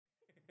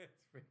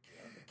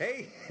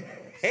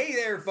Hey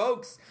there,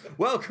 folks.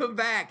 Welcome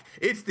back.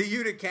 It's the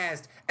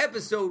Uticast,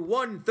 episode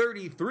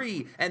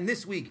 133. And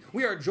this week,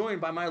 we are joined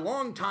by my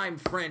longtime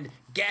friend,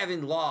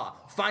 Gavin Law.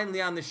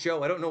 Finally on the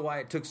show. I don't know why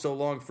it took so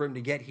long for him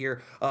to get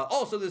here.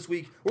 Also this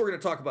week, we're going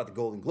to talk about the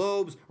Golden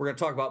Globes. We're going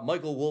to talk about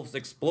Michael Wolff's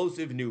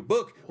explosive new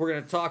book. We're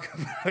going to talk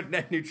about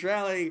Net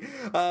Neutrality.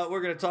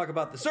 We're going to talk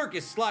about the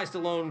circus, Sly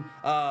Stallone,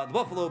 the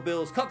Buffalo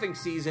Bills, cuffing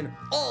season,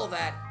 all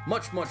that,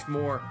 much, much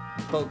more.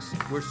 Folks,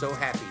 we're so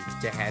happy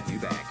to have you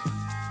back.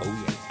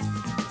 Oh, yeah.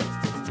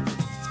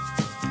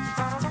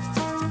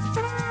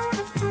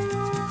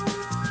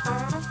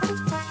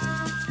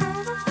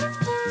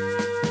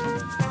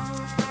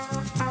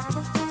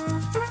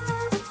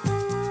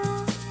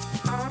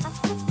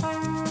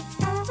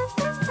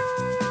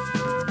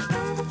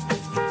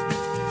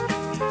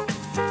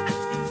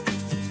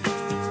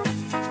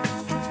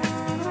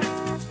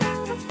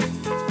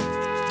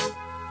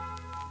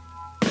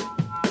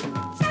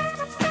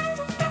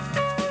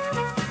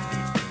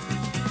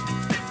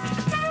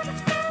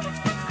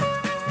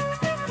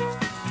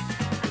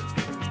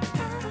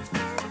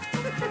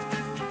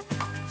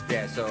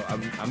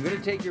 I'm going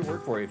to take your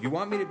word for it. If you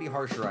want me to be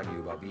harsher on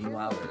you about being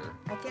louder.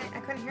 I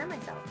couldn't hear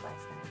myself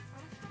last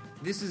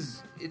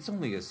night. It's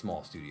only a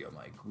small studio,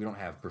 Mike. We don't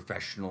have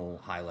professional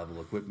high-level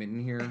equipment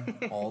in here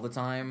all the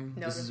time.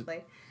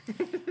 Noticeably.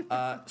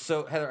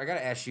 So, Heather, I got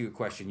to ask you a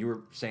question. You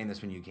were saying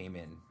this when you came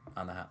in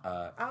on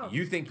the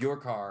You think your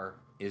car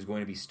is going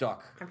to be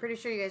stuck. I'm pretty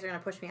sure you guys are going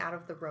to push me out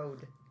of the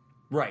road.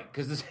 Right,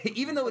 because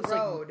even though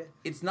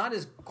it's not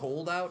as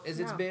cold out as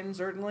it's been,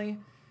 certainly.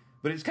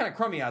 But it's kind of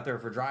crummy out there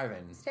for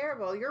driving. It's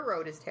terrible. Your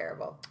road is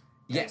terrible.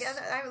 Yes.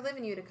 I live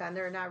in Utica, and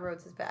there are not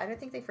roads as bad. I don't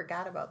think they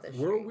forgot about this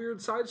We're a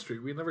weird side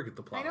street. We never get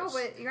the plows. I know,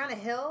 but you're on a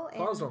hill. And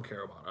plows don't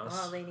care about us.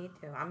 Well, they need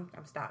to. I'm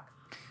stuck.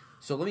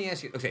 So let me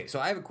ask you. Okay, so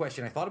I have a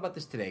question. I thought about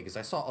this today because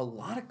I saw a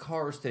lot of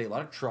cars today, a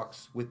lot of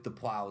trucks with the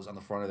plows on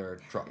the front of their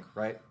truck,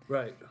 right?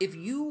 Right. If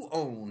you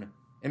own,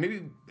 and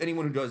maybe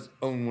anyone who does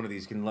own one of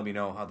these can let me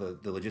know how the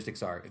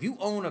logistics are. If you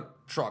own a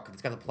truck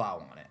that's got the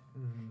plow on it,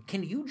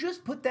 can you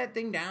just put that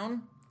thing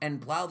down and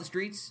plow the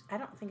streets? I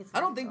don't think it's legal. I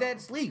don't think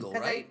that's legal,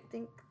 right? I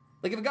think...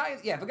 Like, if a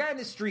guy on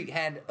the street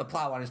had a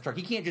plow on his truck,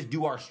 he can't just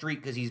do our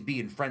street because he's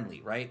being friendly,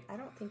 right? I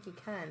don't think he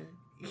can.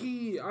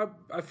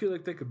 I feel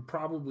like they could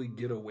probably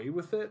get away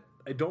with it.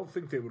 I don't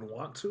think they would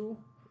want to.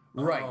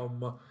 Right.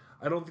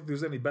 I don't think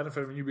there's any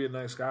benefit in you being a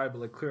nice guy, but,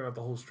 like, clearing out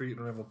the whole street and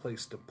don't have a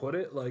place to put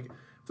it. Like,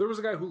 if there was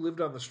a guy who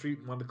lived on the street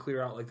and wanted to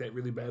clear out, like, that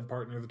really bad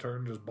part near the turn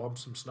and just bump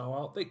some snow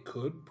out, they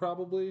could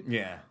probably.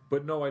 Yeah.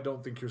 But no, I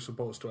don't think you're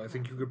supposed to. I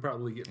think you could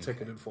probably get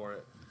ticketed for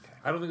it.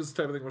 I don't think it's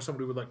the type of thing where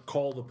somebody would, like,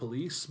 call the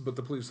police, but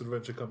the police would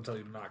eventually come tell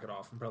you to knock it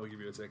off and probably give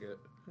you a ticket.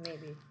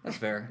 Maybe. That's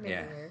fair. Maybe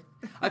yeah. weird.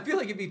 I feel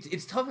like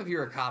it's tough if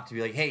you're a cop to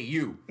be like, hey,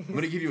 you, I'm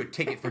going to give you a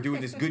ticket for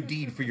doing this good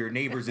deed for your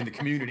neighbors in the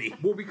community.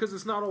 Well, because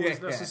it's not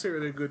always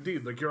necessarily a good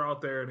deed. Like, you're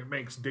out there and it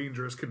makes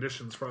dangerous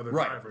conditions for other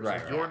drivers.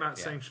 Like, you're not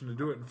sanctioned to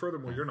do it, and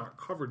furthermore, you're not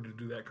covered to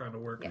do that kind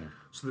of work. Yeah.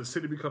 So the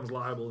city becomes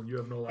liable, and you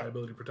have no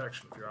liability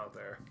protection if you're out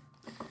there.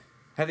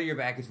 Heather, you're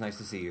back. It's nice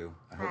to see you.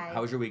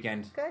 How was your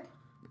weekend? Good.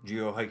 Did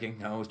you go hiking?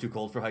 No, it was too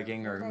cold for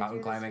hiking or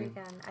mountain climbing?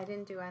 I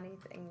didn't do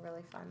anything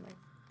really fun like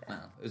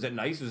that. Oh. Is that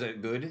nice? Was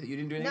that good that you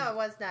didn't do anything? No, it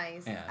was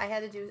nice. Yeah. I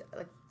had to do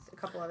like a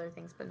couple other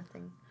things, but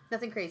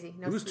nothing crazy.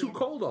 No it was skiing. too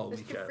cold all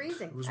weekend. weekend. It was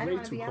freezing. It was I way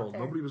didn't too cold. there.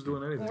 Nobody was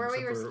doing anything. Where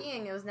we were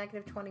skiing, it was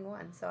negative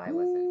 21, so I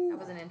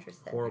wasn't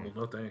interested. Horrible.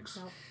 No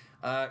thanks.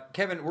 Nope.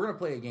 Kevin, we're going to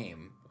play a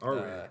game. Are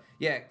we?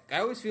 Yeah,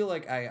 I always feel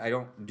like I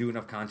don't do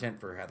enough content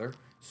for Heather.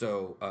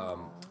 So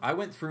I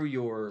went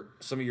through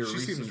some of your She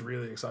recent... seems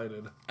really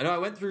excited. I know, I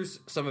went through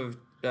some of...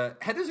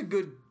 Heather's a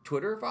good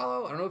Twitter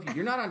follow. I don't know if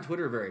you're not on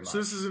Twitter very much. So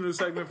this is a new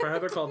segment for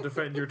Heather called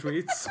Defend Your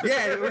Tweets?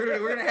 Yeah,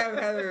 we're gonna have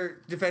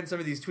Heather defend some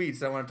of these tweets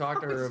that I want to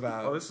talk to her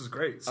about. Oh, this is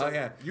great. So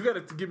yeah. You got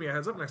to give me a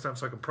heads up next time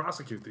so I can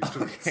prosecute these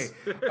tweets.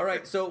 Okay. All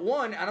right, so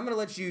one, and I'm going to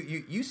let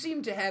you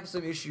seem to have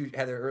some issue,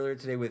 Heather, earlier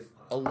today with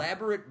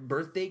elaborate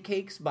birthday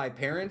cakes by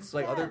parents,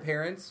 like other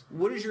parents.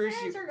 What is your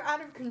issue? Parents are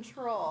out of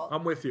control.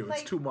 I'm with you.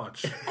 It's too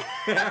much.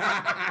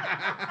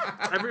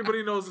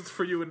 Everybody knows it's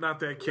for you and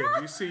not that kid.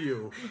 We see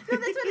you. No,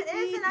 that's what it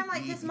is. And I'm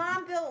like, this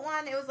mom built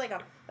one. It was like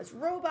a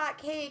robot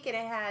cake, and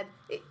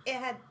it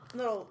had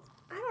little,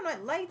 I don't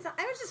know, lights.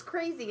 I was just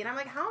crazy. And I'm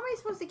like, how am I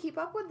supposed to keep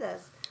up with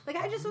this? Like,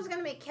 I just was going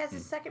to make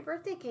Kez's second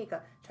birthday cake,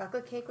 a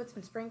chocolate cake with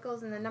some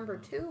sprinkles and the number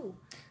 2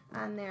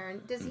 on there.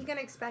 And is he going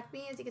to expect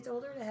me as he gets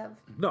older to have...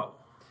 No,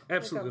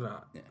 absolutely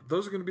not. Yeah.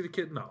 Those are going to be the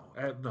kid. No.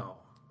 No.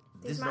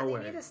 They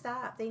need to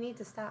stop. They need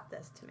to stop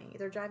this to me.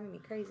 They're driving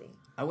me crazy.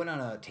 I went on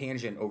a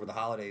tangent over the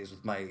holidays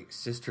with my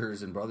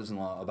sisters and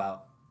brothers-in-law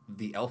about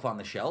the Elf on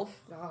the Shelf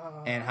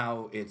and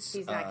how it's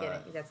he's not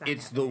getting that's not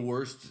it's happening. The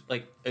worst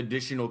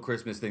additional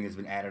Christmas thing that's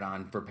been added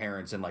on for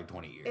parents in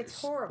 20 years.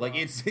 It's horrible. Like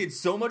it's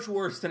so much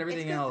worse than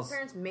everything else. The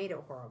parents made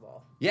it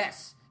horrible.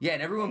 Yes, yeah,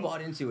 and everyone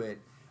bought into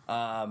it.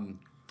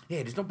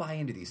 Just don't buy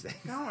into these things.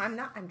 No, I'm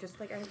not. I'm just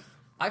like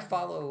I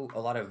follow a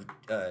lot of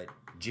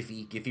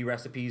Giphy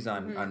recipes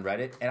on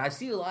Reddit, and I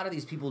see a lot of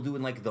these people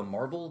doing like the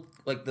marble,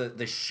 like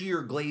the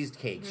sheer glazed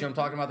cakes. You know what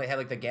I'm talking about? They have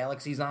like the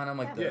galaxies on them,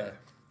 like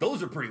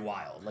those are pretty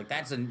wild. Like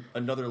that's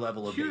another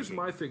level of. Here's baking.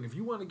 my thing: if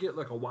you want to get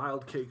like a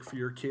wild cake for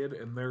your kid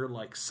and they're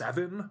like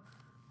 7,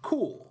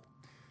 cool,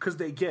 because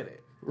they get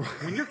it.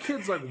 When your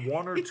kid's like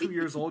 1 or 2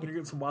 years old and you're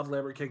getting some wild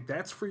elaborate cake,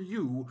 that's for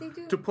you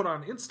to put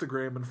on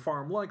Instagram and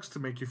farm likes to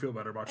make you feel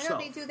better about yourself.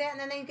 I know they do that, and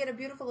then they get a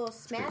beautiful little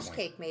smash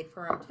cake made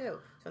for them too.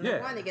 So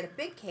number one, they get a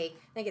big cake,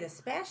 they get a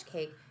smash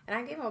cake, and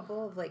I gave them a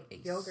bowl of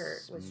like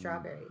yogurt with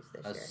strawberries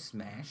this year. A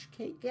smash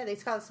cake? Yeah,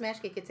 it's called a smash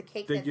cake. It's a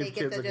cake they that give they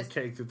kids get to like just a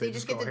cake that they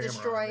just get to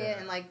destroy it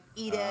and like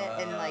eat it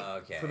and like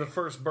Okay. for the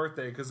first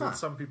birthday, because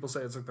some people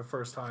say it's like the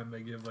first time they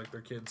give like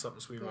their kids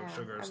something sweet like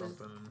sugar or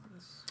something.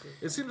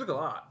 It seems like a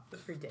lot.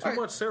 It's ridiculous.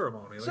 Too much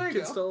ceremony. So Like,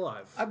 kid's still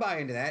alive. I buy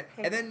into that.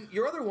 And then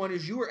your other one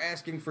is you were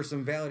asking for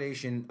some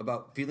validation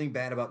about feeling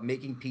bad about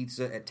making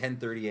pizza at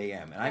 10:30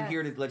 a.m. And I'm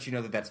here to let you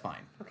know that that's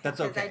fine. That's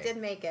okay. I did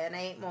make it, and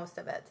I ate most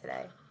of it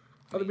today.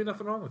 Oh, there'd be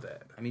nothing wrong with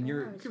that. I mean,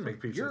 you can make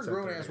pizza. You're a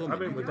grown ass woman.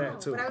 I'm in with that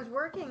too. But I was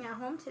working at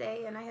home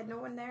today, and I had no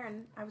one there,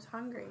 and I was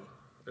hungry.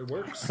 It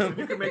works.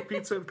 You can make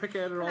pizza and pick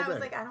at it all And day. I was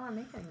like, I don't want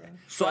to make anything.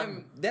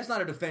 So that's not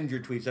to defend your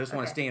tweets. I just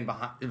want to stand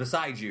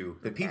beside you.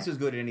 The pizza's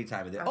good at any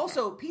time of day.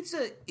 Also,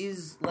 pizza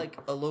is like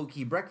a low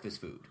key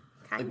breakfast food.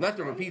 Like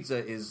leftover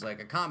pizza is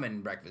like a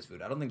common breakfast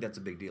food. I don't think that's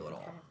a big deal at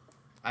all.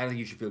 I think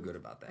you should feel good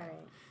about that.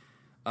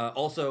 All right.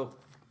 Also,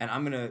 and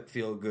I'm gonna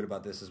feel good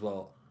about this as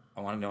well.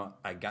 I want to know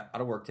I got out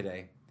of work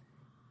today,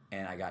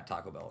 and I got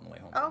Taco Bell on the way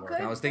home from work. Good.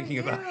 And I was thinking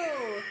about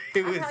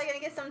I'm probably gonna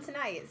get some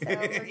tonight, so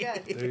we're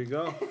good. There you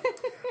go.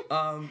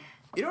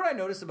 You know what I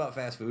noticed about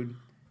fast food?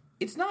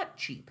 It's not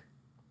cheap.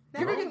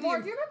 Do you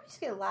remember you used to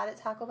get a lot at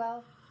Taco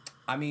Bell?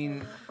 I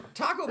mean,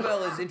 Taco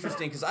Bell is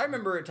interesting because I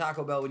remember at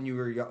Taco Bell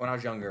when I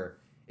was younger,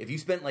 if you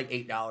spent like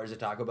 $8 at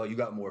Taco Bell, you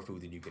got more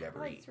food than you could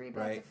ever eat. 3 right?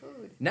 bags of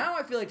food. Now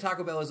I feel like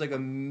Taco Bell is like a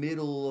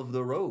middle of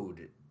the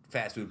road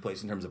fast food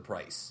place in terms of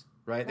price.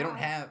 Right? They don't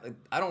have.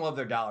 I don't love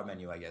their dollar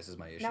menu, I guess, is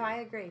my issue. No, I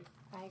agree.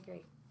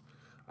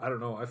 I don't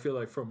know. I feel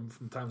like from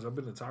times I've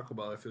been to Taco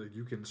Bell, I feel like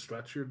you can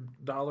stretch your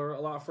dollar a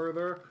lot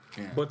further,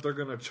 but they're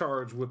going to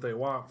charge what they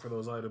want for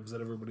those items that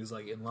everybody's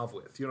like in love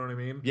with. You know what I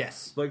mean?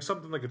 Yes. Like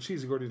something like a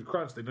cheesy gordita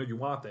crunch, they know you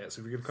want that.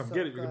 So if you're going to come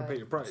get it, you're going to pay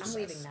your price. I'm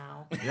leaving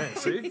now. Yeah,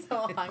 see? I'm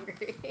so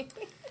hungry.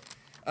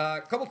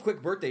 A couple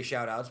quick birthday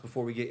shout-outs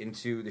before we get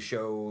into the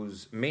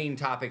show's main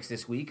topics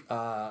this week.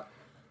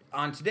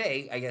 On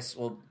today, I guess,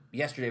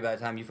 yesterday by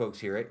the time you folks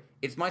hear it,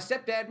 it's my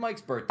stepdad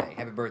Mike's birthday.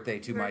 Happy birthday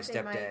to my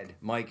stepdad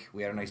Mike.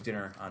 We had a nice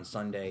dinner on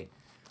Sunday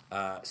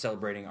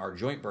celebrating our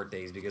joint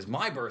birthdays because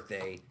my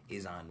birthday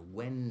is on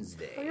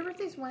Wednesday. Oh, your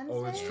birthday's Wednesday?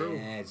 Oh, it's true.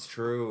 Yeah, it's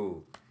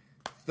true.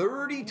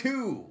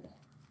 32.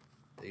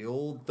 The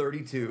old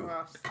 32.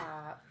 Oh,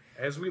 stop.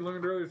 As we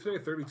learned earlier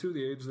today, 32,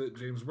 the age that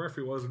James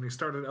Murphy was when he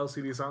started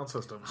LCD Sound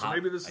System. So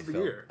maybe this is the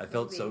year. I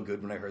felt so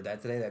good when I heard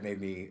that today. That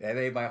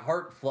made my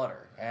heart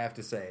flutter, I have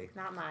to say.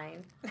 Not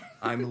mine.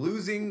 I'm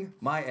losing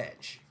my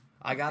edge.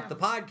 I got the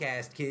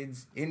podcast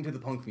kids into the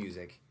punk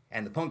music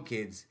and the punk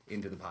kids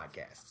into the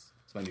podcasts.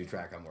 It's my new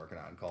track I'm working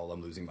on called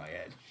I'm Losing My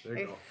Edge. There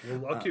you go.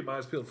 Well, I'll keep my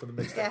eyes peeled for the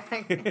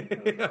mixtape. Yeah,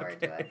 looking forward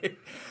to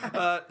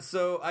it.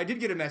 So I did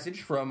get a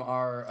message from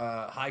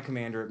our high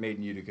commander at Made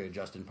in Utica,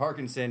 Justin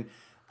Parkinson.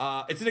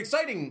 It's an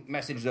exciting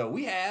message, though.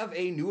 We have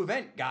a new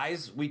event,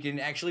 guys. We can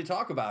actually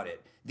talk about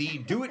it. The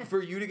Do It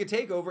For Utica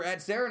takeover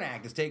at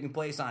Saranac is taking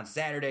place on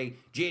Saturday,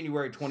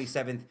 January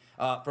 27th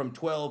from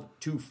 12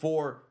 to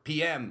 4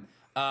 p.m.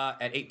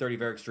 At 830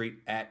 Varick Street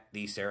at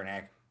the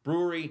Saranac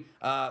Brewery.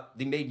 The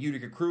Made in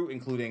Utica crew,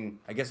 including,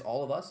 I guess,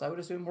 all of us, I would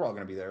assume. We're all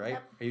going to be there, right?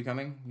 Yep. Are you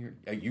coming?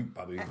 You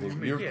probably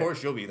of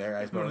course you'll be there,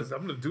 I suppose.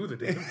 I'm going to do the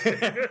damn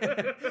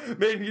thing.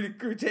 Made in Utica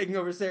crew taking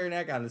over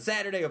Saranac on the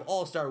Saturday of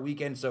All-Star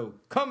Weekend, so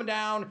come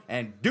down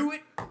and do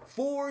it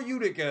for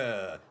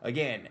Utica.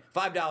 Again,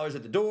 $5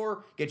 at the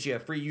door, get you a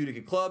free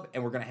Utica club,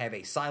 and we're going to have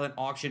a silent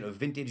auction of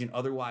vintage and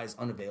otherwise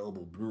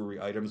unavailable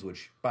brewery items,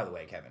 which, by the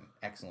way, Kevin,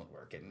 excellent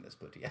work getting this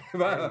put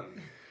together.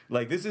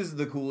 Like, this is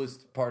the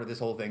coolest part of this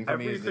whole thing for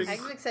me.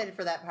 I'm excited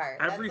for that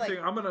part. Everything,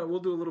 we'll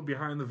do a little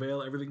behind the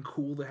veil. Everything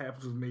cool that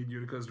happens with Made in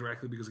Utica is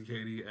directly because of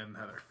Katie and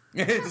Heather.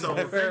 So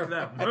thank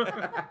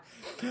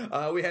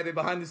them. We have a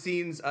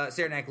behind-the-scenes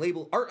Saranac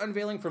label art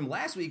unveiling from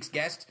last week's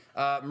guest,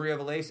 Maria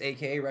Valace,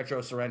 a.k.a.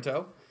 Retro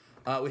Sorrento.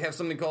 We have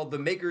something called the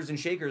Makers and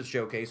Shakers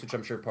Showcase, which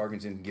I'm sure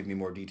Parkinson can give me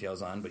more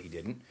details on, but he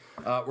didn't.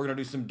 We're going to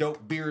do some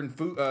dope beer and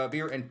food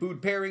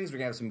pairings. We're going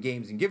to have some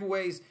games and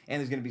giveaways, and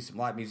there's going to be some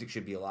live music.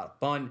 Should be a lot of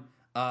fun.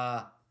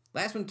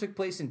 Last one took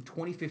place in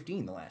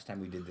 2015, the last time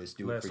we did this.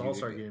 Last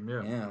All-Star game,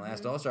 yeah. Yeah,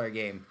 last All-Star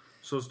game.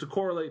 So it's to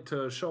correlate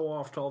to show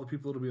off to all the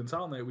people that'll be in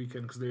town that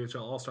weekend because the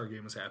AHL All-Star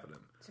game is happening.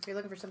 So if you're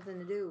looking for something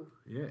to do,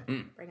 yeah.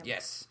 bring them.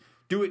 Yes.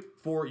 Do it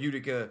for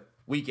Utica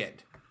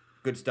weekend.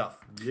 Good stuff.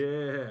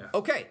 Yeah.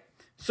 Okay,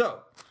 so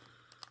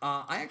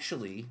I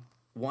actually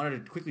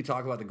wanted to quickly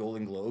talk about the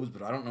Golden Globes,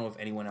 but I don't know if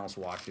anyone else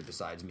watched it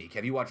besides me.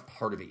 Have you watched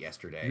part of it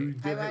yesterday?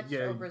 I watched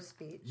Oprah's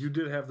speech. You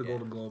did have the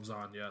Golden Globes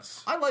on,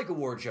 yes. I like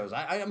award shows.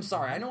 I'm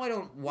sorry. I know I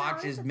don't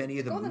watch as many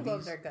of the Golden movies.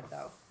 Globes are good,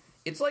 though.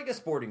 It's like a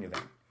sporting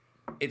event.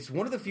 It's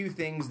one of the few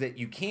things that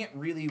you can't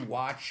really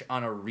watch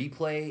on a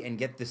replay and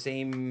get the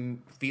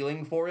same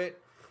feeling for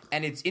it.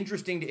 And it's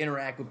interesting to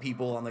interact with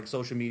people on like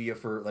social media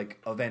for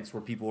like events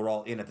where people are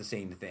all in at the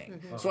same thing.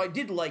 Mm-hmm. So I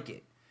did like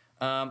it.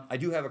 I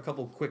do have a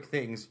couple quick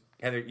things.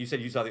 Heather, you said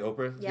you saw the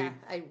Oprah? Yeah,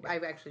 I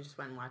actually just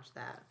went and watched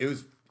that. It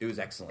was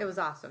excellent. It was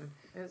awesome.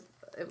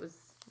 It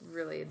was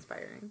really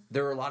inspiring.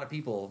 There are a lot of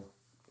people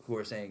who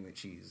are saying that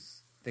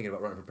she's thinking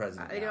about running for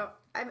president.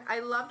 I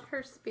loved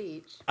her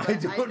speech, but I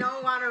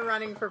don't want her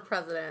running for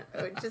president.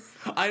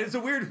 It's a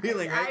weird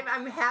feeling, right?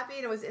 I'm happy,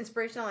 and it was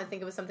inspirational. I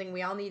think it was something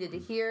we all needed to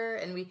hear,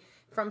 and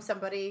from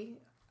somebody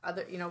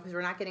other, because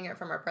we're not getting it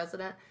from our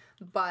president.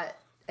 But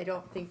I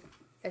think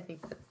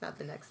that's not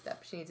the next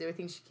step she needs to do. I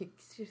think she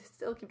should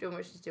still keep doing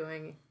what she's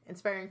doing,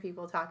 inspiring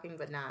people, talking,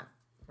 but not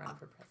run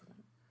for president.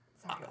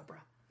 Sorry, Oprah.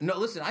 No,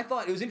 listen, I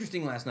thought it was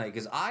interesting last night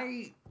because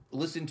I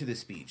listened to the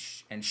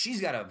speech, and she's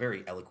got a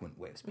very eloquent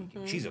way of speaking.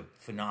 Mm-hmm. She's a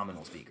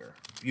phenomenal speaker.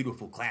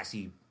 Beautiful,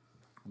 classy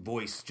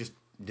voice, just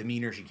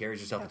demeanor. She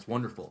carries herself. It's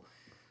wonderful.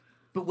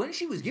 But when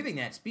she was giving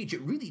that speech,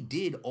 it really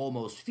did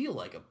almost feel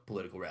like a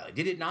political rally.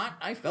 Did it not?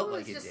 I felt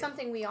like it did. It was just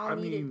something we all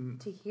needed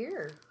to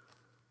hear.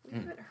 We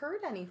haven't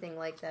heard anything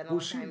like that in a long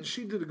time.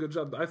 She did a good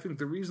job. I think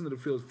the reason that it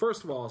feels...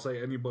 First of all, I'll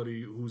say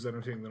anybody who's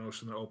entertaining the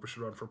notion that Oprah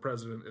should run for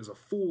president is a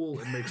fool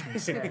and makes me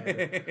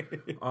sad.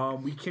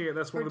 We can't...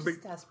 That's one of the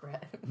big...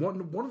 desperate. One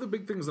of the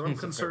big things that I'm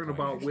concerned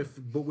about with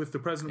the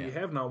president we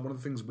have now, one of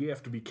the things we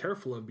have to be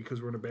careful of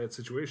because we're in a bad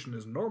situation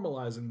is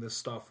normalizing this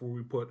stuff where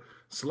we put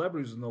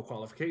celebrities with no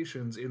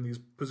qualifications in these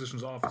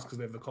positions of office because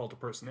they have the cult of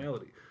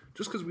personality.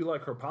 Just because we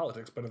like her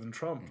politics better than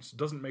Trump's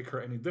doesn't make her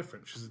any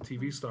different. She's a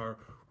TV star.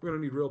 We're going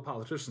to need real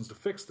politicians to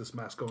fix this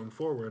mess going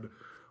forward.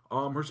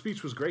 Her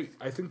speech was great.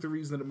 I think the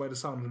reason that it might have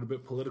sounded a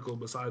bit political,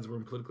 besides we're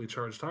in politically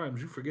charged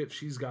times, you forget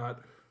she's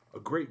got a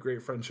great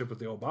friendship with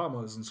the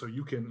Obamas, and so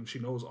she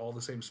knows all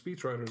the same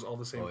speechwriters, all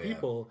the same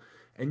people,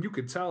 and you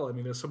could tell,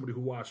 as somebody who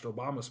watched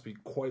Obama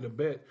speak quite a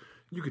bit,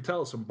 you could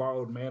tell some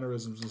borrowed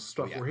mannerisms and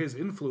stuff where his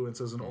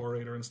influence as an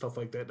orator and stuff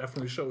like that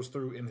definitely shows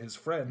through in his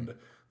friend.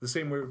 The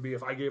same way it would be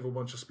if I gave a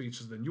bunch of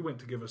speeches, then you went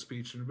to give a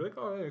speech, and you'd be like,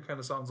 oh, it kind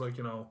of sounds like,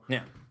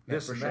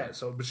 this and that.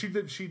 So, but she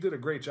did a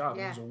great job.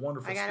 Yeah. It was a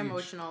wonderful speech. I got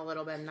emotional a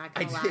little bit, not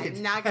going to lie.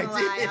 Not going to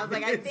lie. I was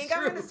like, I think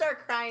I'm going to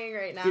start crying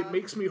right now. It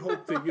makes me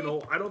hope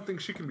that, I don't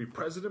think she can be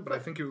president, but I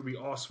think it would be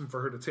awesome for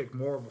her to take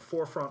more of a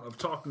forefront of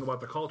talking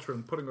about the culture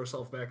and putting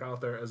herself back out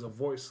there as a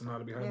voice and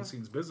not a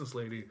behind-the-scenes business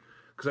lady.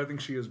 Because I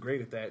think she is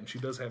great at that, and she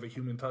does have a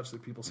human touch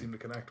that people seem to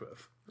connect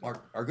with.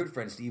 Our good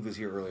friend Steve was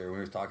here earlier when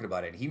we were talking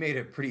about it, and he made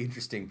a pretty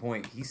interesting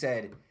point. He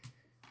said,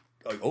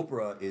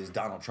 Oprah is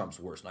Donald Trump's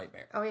worst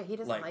nightmare. Oh, yeah, he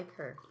doesn't like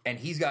her. And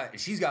she's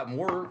got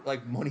more,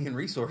 money and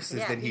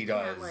resources than he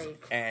does.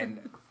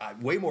 And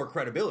way more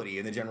credibility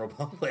in the general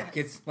public.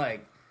 Yes. It's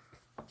like,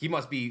 he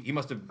must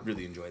have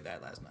really enjoyed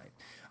that last night.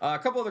 A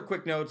couple other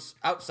quick notes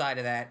outside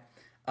of that.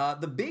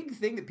 The big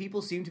thing that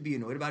people seem to be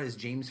annoyed about is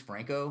James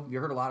Franco. You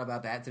heard a lot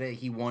about that today.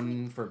 He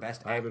won for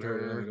Best Actor. I haven't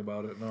heard anything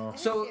about it, no.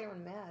 So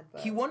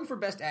he won for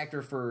Best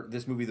Actor for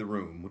this movie, The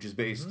Room, which is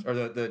based, or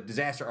the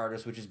Disaster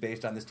Artist, which is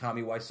based on this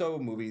Tommy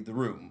Wiseau movie, The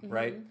Room,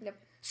 right? Yep.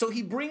 So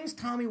he brings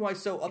Tommy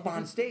Wiseau up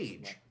on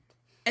stage.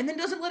 And then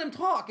doesn't let him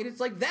talk, and it's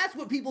like that's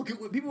what people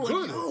are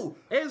like. No,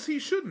 as he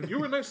shouldn't. You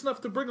were nice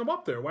enough to bring him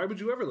up there. Why would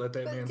you ever let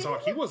that man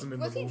talk? He wasn't in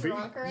the movie. Was he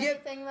drunk or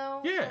anything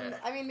though? Yeah.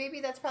 Maybe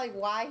that's probably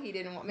why he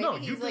didn't want.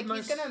 Maybe he's like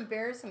he's going to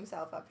embarrass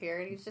himself up here,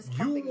 and he's just.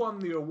 You won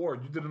the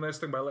award. You did a nice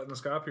thing by letting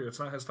this guy up here. It's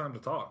not his time to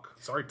talk.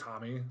 Sorry,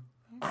 Tommy.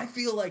 I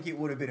feel like it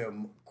would have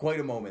been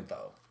quite a moment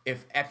though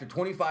if after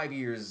 25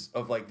 years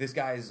of this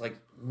guy's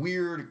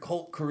weird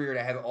cult career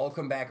to have it all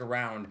come back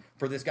around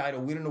for this guy to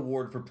win an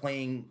award for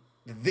playing.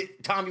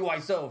 Tommy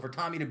Wiseau, for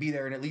Tommy to be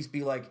there and at least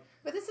be like,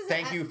 but this is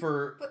thank you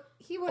for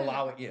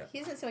allowing. Yeah, he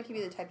doesn't seem like he'd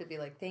be the type to be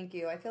like, thank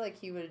you. I feel like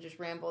he would have just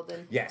rambled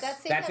and yes,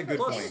 that's a good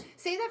point.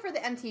 Say that for the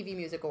MTV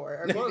Music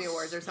Award or Movie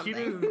Awards or something.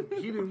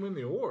 He didn't win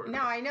the award.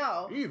 No, I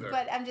know either.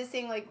 But I'm just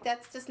saying,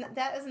 that's just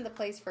that isn't the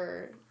place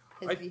for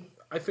his.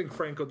 I think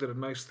Franco did a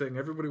nice thing.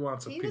 Everybody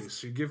wants a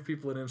piece. You give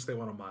people an inch, they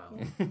want a mile.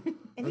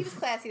 And he was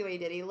classy the way he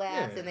did. He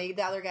laughed, and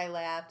the other guy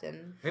laughed,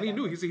 and he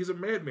knew he's a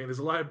madman. He's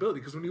a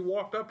liability because when he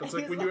walked up, it's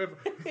like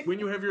when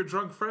you have your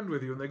drunk friend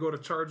with you and they go to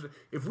charge.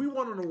 If we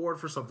won an award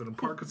for something and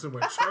Parkinson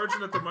went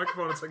charging at the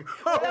microphone, it's like,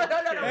 no,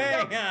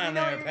 hang on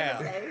there,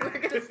 pal. We're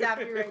gonna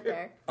stop you right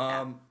there.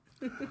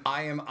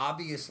 I am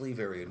obviously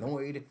very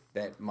annoyed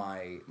that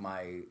my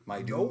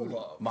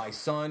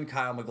son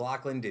Kyle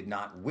MacLachlan did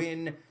not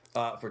win.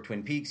 For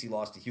Twin Peaks, he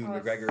lost to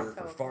Ewan McGregor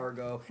for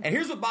Fargo. And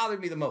here's what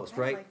bothered me the most,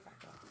 right?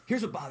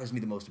 Here's what bothers me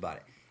the most about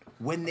it.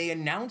 When they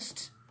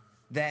announced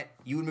that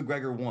Ewan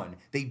McGregor won,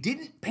 they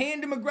didn't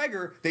pan to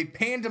McGregor, they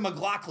panned to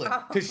MacLachlan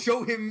to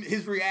show him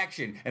his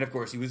reaction. And of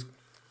course, he was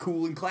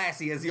cool and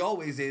classy as he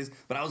always is,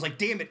 but I was like,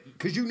 damn it,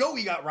 because you know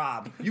he got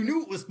robbed. You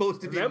knew it was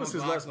supposed to be. That was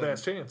his last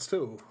best chance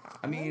too.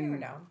 I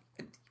mean,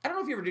 I don't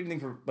know if you ever did anything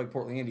for like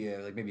Portland, India,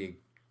 like maybe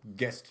a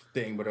guest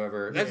thing,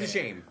 whatever. That's a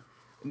shame.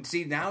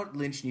 See, now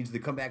Lynch needs to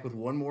come back with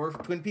one more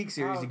Twin Peaks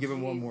series to give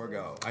him one more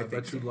go. I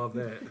bet you'd love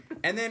that.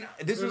 And then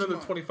this was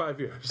another 25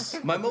 years.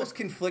 My most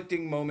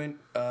conflicting moment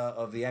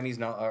of the Emmys,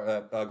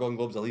 Golden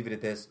Globes. I'll leave it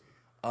at this.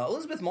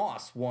 Elizabeth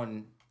Moss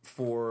won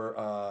for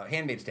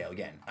Handmaid's Tale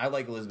again. I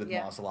like Elizabeth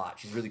Moss a lot.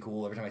 She's really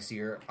cool. Every time I see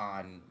her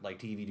on like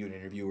TV doing an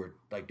interview or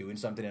like doing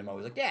something, I'm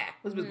always like, yeah,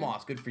 Elizabeth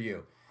Moss, good for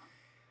you.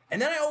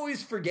 And then I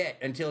always forget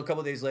until a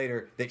couple days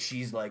later that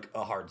she's like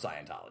a hard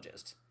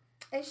Scientologist.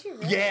 Is she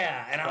really?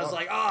 Yeah, and I was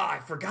like,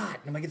 I forgot.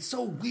 And I'm like, it's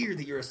so weird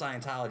that you're a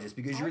Scientologist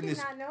because you're in this.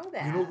 I did not know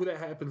that. You know who that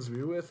happens to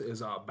be with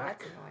is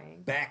Beck.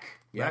 Beck.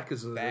 Beck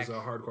is a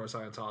hardcore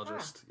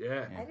Scientologist. Huh.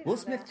 Yeah. Will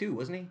Smith too,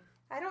 wasn't he?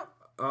 I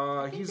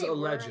don't. He's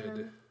alleged.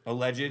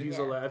 Alleged. He's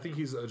I think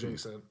he's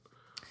adjacent.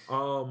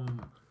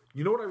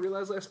 You know what I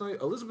realized last night?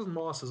 Elizabeth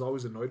Moss has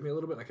always annoyed me a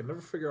little bit. I can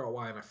never figure out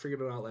why, and I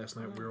figured it out last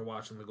night when we were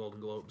watching the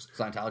Golden Globes.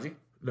 Scientology?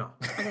 No.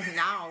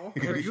 Now.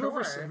 Have you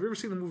ever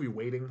seen the movie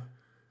Waiting?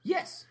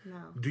 Yes. No.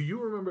 Do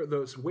you remember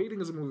those?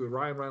 Waiting is a movie with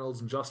Ryan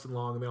Reynolds and Justin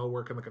Long, and they all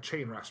work in like a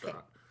chain restaurant.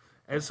 Okay.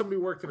 As somebody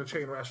who worked in a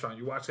chain restaurant,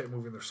 you watch that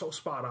movie, and they're so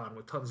spot on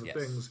with tons of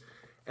things.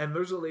 And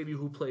there's a lady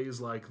who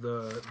plays like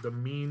the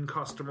mean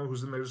customer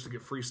who's in there just to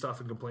get free stuff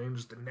and complain,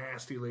 just a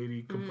nasty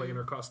lady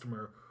complainer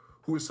customer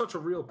who is such a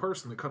real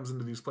person that comes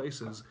into these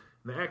places.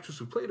 And the actress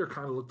who played her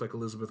kind of looked like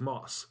Elizabeth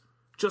Moss.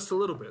 Just a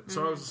little bit.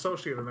 So I was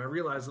associated, and I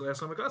realized that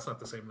last time, that's not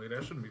the same lady. I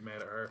shouldn't be mad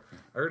at her.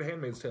 I heard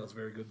Handmaid's Tale is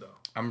very good,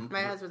 though.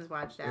 My husband's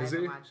watched it. I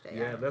haven't watched it.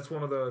 Yeah, that's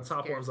one of the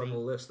top ones on the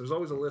list. There's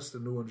always a list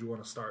of new ones you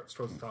want to start. It's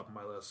towards the top of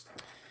my list.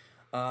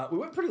 We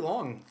went pretty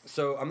long,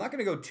 so I'm not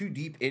going to go too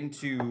deep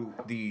into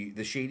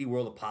the shady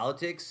world of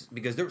politics,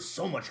 because there was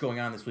so much going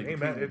on this week. Hey,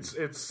 man,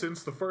 it's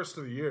since the first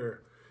of the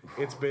year.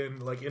 It's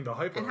been like into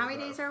hyper. And how many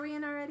days are we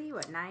in already?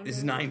 What, 9 days? This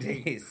is 9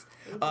 days.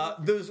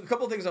 There's a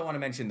couple of things I want to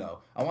mention,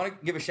 though. I want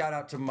to give a shout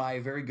out to my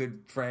very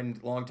good friend,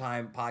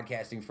 longtime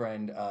podcasting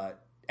friend,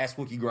 S.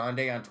 Wookie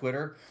Grande on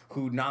Twitter,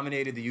 who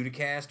nominated the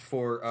Uticast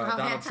for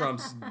Donald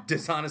Trump's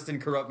Dishonest and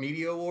Corrupt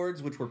Media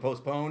Awards, which were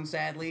postponed,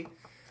 sadly.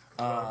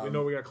 We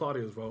know we got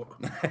Claudia's vote.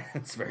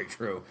 That's very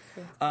true.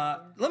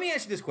 Let me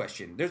ask you this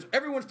question.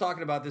 Everyone's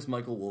talking about this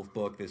Michael Wolff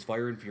book, this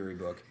Fire and Fury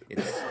book.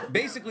 It's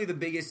basically the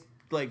biggest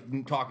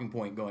talking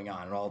point going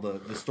on and all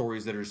the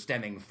stories that are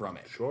stemming from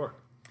it. Sure.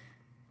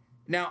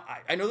 Now,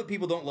 I know that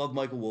people don't love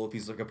Michael Wolff.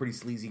 He's like a pretty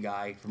sleazy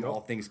guy from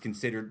all things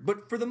considered.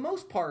 But for the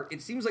most part,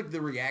 it seems like the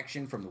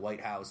reaction from the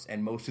White House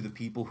and most of the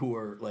people who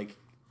are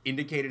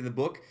indicated in the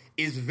book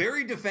is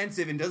very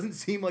defensive and doesn't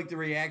seem like the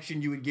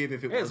reaction you would give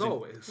if it was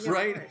always.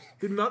 Right?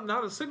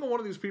 Not a single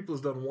one of these people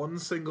has done one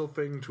single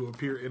thing to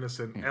appear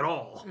innocent at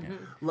all. Mm-hmm.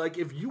 Like,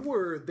 if you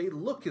were, they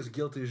look as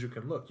guilty as you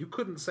can look. You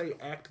couldn't say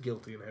act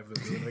guilty and have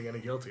them do anything any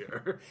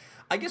guiltier.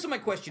 I guess what my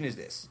question is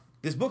this.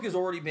 This book has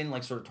already been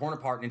sort of torn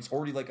apart, and it's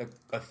already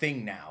a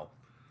thing now.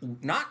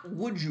 Not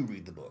would you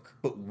read the book,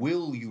 but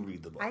will you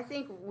read the book? I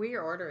think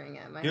we're ordering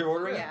it. You're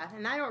ordering it? Yeah,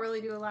 and I don't really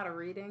do a lot of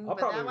reading, but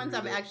that one's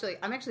I'm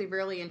actually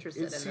really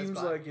interested in this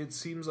book. It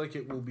seems like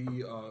it will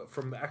be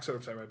from the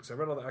excerpts I read, because I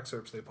read all the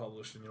excerpts they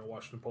published in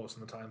Washington Post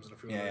and the Times and a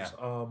few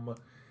others.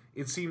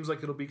 It seems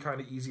like it'll be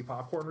kind of easy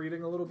popcorn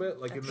reading a little bit,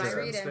 like in the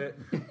sense that.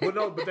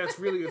 But that's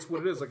really it's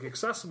what it is, like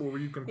accessible where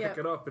you can pick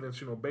it up and it's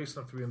base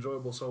enough to be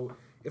enjoyable. So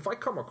if I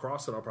come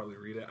across it, I'll probably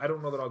read it. I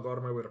don't know that I'll go out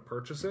of my way to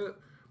purchase it.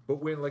 But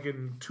when,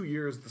 in 2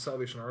 years, the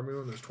Salvation Army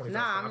one, there's 25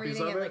 copies of it.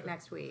 No, I'm reading it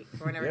next week,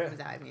 or whenever it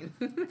comes out, I mean.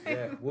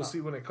 Yeah, we'll see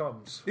when it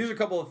comes. These are a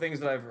couple of things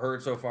that I've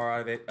heard so far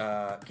out of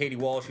it. Katie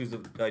Walsh, who's the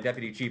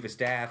Deputy Chief of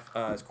Staff,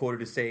 is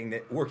quoted as saying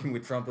that working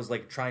with Trump was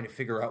like trying to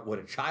figure out what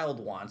a child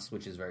wants,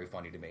 which is very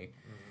funny to me.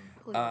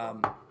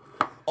 Mm-hmm.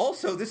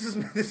 Also, this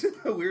is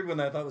a weird one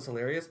that I thought was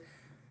hilarious.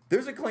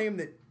 There's a claim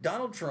that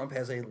Donald Trump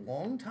has a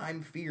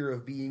long-time fear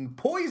of being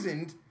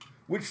poisoned,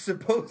 which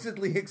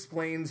supposedly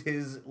explains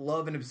his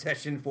love and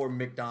obsession for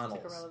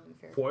McDonald's.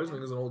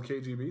 Poisoning is an old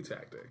KGB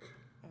tactic.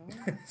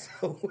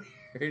 So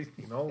weird.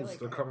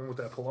 They're coming with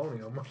that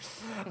polonium.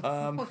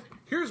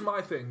 Here's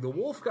my thing. The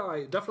Wolff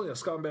guy, definitely a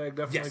scumbag,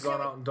 definitely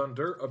gone out and done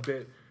dirt a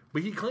bit.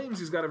 But he claims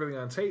he's got everything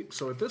on tape.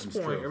 So at this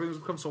point, everything's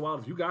become so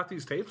wild. If you got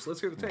these tapes, let's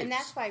hear the tapes. And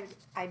that's why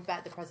I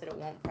bet the president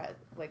won't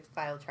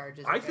file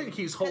charges. I think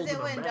he's holding them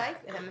back. Because it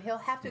will indict him. He'll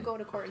have to go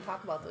to court and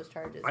talk about those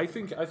charges. I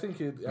think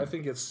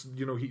it's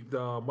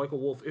Michael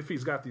Wolff. If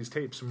he's got these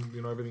tapes and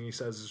everything he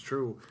says is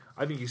true,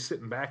 I think he's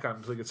sitting back on it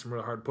until he gets some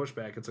real hard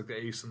pushback. It's like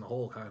the ace in the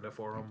hole kind of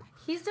for him.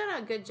 He's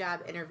done a good job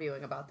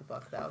interviewing about the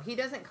book, though. He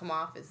doesn't come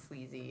off as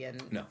sleazy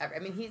and. No. I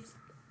mean,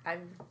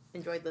 I've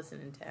enjoyed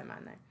listening to him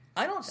on there.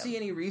 I don't see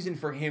any reason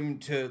for him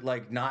to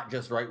like not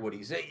just write what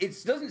he's. It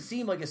doesn't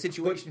seem like a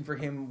situation for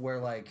him where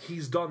like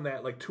he's done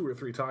that like 2 or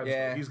 3 times.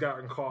 Yeah. He's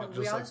gotten caught.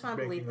 We all just just want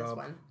to believe this up.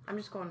 one. I'm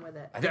just going with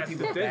it. I think That's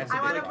people. the thing. That's a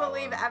I want big to problem.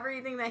 believe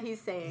everything that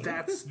he's saying.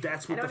 That's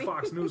what the don't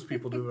Fox News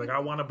people do. Like, I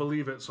want to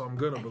believe it, so I'm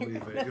gonna believe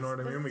it. You know what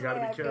I mean? We got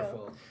to be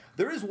careful.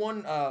 There is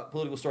one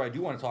political story I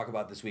do want to talk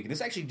about this week, and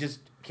this actually just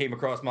came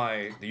across the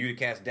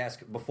Uticast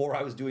desk before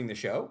I was doing the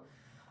show.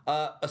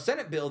 A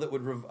Senate bill that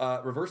would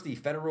reverse the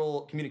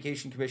Federal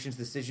Communication Commission's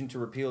decision to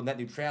repeal net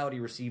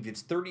neutrality received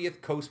its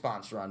 30th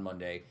co-sponsor on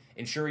Monday,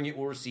 ensuring it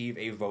will receive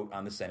a vote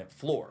on the Senate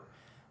floor.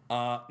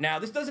 Now,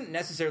 this doesn't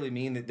necessarily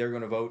mean that they're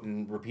going to vote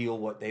and repeal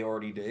what they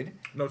already did.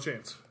 No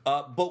chance.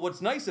 But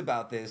what's nice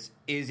about this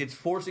is it's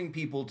forcing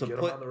people to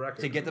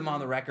get them on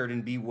the record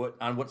and be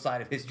on what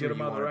side of history Get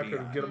them on the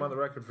record. Get them on Mm-hmm.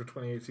 the record for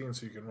 2018,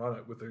 so you can run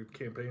it with their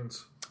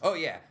campaigns. Oh,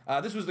 yeah.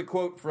 This was the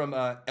quote from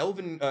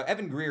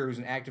Evan Greer, who's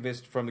an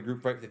activist from the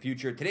group Fight for the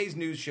Future. Today's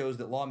news shows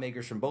that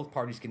lawmakers from both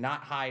parties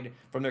cannot hide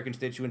from their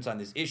constituents on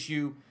this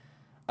issue.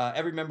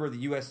 Every member of the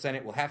U.S.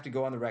 Senate will have to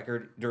go on the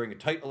record during a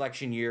tight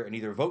election year and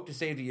either vote to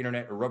save the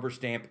internet or rubber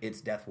stamp its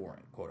death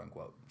warrant, quote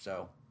unquote.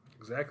 So,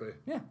 Exactly.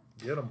 yeah.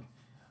 Get them.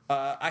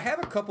 I have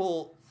a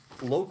couple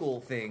local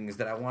things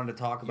that I wanted to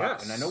talk about,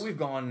 Yes. and I know we've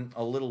gone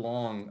a little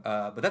long,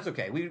 but that's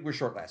okay. We were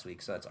short last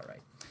week, so that's all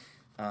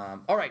right.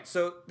 All right,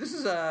 so this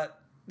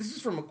is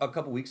from a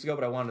couple weeks ago,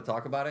 but I wanted to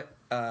talk about it.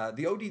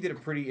 The OD did a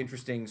pretty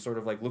interesting sort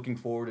of like looking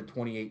forward to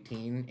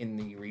 2018 in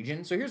the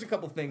region. So here's a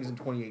couple things in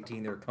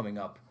 2018 that are coming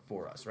up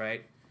for us,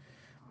 right?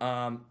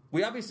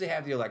 We obviously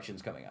have the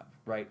elections coming up,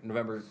 right?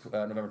 November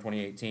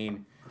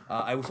 2018.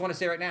 I just want to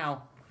say right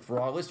now, for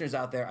all listeners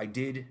out there, I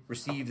did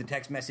receive the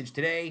text message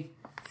today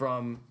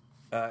from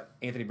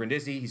Anthony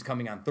Brindisi. He's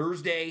coming on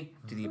Thursday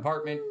to the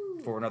apartment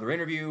for another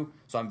interview,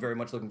 so I'm very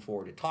much looking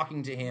forward to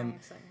talking to him.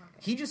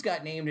 He just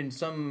got named in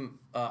some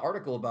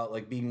article about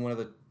like being one of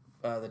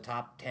the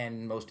top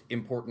 10 most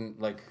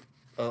important like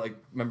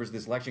members of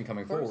this election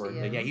coming forward.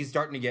 Like, yeah, he's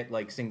starting to get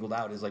like singled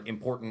out as like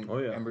important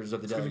members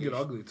of the delegation. It's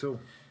going to get ugly too.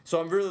 So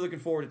I'm really looking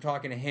forward to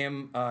talking to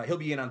him. He'll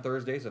be in on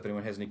Thursday, so if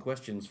anyone has any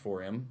questions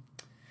for him,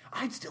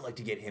 I'd still like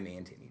to get him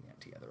and Timmy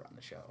together on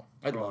the show.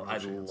 I'd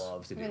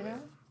love to do it.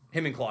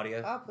 Him and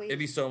Claudia. Oh, please. It'd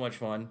be so much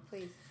fun.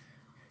 Please.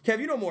 Kev,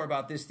 you know more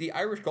about this. The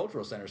Irish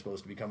Cultural Center is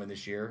supposed to be coming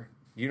this year.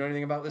 Do you know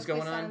anything about this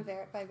going on?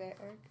 By Varick.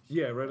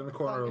 Yeah, right in the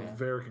corner of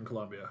Varick and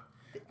Columbia.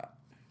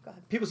 Go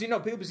ahead.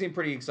 People seem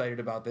pretty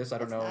excited about this. I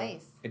don't know.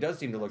 Nice. It does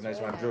seem to look nice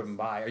really when I've driven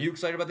by. Are you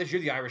excited about this?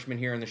 You're the Irishman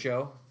here in the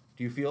show.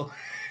 Do you feel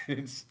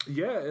it's...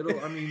 Yeah,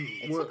 I mean...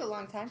 It took a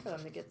long time for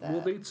them to get that.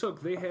 Well,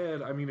 they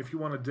had... I mean, if you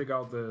want to dig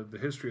out the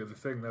history of the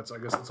thing, I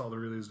guess that's all there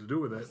really is to do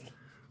with it.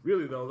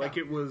 Really, though, like,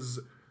 it was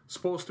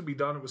supposed to be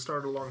done. It was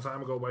started a long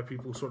time ago by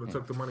people who sort of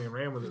took the money and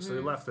ran with it. So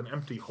they left an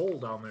empty hole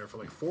down there for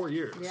like 4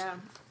 years. Yeah.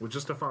 With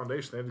just a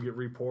foundation. They had to get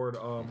re-poured.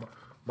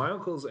 My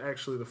uncle's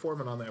actually the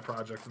foreman on that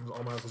project, and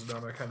all my uncles are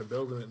down there kind of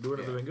building it,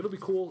 doing everything. It'll be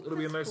cool. It'll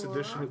be a nice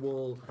addition. It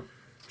will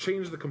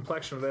change the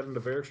complexion of that end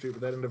of Varick Street,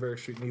 but that end of Varick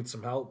Street needs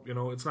some help. You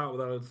know, it's not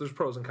without... There's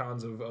pros and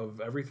cons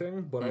of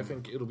everything, but I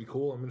think it'll be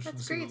cool. I'm interested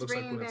to see what it looks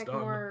like when it's done.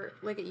 More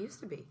like it used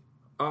to be.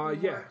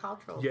 Yeah,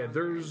 cultural. Yeah.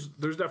 There's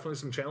definitely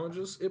some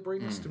challenges it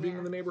brings to being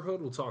in the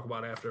neighborhood. We'll talk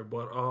about after,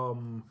 but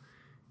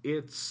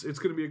it's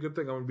going to be a good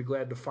thing. I'm going to be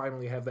glad to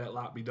finally have that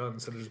lot be done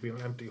instead of just being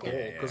an empty hole.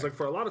 Because like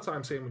for a lot of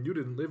times, saying when you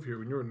didn't live here,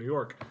 when you were in New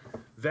York,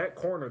 that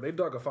corner they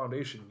dug a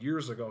foundation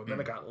years ago, and then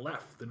it got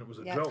left, and it was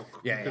a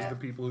joke because the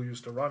people who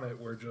used to run it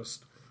were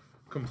just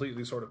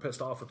completely sort of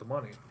pissed off with the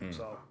money.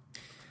 So.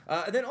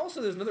 And then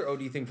also there's another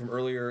OD thing from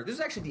earlier. This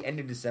is actually the end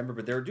of December,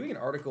 but they were doing an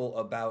article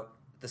about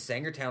the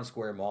Sangertown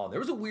Square Mall. There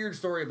was a weird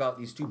story about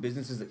these two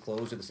businesses that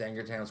closed at the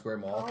Sangertown Square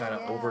Mall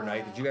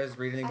overnight. Did you guys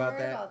read anything about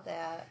that? About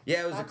that?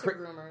 Yeah,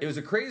 it was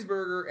a Craze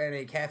Burger and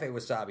a Cafe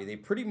Wasabi. They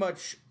pretty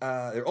much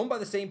they're owned by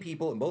the same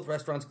people, and both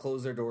restaurants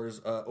closed their doors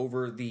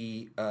over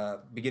the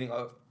beginning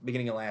of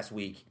last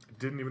week.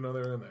 Didn't even know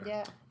they were in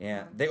there.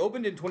 Yeah. They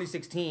opened in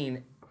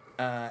 2016.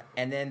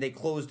 And then they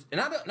closed.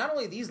 And not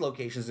only these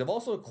locations, they've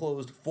also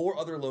closed 4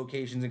 other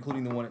locations,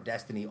 including the one at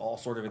Destiny, all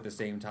sort of at the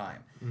same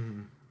time.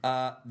 Mm-hmm.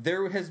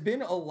 There has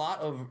been a lot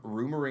of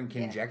rumor and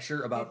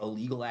conjecture about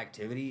illegal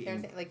activity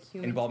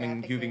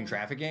involving human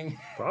trafficking.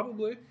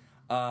 Probably.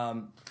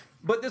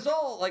 But this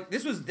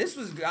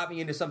was got me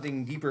into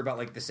something deeper about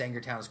like the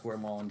Sangertown Square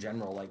Mall in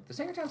general. Like the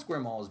Sangertown Square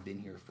Mall has been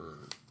here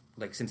for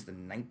like since the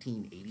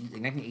 1980s,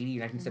 like 1980,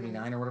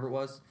 1979 or whatever it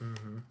was.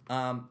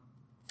 Mm-hmm.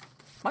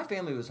 My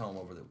family was home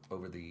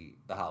over the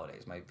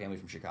holidays. My family's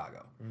from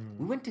Chicago.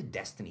 We went to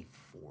Destiny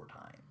 4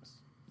 times.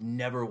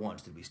 Never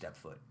once did we step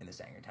foot in the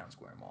Sangertown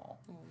Square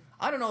Mall.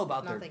 I don't know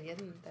about nothing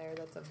in there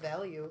that's of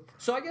value.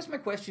 So I guess my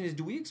question is,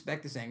 do we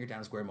expect the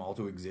Sangertown Square Mall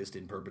to exist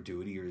in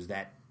perpetuity, or is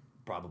that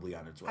probably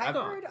on its way? I've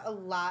heard a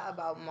lot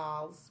about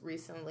malls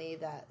recently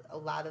that a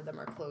lot of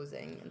them are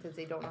closing because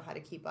they don't know how to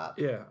keep up.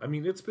 Yeah, I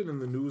mean, it's been in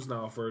the news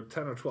now for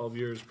 10 or 12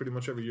 years. Pretty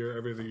much every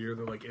other year,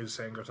 they're like, is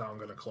Sangertown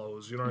going to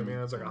close? You know what I mean?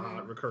 It's like a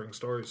hot, recurring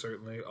story,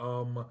 certainly.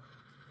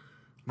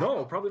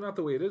 No, probably not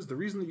the way it is. The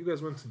reason that you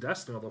guys went to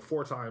Destin, although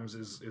 4 times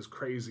is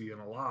crazy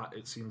and a lot,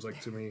 it seems like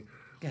to me.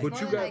 But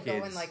More you than I got go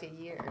kids. in like a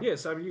year.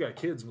 Yes, I mean, you got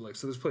kids, but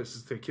so there's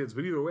places to take kids.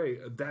 But either way,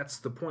 that's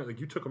the point. Like,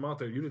 you took them out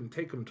there. You didn't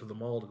take them to the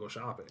mall to go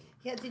shopping.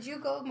 Yeah, did you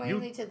go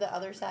mainly to the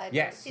other side?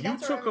 Yes. See, You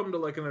that's took where them to,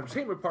 like, an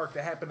entertainment park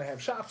that happened to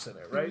have shops in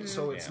it, right?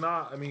 So it's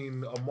not, I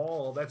mean, a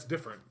mall, that's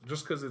different.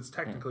 Just because it's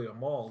technically a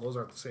mall, those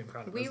aren't the same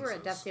kind of we were at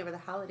businesses. Dusty over the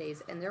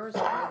holidays, and there was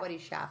nobody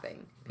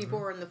shopping. People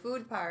were in the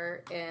food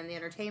part and the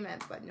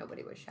entertainment, but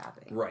nobody was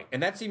shopping. Right,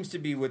 and that seems to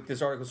be what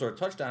this article sort of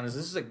touched on. Is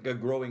this is a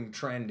growing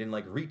trend in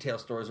like retail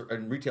stores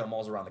and retail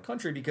malls around the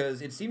country,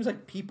 because it seems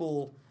like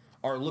people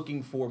are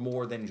looking for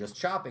more than just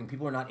shopping.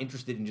 People are not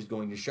interested in just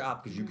going to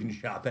shop because you can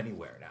shop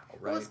anywhere now,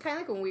 right? Well, it's kind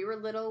of like when we were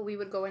little, we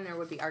would go in there,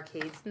 would be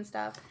arcades and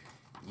stuff.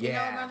 Yeah. You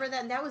know, remember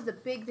that? And that was the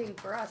big thing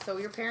for us. So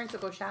your parents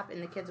would go shop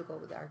and the kids would go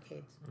to the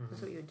arcades.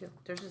 That's what you would do.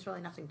 There's just really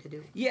nothing to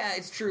do. Yeah,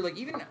 it's true. Like,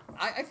 even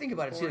I think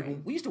about it too. Like,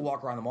 Boring. we used to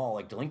walk around the mall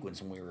like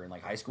delinquents when we were in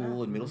like high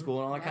school and middle school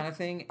and all that kind of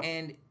thing.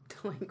 And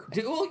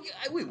Delinquent. well,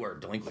 yeah, we were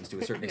delinquents to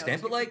a certain I know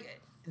extent, but what you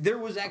like there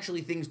was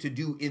actually things to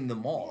do in the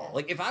mall. Yeah.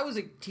 Like, if I was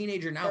a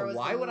teenager There now, was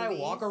why the would I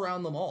movies. walk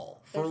around the mall?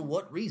 For There's-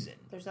 what reason?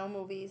 There's no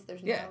movies.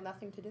 There's Yeah.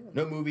 nothing to do.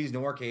 No movies,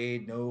 no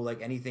arcade, no like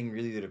anything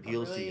really that A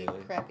appeals really to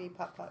you. crappy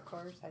pop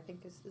course. I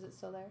think is it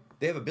still there?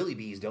 They have a Billy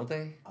Bees, don't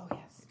they? Oh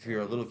yes. If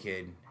you're a little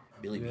kid,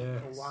 Billy Yeah.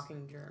 A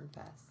walking germ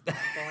fest.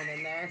 Going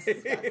in there. It's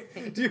disgusting.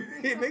 Bees.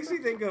 It makes me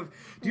think of.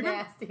 Do you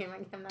remember? Nasty.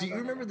 I'm not Do you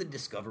going remember in the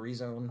Discovery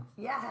Zone?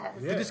 there. Yes.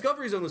 Yeah. The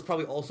Discovery Zone was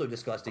probably also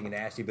disgusting and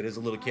nasty, but as a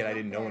little kid, I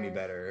didn't know any there.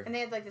 better. And they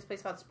had like this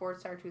place called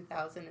Sports Star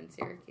 2000 in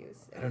Syracuse.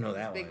 I don't know This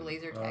that big one.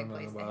 laser I don't tag know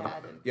place they about it.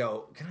 had. And Yo,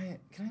 can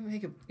I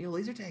make a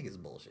laser tag is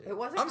bullshit. It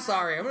wasn't I'm bad.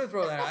 sorry. I'm gonna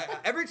throw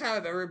that. Every time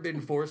I've ever been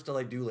forced to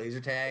like do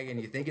laser tag,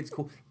 and you think it's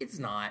cool, it's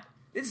not.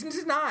 It's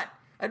not.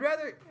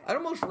 I'd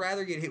almost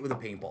rather get hit with a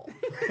paintball.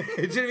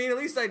 Do you know what I mean? At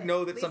least I'd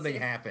know that least something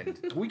it- happened.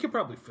 We could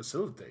probably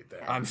facilitate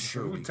that. I'm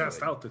sure we we test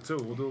could. out the two.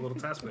 We'll do a little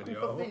test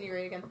video. then you're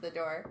right against the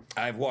door.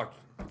 I've walked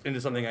into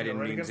something I didn't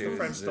right mean against to. the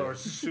French door.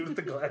 Shoot at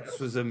the glass. This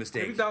was a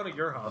mistake. Maybe down at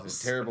your It's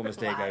house. a terrible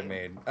mistake I Why?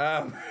 made.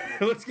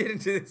 Let's get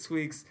into this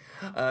week's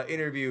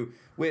interview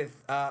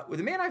with a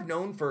man I've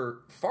known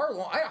for far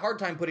long. I had a hard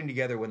time putting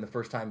together when the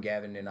first time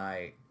Gavin and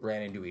I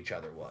ran into each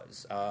other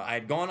was. I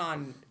had gone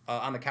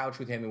on the couch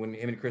with him when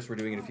him and Chris were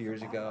doing it a few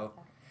years ago.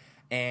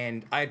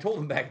 And I had told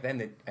him back then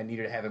that I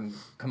needed to have him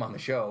come on the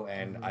show,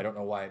 and I don't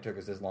know why it took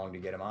us this long to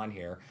get him on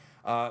here.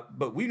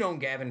 But we've known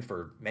Gavin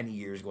for many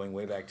years, going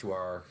way back to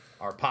our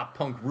pop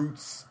punk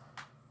roots.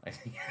 I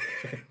think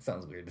it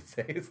sounds weird to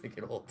say. It's like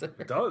an old.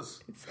 It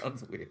does. It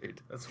sounds weird.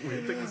 That's a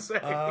weird thing to say.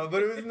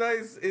 But it was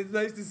nice. It's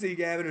nice to see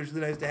Gavin. It was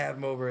really nice to have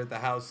him over at the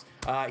house.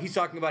 He's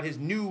talking about his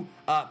new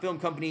film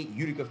company,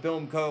 Utica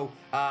Film Co.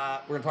 We're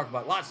going to talk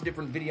about lots of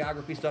different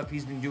videography stuff.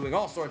 He's been doing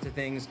all sorts of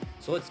things.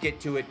 So let's get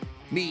to it.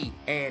 Me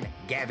and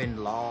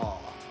Gavin Law.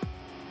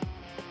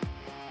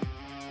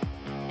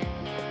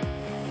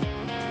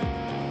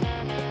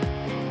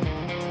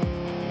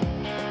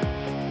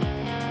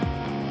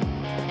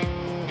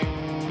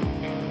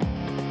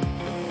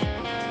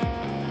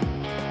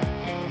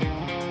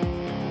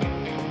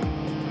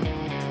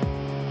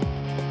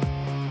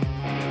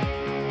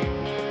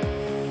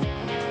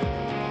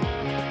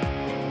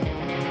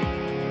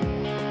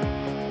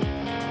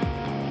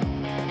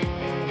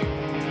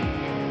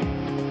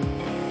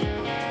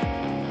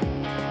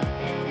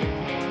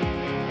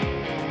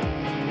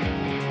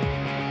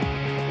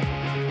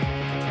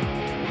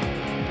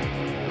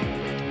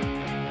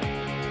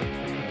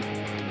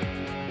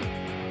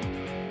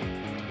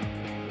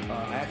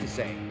 I have to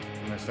say,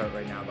 I'm going to start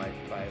right now by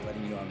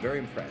letting you know I'm very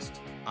impressed.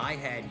 I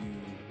had you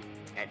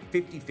at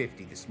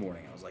 50-50 this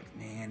morning. I was like,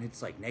 man,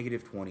 it's like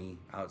negative 20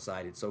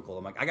 outside. It's so cold.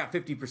 I'm like, I got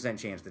 50%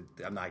 chance that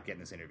I'm not getting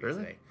this interview Really?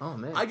 today. Oh,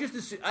 man. I just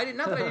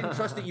not that I didn't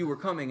trust that you were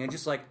coming. I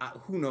just like,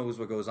 who knows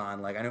what goes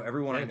on. Like, I know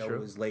everyone I Yeah, know true.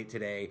 was late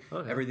today.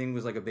 Okay. Everything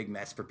was like a big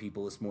mess for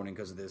people this morning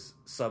because of this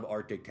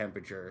subarctic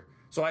temperature.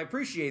 So I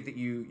appreciate that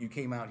you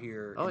came out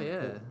here. Oh in the yeah,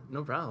 cold.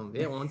 no problem.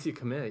 Yeah, once you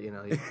commit, you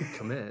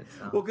commit.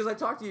 So. Well, because I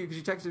talked to you because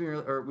you texted me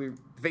or we were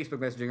Facebook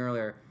messaging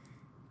earlier,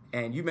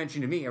 and you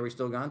mentioned to me, "Are we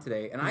still gone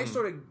today?" And I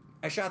shot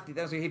I was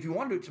like, hey, if you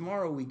want to do it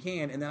tomorrow, we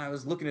can. And then I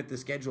was looking at the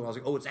schedule. I was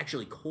like, oh, it's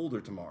actually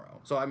colder tomorrow,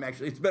 so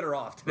it's better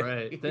off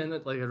today. Right. Then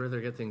like I'd rather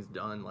get things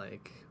done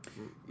like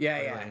Yeah,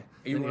 right yeah. away.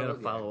 You Then you wanna- gotta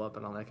follow up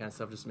and all that kind of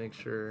stuff. Just make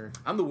sure.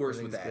 I'm the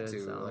worst with that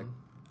everything's too. good, so, Like,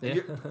 yeah.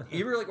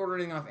 you ever like order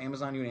anything off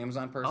Amazon? You an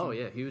Amazon person? Oh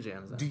yeah, huge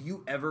Amazon. Do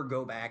you ever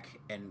go back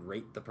and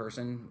rate the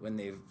person when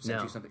they've sent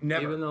No. you something?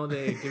 Never. Even though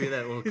they give you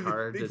that little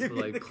card, They just give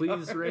you like, the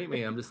please card. rate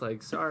me. I'm just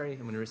like, sorry,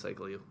 I'm gonna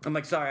recycle you. I'm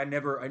like, sorry, I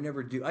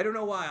never do. I don't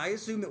know why. I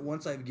assume that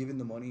once I've given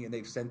the money and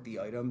they've sent the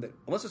item, that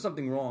unless there's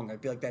something wrong, I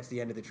feel like that's the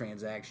end of the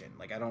transaction.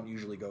 Like, I don't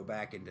usually go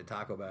back into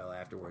Taco Bell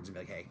afterwards and be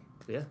like, hey,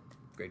 Yeah.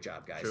 great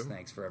job, guys. True.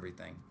 Thanks for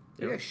everything.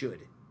 Maybe Yep. I should.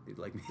 You'd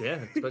like me.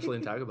 Yeah, especially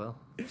in Taco Bell.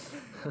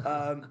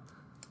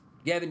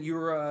 Gavin, you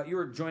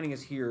were joining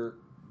us here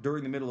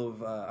during the middle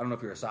of, I don't know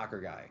if you're a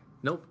soccer guy.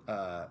 Nope.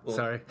 Well,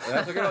 Sorry.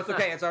 That's okay. No, it's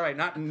okay. It's all right.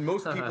 Not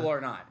most people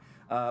are not.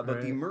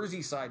 But the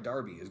Merseyside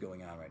Derby is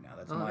going on right now.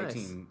 That's my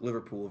team,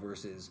 Liverpool,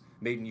 versus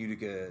Made in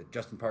Utica,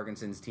 Justin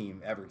Parkinson's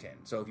team, Everton.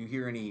 So if you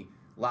hear any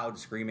loud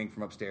screaming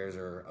from upstairs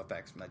or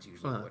effects, that's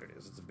usually what it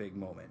is. It's a big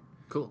moment.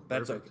 Cool.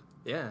 That's Perfect. okay.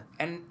 Yeah.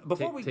 And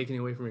before taking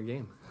you away from your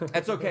game.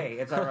 That's okay.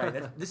 It's all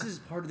right. This is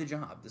part of the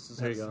job. This is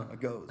how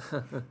it goes.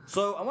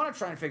 So I want to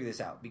try and figure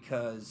this out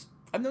because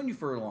I've known you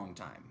for a long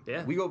time.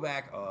 Yeah. We go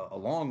back a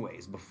long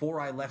ways. Before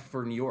I left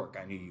for New York,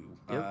 I knew you.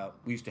 Yep.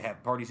 We used to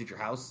have parties at your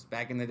house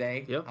back in the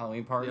day. Yep.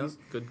 Halloween parties.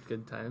 Yep.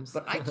 Good times.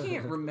 But I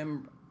can't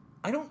remember.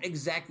 I don't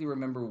exactly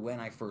remember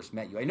when I first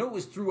met you. I know it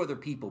was through other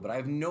people, but I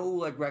have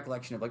no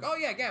recollection of oh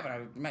yeah, Gavin,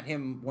 I met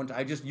him one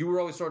time. You were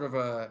always sort of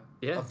a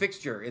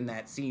fixture in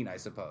that scene, I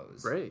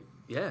suppose. Right.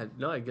 Yeah.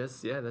 No, I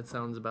guess that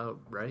sounds about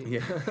right.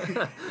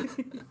 Yeah.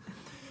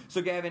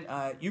 So Gavin,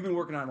 you've been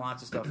working on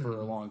lots of stuff for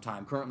a long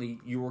time. Currently,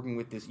 you're working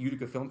with this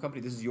Utica Film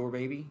Company. This is your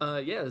baby?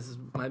 Yeah, this is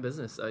my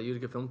business,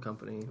 Utica Film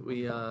Company.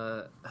 We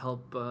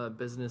help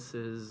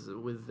businesses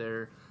with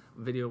their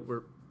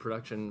video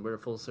production. We're a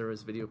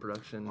full-service video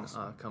production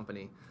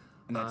company.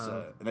 And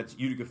that's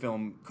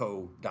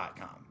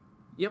uticafilmco.com.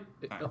 Yep.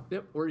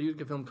 Yep. We're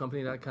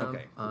uticafilmcompany.com.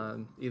 Okay.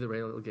 Either way,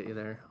 it'll get you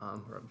there.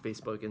 We're on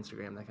Facebook,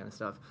 Instagram, that kind of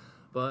stuff.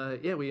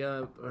 But yeah, we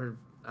are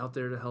out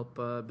there to help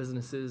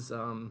businesses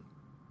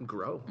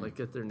grow,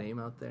 get their name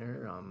out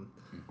there.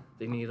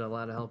 They need a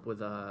lot of help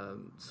with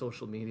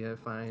social media, I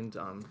find,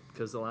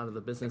 because a lot of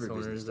the business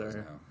owners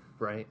are...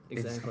 Right,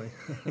 exactly.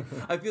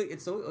 I feel like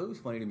it's always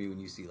funny to me when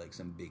you see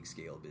some big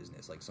scale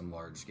business, some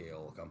large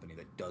scale company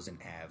that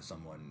doesn't have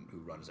someone who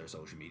runs their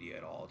social media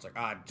at all. It's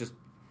just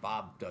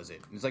Bob does it.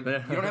 And it's you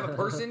don't have a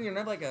person, you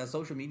don't have a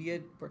social media.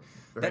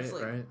 That's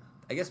right.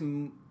 I guess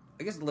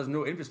there's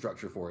no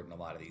infrastructure for it in a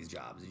lot of these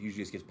jobs. It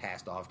usually just gets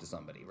passed off to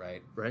somebody,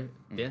 right? Right.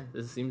 Yeah,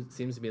 this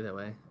seems to be that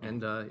way.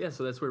 And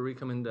so that's where we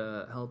come in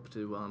to help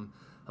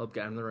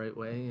guide them the right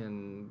way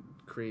and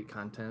create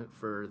content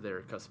for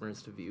their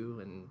customers to view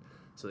and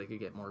so they could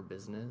get more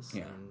business.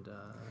 Yeah. And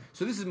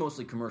so this is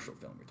mostly commercial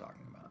film you're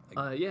talking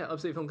about. Yeah,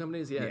 Upstate Film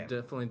Companies. Yeah.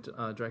 Definitely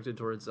directed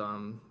towards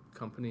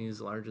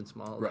companies large and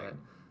small that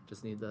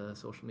just need the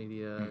social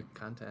media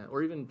content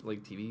or even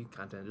TV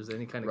content, just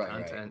any kind of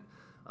content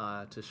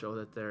to show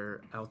that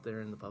they're out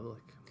there in the public.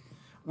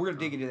 We're going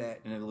to dig into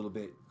that in a little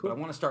bit, but I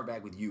want to start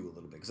back with you a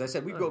little bit because I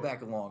said we'd go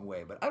back a long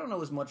way, but I don't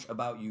know as much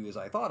about you as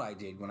I thought I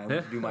did when I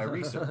went to do my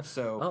research.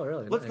 So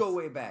really? Let's go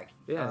way back.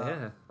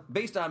 Yeah.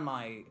 Based on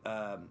my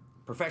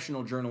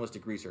professional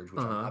journalistic research,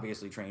 which I'm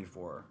obviously trained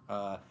for,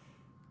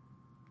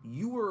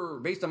 you were,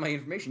 based on my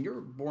information, you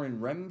were born in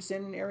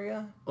Remsen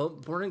area? Well,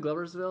 born in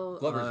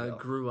Gloversville.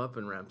 Grew up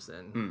in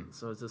Remsen.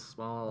 So it's a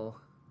small,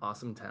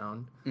 awesome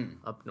town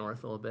up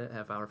north a little bit,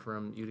 half hour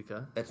from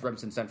Utica. That's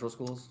Remsen Central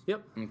Schools?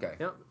 Yep. Okay.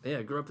 Yep.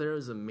 Yeah, grew up there. It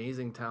was an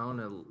amazing town.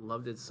 I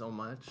loved it so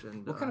much.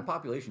 And what kind of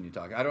population are you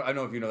talking? I don't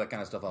know if you know that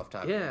kind of stuff off the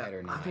top of your head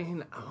or not. I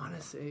mean, I want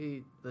to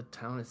say the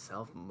town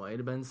itself might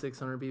have been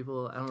 600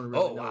 people. I don't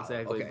really know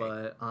exactly,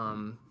 but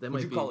that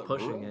might be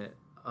pushing it.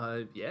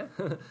 Yeah.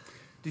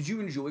 Did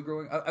you enjoy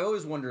growing up? I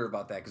always wonder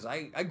about that because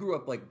I grew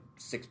up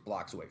 6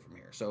 blocks away from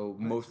here. So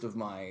most of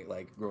my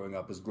growing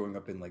up is growing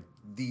up in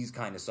these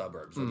kind of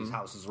suburbs where these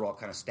houses are all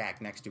kind of stacked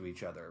next to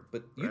each other.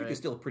 But Utica is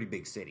still a pretty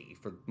big city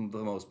for the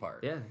most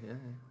part. Yeah.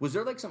 Was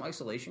there some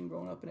isolation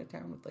growing up in a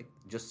town with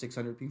just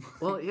 600 people?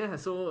 Well, yeah.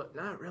 So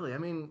not really. I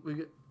mean,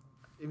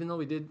 even though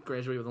we did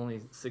graduate with only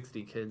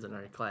 60 kids in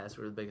our class,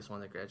 we were the biggest one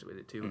that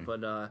graduated too.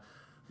 But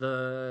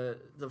the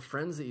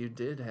friends that you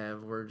did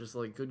have were just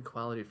good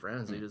quality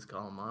friends. You just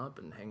call them up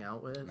and hang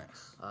out with.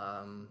 Nice.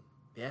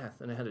 Yeah.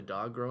 Then I had a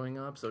dog growing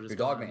up, so just your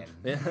dog man.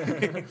 Yeah.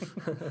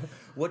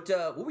 What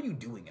were you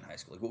doing in high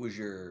school? What was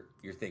your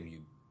thing? You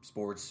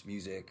sports,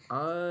 music,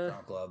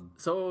 club?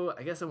 So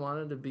I guess I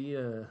wanted to be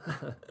a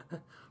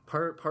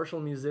partial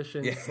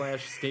musician /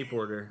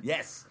 skateboarder.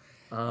 Yes.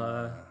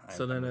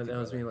 So then that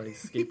was me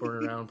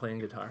skateboarding around, playing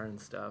guitar and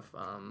stuff.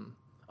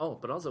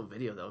 But also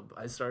video, though.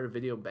 I started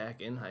video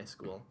back in high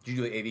school. Did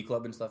you do AV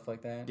club and stuff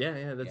like that?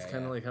 Yeah, that's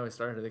kind of how I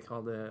started. They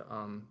called it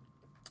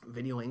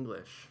video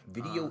English.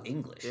 Video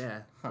English?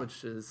 Yeah,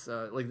 which is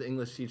the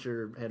English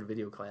teacher had a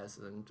video class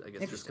and I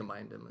guess just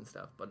combined them and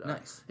stuff. But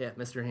nice. Yeah,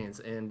 Mr. Haynes.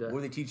 And what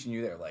were they teaching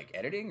you there?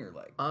 Editing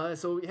or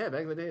So, yeah,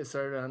 back in the day, I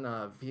started on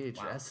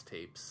VHS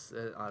tapes.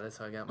 That's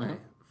how I got my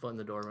foot in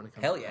the door when it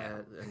comes to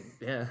that. And,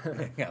 yeah.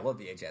 Yeah, I love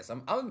VHS.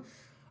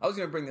 I was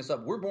going to bring this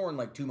up. We're born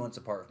 2 months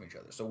apart from each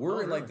other, so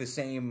we're in the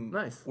same.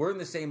 Nice. We're in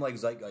the same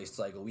zeitgeist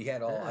cycle. We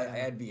had all. I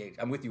had VHS.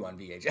 I'm with you on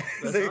VHS.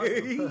 That's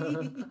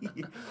awesome.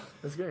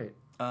 That's great.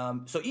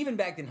 So even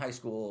back in high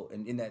school,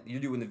 and in that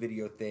you're doing the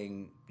video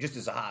thing just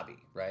as a hobby,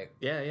 right?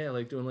 Yeah,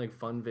 doing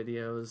fun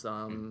videos,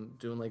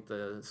 doing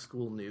the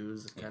school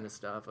news kind of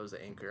stuff. I was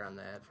an anchor on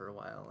that for a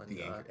while. And,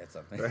 the anchor, that's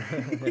something.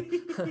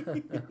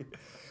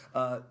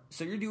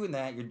 So you're doing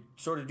that. You're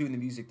sort of doing the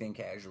music thing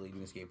casually,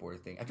 doing the skateboard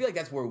thing. I feel like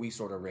that's where we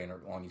sort of ran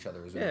along each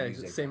other.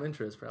 Music. Same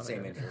interest, probably.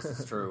 Same interest.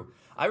 It's true.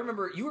 I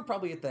remember you were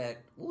probably at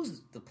that. What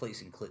was the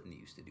place in Clinton that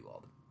used to do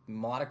all the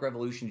Melodic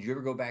Revolution? Did you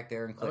ever go back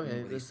there in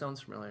Clinton? Okay, this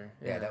sounds familiar.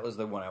 Yeah, that was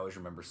the one I always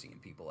remember seeing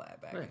people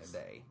at back in the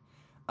day.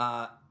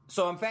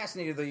 So I'm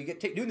fascinated, though. You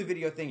get doing the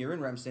video thing. You're in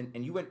Remsen,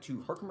 and you went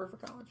to Herkimer for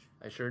college?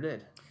 I sure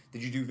did.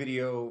 Did you do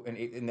video, and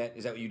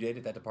is that what you did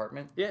at that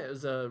department? Yeah, it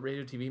was a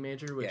radio TV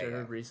major, which I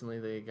heard yeah. recently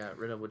they got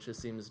rid of, which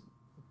just seems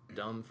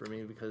dumb for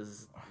me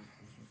because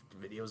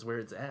video's where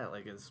it's at.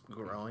 Like, it's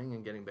growing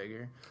and getting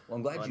bigger. Well,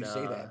 I'm glad you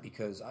say that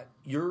because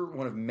you're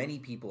one of many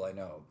people I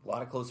know. A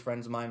lot of close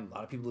friends of mine, a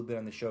lot of people who've been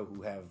on the show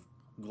who have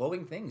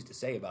glowing things to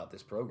say about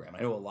this program.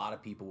 I know a lot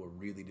of people were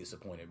really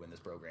disappointed when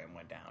this program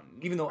went down.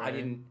 Even though I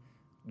didn't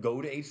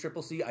go to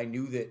HCCC, I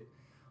knew that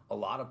a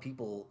lot of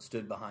people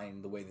stood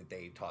behind the way that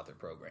they taught their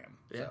program.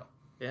 Yeah, so.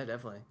 yeah,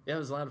 definitely. Yeah, it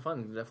was a lot of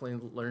fun.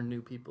 Definitely learned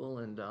new people,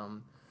 and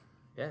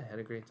had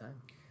a great time.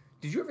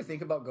 Did you ever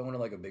think about going to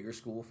like a bigger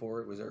school for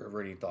it? Was there ever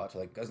any thought to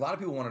like? Because a lot of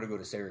people wanted to go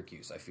to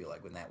Syracuse. I feel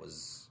like when that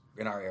was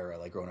in our era,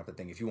 like growing up, the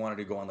thing. If you wanted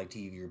to go on like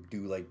TV or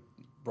do like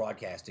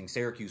broadcasting,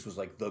 Syracuse was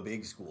like the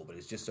big school, but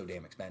it's just so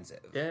damn expensive.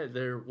 Yeah,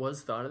 there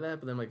was thought of that,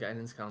 but then my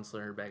guidance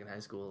counselor back in high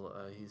school,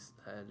 he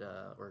said,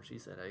 or she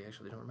said, I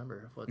actually don't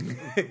remember what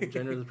the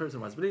gender of the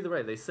person was, but either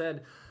way, they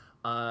said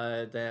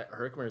that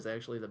Herkimer is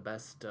actually the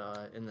best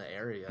in the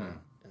area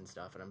and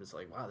stuff, and I'm just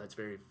like, wow, that's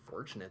very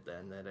fortunate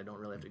then that I don't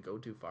really have to go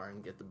too far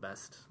and get the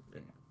best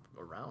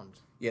around.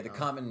 Yeah, the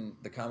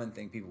common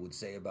thing people would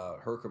say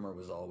about Herkimer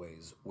was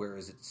always,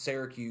 whereas at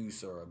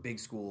Syracuse or a big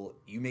school,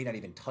 you may not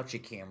even touch a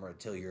camera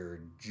till your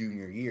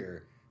junior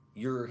year.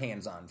 You're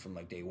hands-on from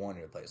like day one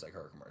at a place like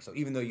Herkimer. So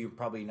even though you're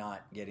probably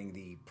not getting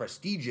the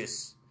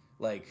prestigious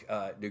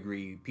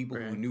degree, people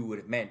who knew what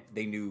it meant,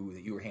 they knew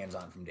that you were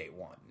hands-on from day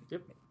one.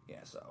 Yep. Yeah.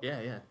 So.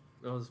 Yeah.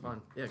 It was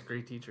fun. Yeah,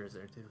 great teachers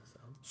there too.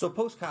 So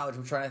post college,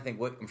 I'm trying to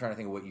think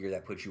of what year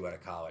that put you out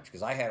of college,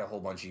 because I had a whole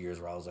bunch of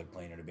years where I was like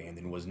playing in a band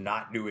and was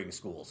not doing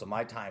school. So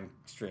my time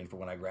strain for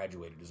when I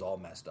graduated is all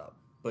messed up.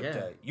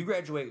 But you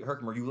graduate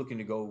Herkimer, were you looking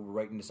to go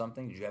right into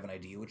something? Did you have an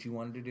idea what you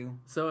wanted to do?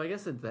 So I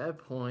guess at that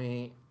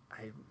point,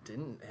 I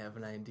didn't have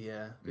an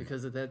idea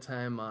because at that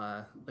time,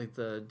 like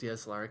the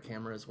DSLR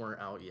cameras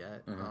weren't out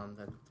yet.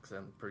 Because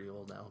I'm pretty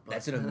old now. But.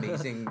 That's an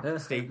amazing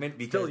statement.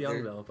 Because still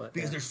young though, but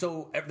because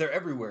they're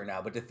everywhere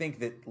now. But to think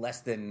that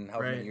less than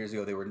however many years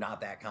ago they were not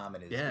that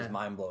common is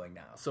mind blowing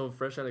now. So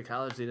fresh out of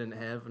college, they didn't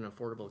have an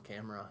affordable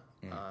camera.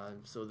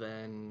 So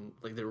then,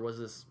 like, there was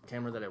this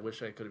camera that I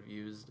wish I could have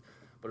used.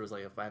 But it was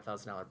like a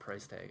 $5,000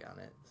 price tag on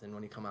it. And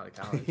when you come out of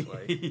college,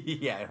 like...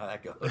 yeah, I know how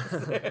that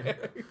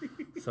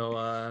goes.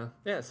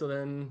 So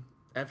then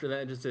after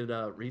that, I just did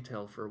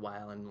retail for a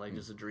while and like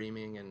just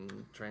dreaming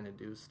and trying to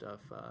do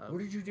stuff. What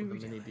did you do?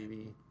 With a mini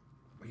DV.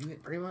 Were you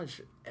at pretty much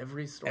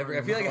every store?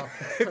 I feel like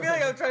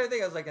I was trying to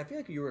think. I was like, I feel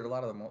like you were at a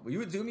lot of them. Were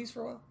you at Zoomies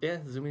for a while? Yeah,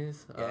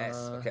 Zoomies. Yes.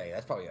 Okay,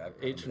 that's probably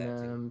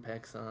H&M,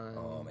 PacSun.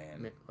 Oh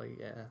man.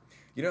 Like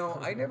You know,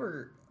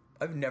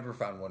 I've never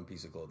found one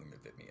piece of clothing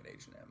that fit me at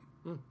H&M.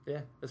 Yeah,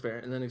 that's fair.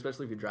 And then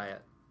especially if you dry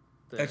it.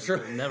 That's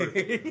true. Never.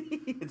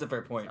 It's a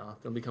fair point.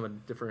 They'll become a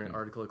different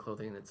article of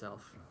clothing in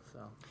itself.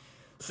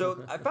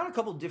 So I found a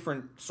couple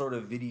different sort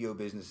of video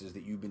businesses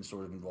that you've been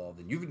sort of involved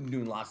in. You've been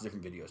doing lots of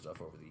different video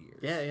stuff over the years.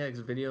 Yeah, because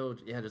video,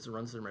 just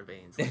runs through my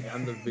veins. Like,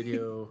 I'm the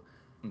video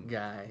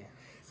guy.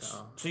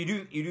 So you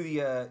do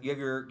you have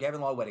your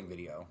Gavin Law wedding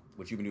video,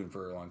 which you've been doing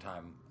for a long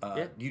time.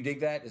 Do you dig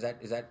that? Is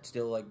that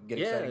still like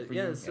getting exciting for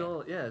you?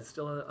 It's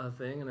still a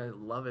thing, and I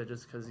love it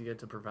just because you get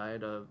to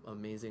provide a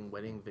amazing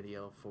wedding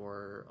video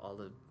for all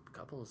the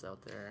couples out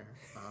there,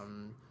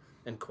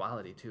 and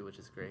quality too, which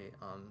is great.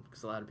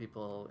 Because a lot of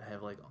people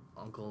have like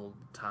Uncle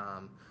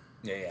Tom.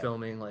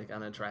 Filming like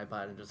on a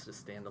tripod and just a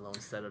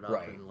standalone, set it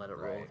up and let it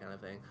roll kind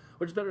of thing,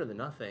 which is better than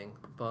nothing.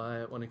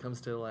 But when it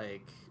comes to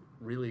like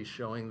really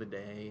showing the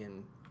day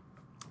and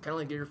kind of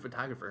like you're a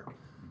photographer,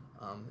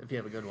 if you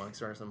have a good one, because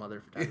there are some other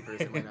photographers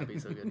that might not be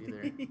so good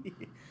either.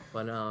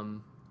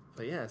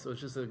 But yeah, so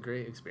it's just a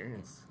great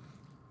experience.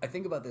 I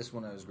think about this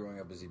when I was growing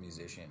up as a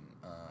musician.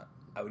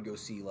 I would go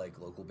see like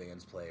local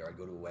bands play, or I'd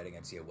go to a wedding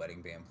and see a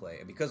wedding band play.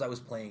 And because I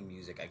was playing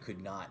music, I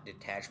could not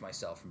detach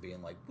myself from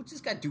being like, "What's this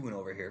guy doing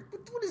over here?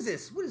 What is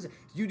this? What is it?"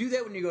 Do you do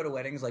that when you go to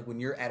weddings? Like when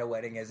you're at a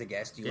wedding as a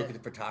guest, you look at the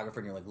photographer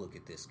and you're like, "Look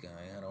at this guy.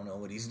 I don't know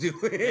what he's doing."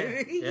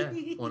 Yeah,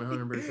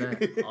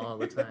 100% all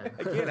the time.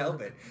 I can't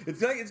help it.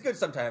 It's good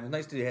sometimes. It's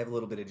nice to have a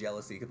little bit of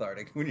jealousy,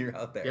 cathartic when you're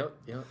out there.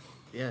 Yep.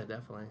 Yeah,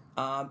 definitely.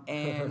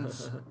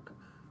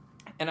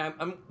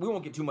 And we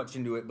won't get too much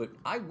into it, but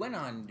I went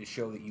on the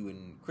show that you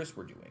and Chris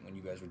were doing when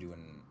you guys were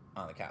doing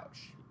On the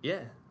Couch.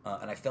 Yeah.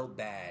 And I felt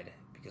bad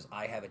because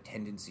I have a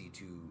tendency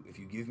to, if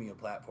you give me a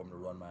platform to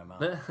run my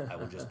mouth, I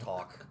will just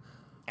talk.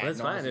 That's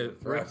fine.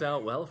 It worked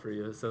out well for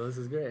you, so this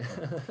is great.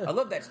 I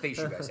love that space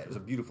you guys had. It was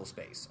a beautiful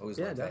space. Always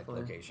loved definitely.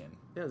 That location.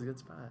 Yeah, it was a good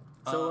spot.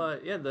 So,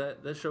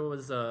 that show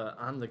was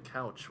On the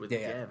Couch with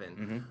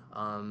Gavin.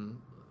 Mm-hmm.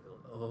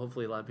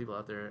 Hopefully a lot of people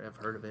out there have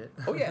heard of it.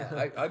 Oh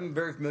yeah, I'm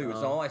very familiar with it.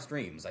 It's on all my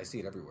streams. I see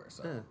it everywhere.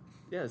 So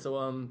and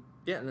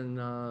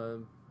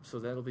then so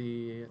that'll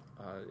be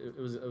it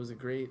was a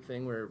great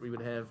thing where we would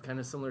have kind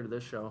of similar to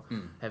this show,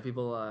 have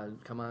people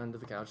come on to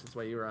the couch. That's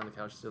why you were on the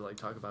couch to like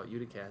talk about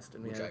Uticast,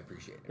 and which I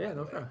appreciate. Yeah,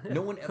 no problem. Yeah.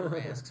 No one ever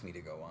asks me to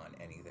go on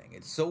anything.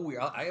 It's so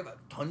weird. I have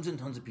tons and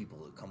tons of people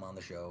that come on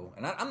the show,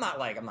 and I'm not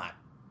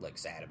like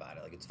sad about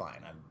it. Like it's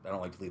fine. I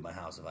don't like to leave my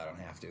house if I don't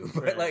have to.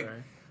 But right.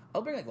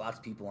 I'll bring like lots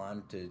of people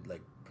on to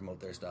like promote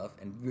their stuff,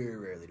 and very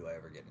rarely do I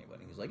ever get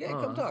anybody who's like, "Hey,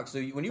 come talk."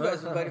 So when you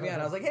guys invited me on,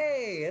 I was like,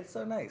 "Hey, it's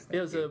so nice." It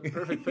was a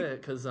perfect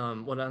fit because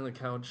what On the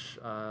Couch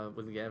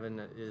with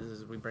Gavin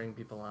is we bring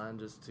people on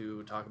just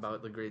to talk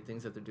about the great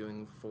things that they're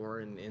doing for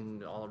and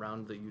in all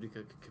around the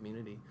Utica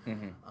community,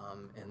 and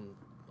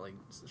like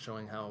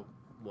showing how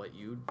what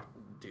you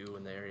do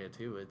in the area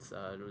too. It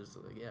was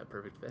like, a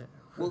perfect fit.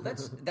 Well,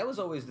 that was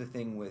always the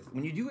thing with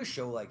when you do a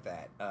show like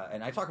that,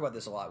 and I talk about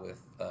this a lot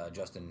with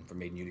Justin from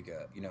Made in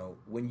Utica. You know,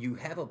 when you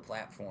have a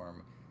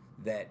platform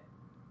that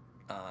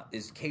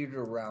is catered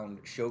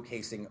around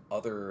showcasing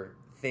other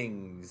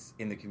things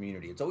in the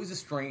community, it's always a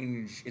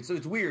strange. It's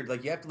weird.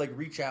 Like you have to like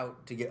reach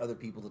out to get other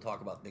people to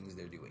talk about things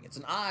they're doing. It's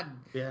an odd.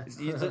 Yeah. It's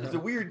a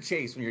weird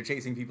chase when you're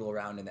chasing people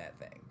around in that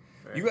thing.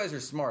 Right. You guys are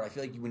smart. I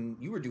feel like when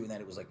you were doing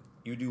that, it was like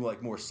you do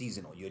like more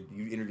seasonal. You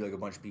interview like a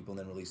bunch of people and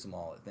then release them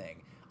all at a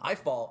thing. I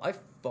fall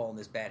in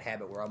this bad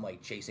habit where I'm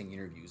like chasing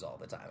interviews all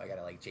the time. I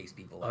gotta like chase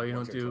people. Like, you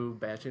don't do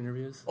batch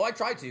interviews? Oh, I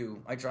try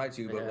to,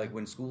 but like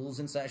when school's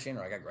in session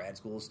or I got grad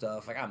school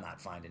stuff, like I'm not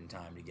finding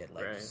time to get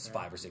like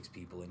 5 or 6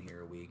 people in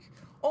here a week.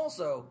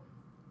 Also,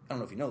 I don't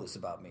know if you know this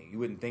about me. You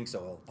wouldn't think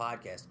so.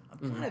 Podcast.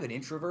 I'm kind of an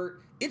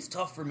introvert. It's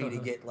tough for me to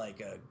get like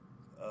a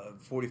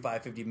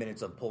 45, 50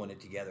 minutes of pulling it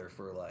together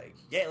for like,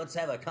 let's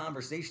have a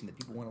conversation that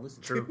people want to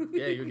listen to. True.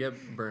 Yeah, you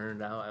get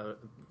burned out, I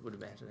would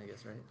imagine, I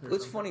guess, right?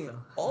 It's funny. So.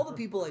 All the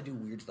people I do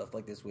weird stuff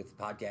like this with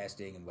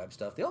podcasting and web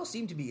stuff, they all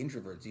seem to be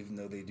introverts, even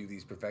though they do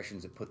these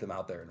professions that put them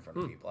out there in front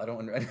of people. I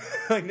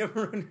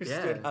never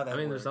understood how that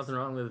works. There's nothing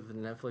wrong with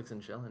Netflix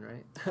and chilling,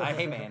 right?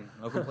 Hey, man,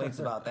 no complaints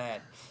about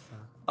that.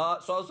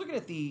 So I was looking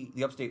at the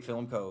Upstate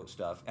Film Co.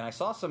 stuff, and I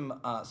saw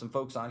some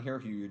folks on here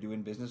who you're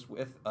doing business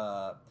with.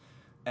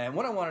 And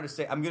what I wanted to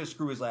say, I'm going to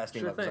screw his last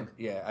name up.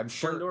 I'm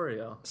sure.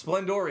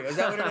 Splendorio. Is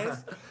that what it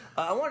is?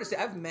 I wanted to say,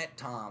 I've met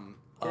Tom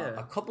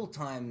a couple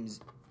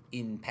times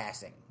in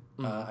passing.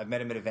 I've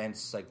met him at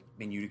events, like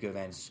in Utica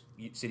events,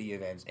 city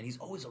events, and he's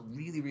always a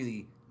really,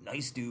 really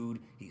nice dude.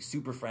 He's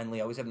super friendly.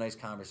 I always have a nice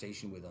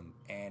conversation with him.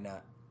 And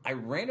I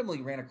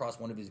randomly ran across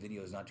one of his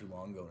videos not too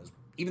long ago. And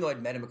even though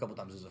I'd met him a couple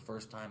times, it was the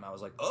first time I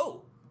was like,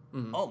 oh,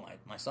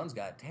 my son's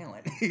got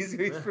talent. he's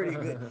pretty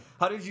good.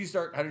 How did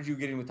you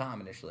get in with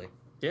Tom initially?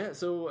 Yeah,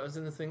 so I was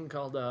in a thing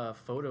called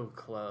Photo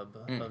Club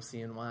of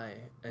CNY,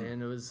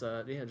 and it was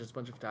just a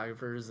bunch of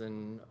photographers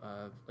and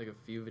like a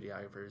few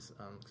videographers,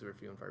 because we're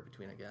few and far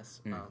between, I guess.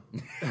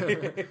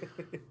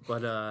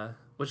 But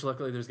which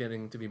luckily there's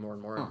getting to be more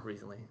and more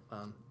recently,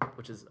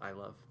 which is I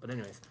love. But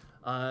anyways,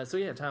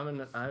 Tom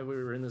and I, we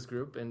were in this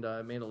group and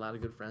made a lot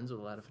of good friends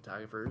with a lot of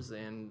photographers,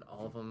 and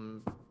all of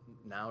them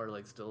now are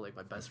like still like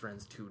my best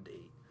friends to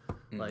date.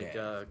 Like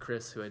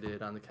Chris, who I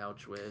did On the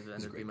Couch with,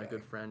 ended up being my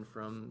good friend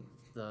from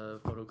the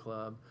photo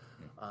club.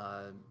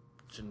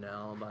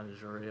 Janelle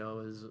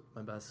Bonajorio is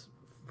my best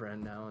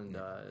friend now, and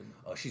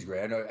she's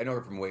great. I know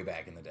her from way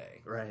back in the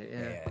day. Right.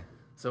 Yeah.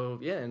 So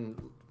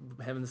and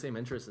having the same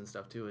interests and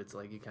stuff too. It's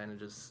like you kind of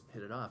just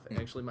hit it off. And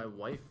actually, my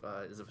wife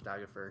is a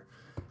photographer,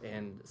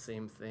 and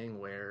same thing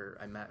where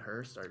I met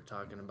her, started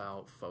talking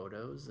about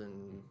photos,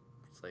 and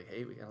it's like,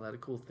 hey, we got a lot of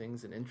cool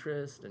things and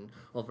interest, and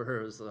well, for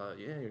her it was,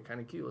 you're kind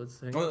of cute.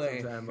 Let's hang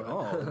out sometime.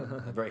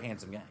 A very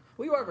handsome guy.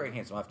 Well, you are very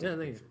handsome. I have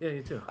to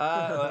you too.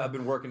 I've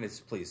been working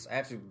this. Please,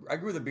 I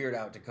grew the beard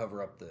out to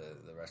cover up the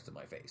rest of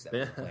my face. That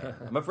was the plan.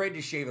 I'm afraid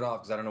to shave it off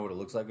because I don't know what it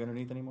looks like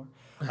underneath anymore.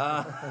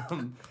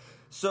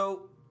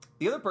 So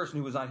the other person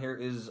who was on here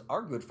is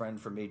our good friend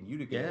from Made in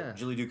Utica,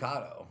 Julie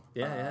Ducato.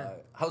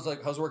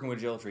 How's working with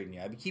Jill treating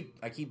you?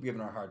 I keep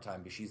giving her a hard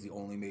time because she's the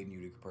only Made in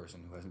Utica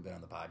person who hasn't been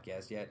on the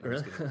podcast yet.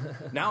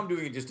 Now I'm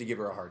doing it just to give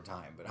her a hard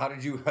time. But how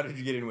did you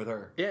get in with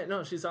her? Yeah,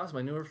 no, she's awesome.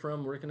 I knew her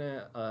from working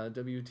at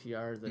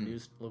WTR,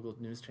 the local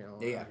news channel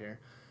over here.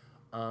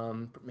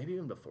 Maybe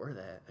even before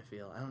that, I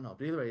feel. I don't know.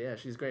 But either way,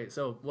 she's great.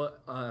 So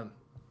what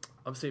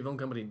Upstate Film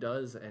Company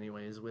does,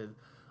 anyways, with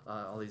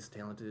all these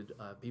talented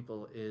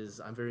people is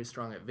I'm very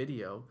strong at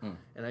video,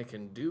 and I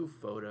can do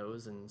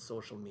photos and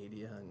social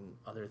media and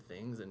other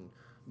things and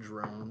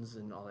drones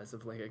and all that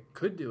stuff. Like I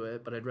could do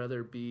it, but I'd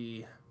rather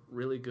be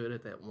really good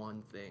at that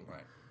one thing.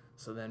 Right.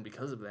 So then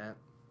because of that,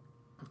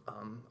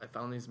 I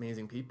found these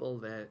amazing people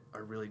that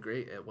are really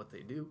great at what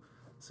they do.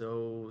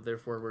 So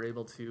therefore we're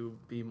able to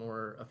be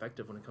more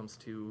effective when it comes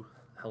to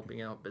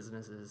helping out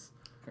businesses.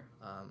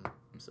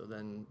 So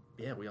then,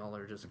 we all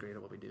are just great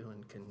at what we do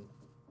and can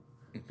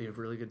be a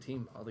really good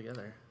team all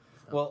together.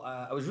 So. Well,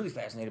 I was really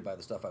fascinated by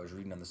the stuff I was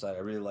reading on the site. I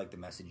really like the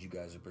message you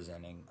guys are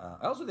presenting.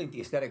 I also think the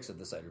aesthetics of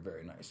the site are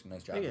very nice.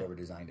 Nice job whoever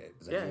designed it.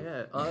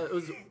 It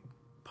was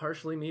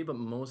partially me, but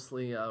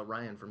mostly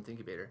Ryan from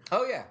Thinkubator.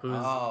 Oh, yeah. Who's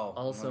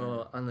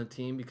also on the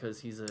team because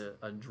he's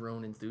a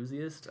drone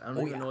enthusiast. I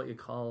don't even know what you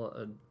call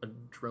a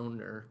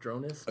droner.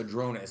 Dronist? A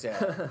dronist,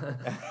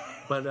 yeah.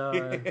 But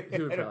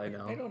he would probably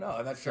know. I don't know.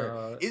 I'm not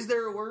sure. Is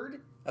there a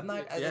word? I'm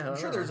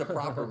sure there's a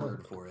proper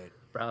word for it.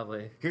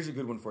 Probably. Here's a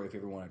good one for you if you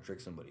ever want to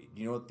trick somebody.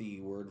 Do you know what the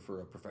word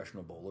for a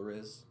professional bowler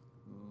is?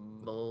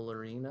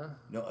 Bowlerina?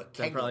 No, a That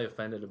kegler. probably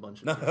offended a bunch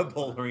of Not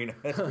people. a bowlerina.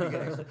 That's pretty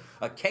good, actually.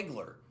 A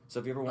kegler. So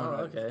if you ever want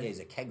okay. yeah, he's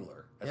a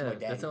kegler. That's Yeah, my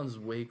dad. that sounds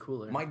way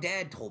cooler. My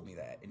dad told me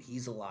that, and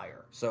he's a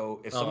liar.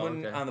 So if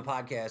someone okay. on the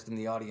podcast in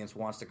the audience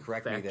wants to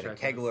correct me that a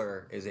Fact check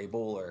kegler is a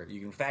bowler, you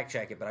can fact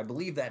check it, but I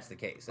believe that's the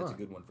case. That's a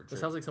good one for It sure.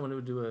 sounds like someone who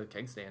would do a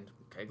keg stand.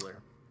 Kegler.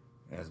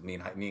 That's me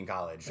in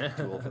college. I'm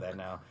too old for that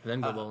now.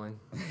 Then go bowling.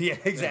 Yeah,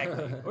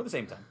 exactly. Or the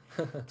same time.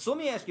 So let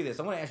me ask you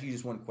this. I want to ask you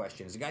just one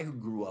question. As a guy who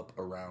grew up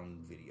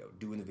around video,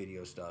 doing the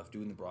video stuff,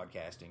 doing the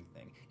broadcasting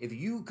thing, if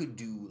you could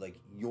do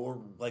your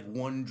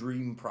one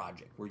dream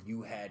project where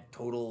you had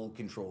total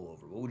control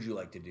over, what would you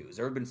like to do? Has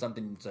there ever been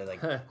something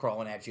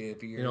crawling at you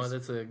for years? You know,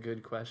 that's a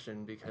good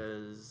question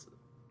because,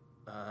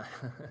 I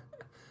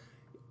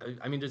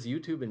mean, just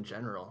YouTube in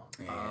general.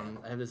 Yeah.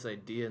 I have this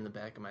idea in the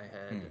back of my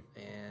head,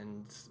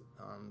 and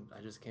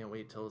I just can't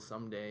wait till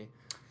someday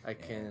I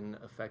can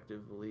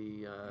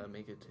effectively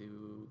make it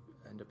to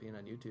end up being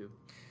on YouTube.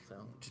 So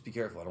just be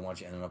careful. I don't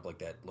want you ending up like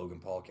that Logan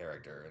Paul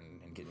character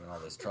and getting in all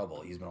this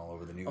trouble. He's been all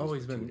over the news. Oh,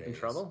 he's for 2 been days. in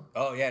trouble?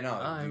 Oh, yeah, no.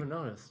 I haven't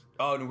noticed.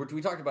 Oh, no,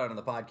 we talked about it on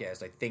the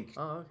podcast, I think,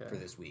 Oh, okay. for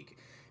this week.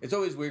 It's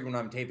always weird when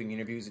I'm taping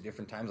interviews at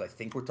different times. I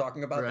think we're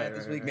talking about that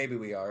this week. Right. Maybe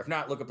we are. If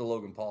not, look up the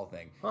Logan Paul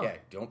thing. Huh.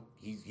 Yeah,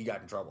 he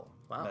got in trouble.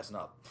 Wow. Messing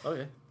up.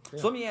 Okay. Yeah.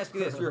 So let me ask you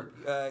this.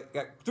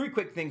 Got 3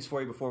 quick things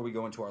for you before we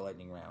go into our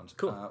lightning round.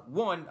 Cool.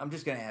 One, I'm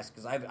just going to ask,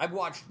 because I've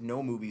watched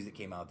no movies that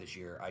came out this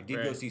year. I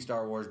did go see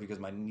Star Wars because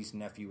my niece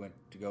and nephew went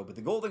to go. But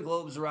the Golden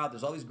Globes are out.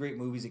 There's all these great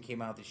movies that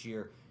came out this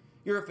year.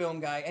 You're a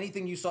film guy.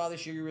 Anything you saw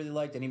this year you really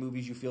liked? Any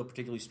movies you feel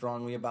particularly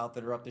strongly about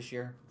that are up this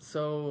year?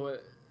 So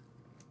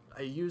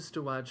I used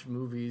to watch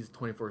movies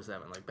 24/7,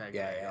 like back in the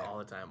day, Yeah. all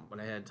the time, when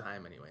I had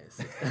time anyways.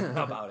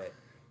 How about it?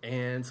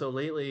 And so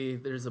lately,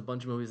 there's a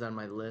bunch of movies on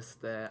my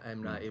list that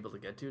I'm not able to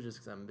get to just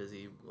because I'm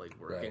busy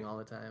working all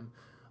the time.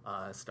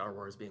 Star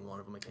Wars being one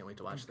of them. I can't wait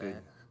to watch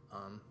that.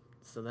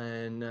 So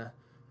then,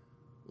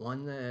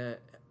 one that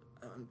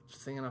I'm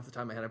just thinking off the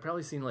top of my head, I've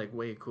probably seen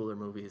way cooler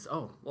movies.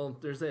 Oh, well,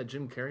 there's that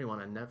Jim Carrey one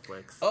on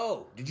Netflix.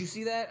 Oh, did you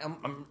see that?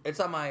 It's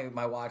on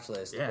my watch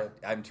list, Yeah.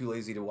 but I'm too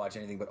lazy to watch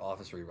anything but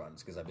Office reruns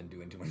because I've been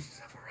doing too much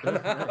stuff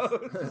around the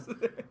house.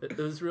 It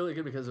was really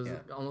good because it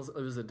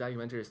was a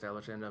documentary style,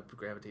 which I ended up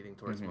gravitating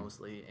towards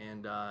mostly.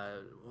 And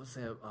what's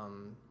that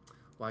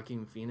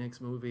Joaquin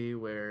Phoenix movie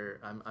where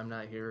I'm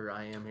not here,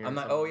 I am here? I'm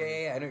not. Oh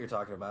yeah. I know what you're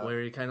talking about.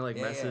 Where he kind of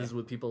messes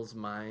with people's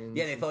minds.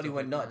 Yeah, they thought he stuff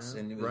went like nuts,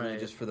 that. and it was really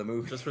just for the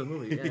movie. Just for the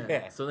movie, yeah.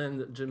 Yeah. So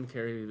then Jim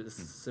Carrey is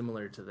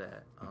similar to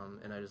that,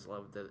 and I just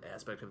love the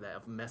aspect of that,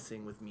 of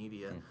messing with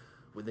media.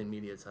 Within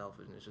media itself,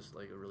 and it's just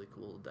a really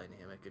cool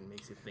dynamic and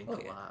makes you think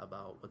a lot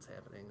about what's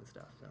happening and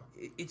stuff. So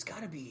It's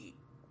got to be.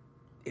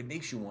 It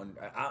makes you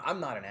wonder. I'm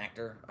not an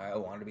actor. I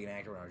wanted to be an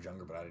actor when I was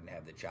younger, but I didn't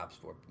have the chops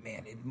for it. But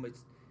man,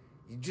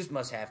 you just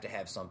must have to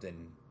have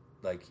something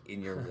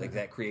in your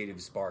that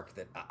creative spark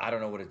that I don't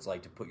know what it's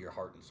like to put your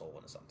heart and soul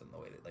into something the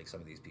way that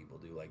some of these people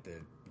do, like the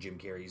Jim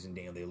Carreys and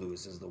Daniel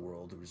Day-Lewis's of the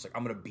world, who are just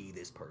I'm gonna be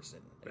this person,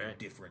 a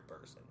different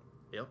person.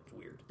 Yep, it's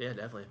weird. Yeah,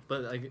 definitely.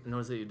 But I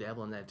noticed that you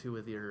dabble in that too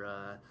with your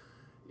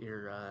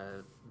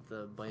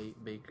the Bite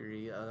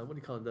Bakery. What do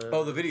you call it? The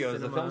videos,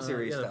 the film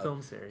series stuff. The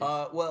film series.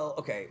 Well,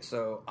 okay,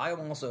 so I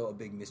am also a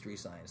big Mystery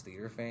Science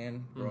Theater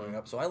fan growing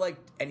up, so I like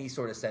any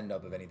sort of send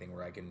up of anything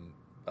where I can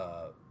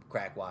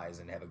crack wise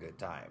and have a good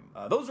time.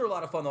 Those are a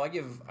lot of fun, though. I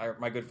give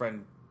my good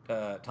friend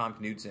Tom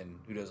Knudsen,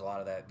 who does a lot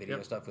of that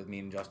video stuff with me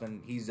and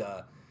Justin. He's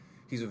a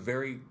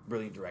very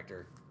brilliant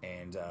director,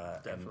 and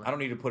I don't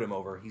need to put him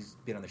over. He's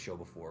been on the show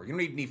before. You don't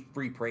need any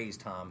free praise,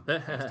 Tom.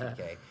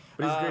 TK.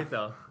 But he's great,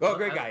 though. Oh,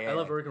 great guy. I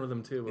love working with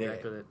him, too, when I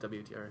go to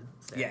WTR.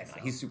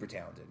 He's super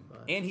talented.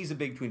 And he's a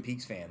big Twin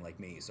Peaks fan like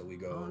me, so we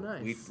go,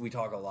 we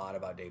talk a lot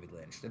about David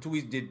Lynch. That's what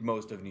we did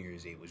most of New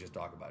Year's Eve, was just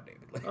talk about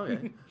David Lynch.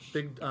 Okay.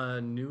 Big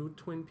new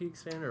Twin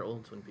Peaks fan or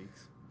old Twin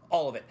Peaks?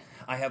 All of it.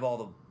 I have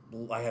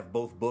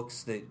both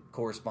books that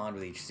correspond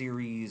with each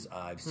series.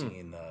 I've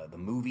seen the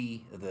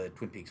movie, the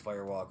Twin Peaks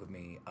Firewalk with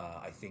me.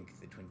 I think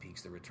the Twin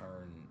Peaks The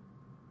Return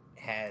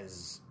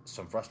has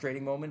some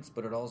frustrating moments,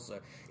 but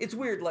it's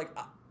weird.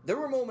 There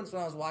were moments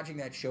when I was watching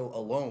that show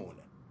alone,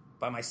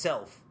 by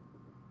myself,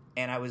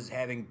 and I was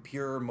having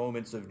pure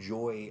moments of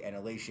joy and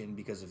elation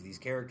because of these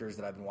characters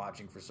that I've been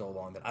watching for so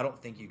long that I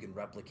don't think you can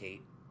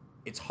replicate.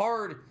 It's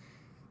hard.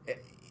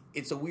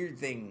 It's a weird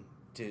thing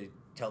to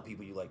tell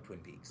people you like Twin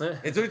Peaks.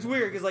 It's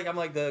weird because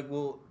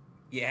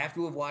you have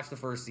to have watched the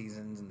first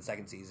seasons and the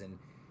second season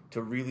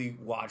to really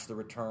watch The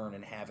Return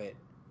and have it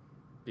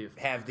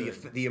have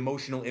the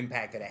emotional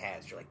impact that it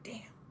has. You're like,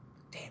 damn,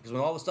 because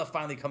when all the stuff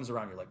finally comes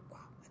around, you're like, wow,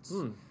 that's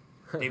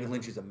David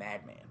Lynch is a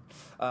madman.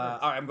 All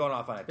right, I'm going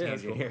off on a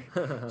tangent here.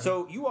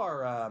 So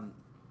you're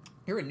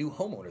a new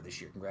homeowner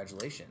this year.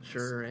 Congratulations.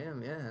 Sure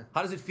am, yeah.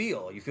 How does it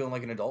feel? Are you feeling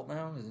like an adult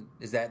now?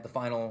 Is that the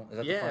final? Is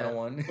that the final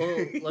one?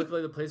 Well,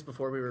 luckily the place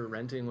before we were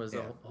renting was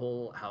the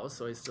whole house,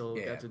 so I still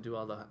got to do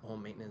all the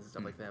home maintenance and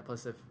stuff like that.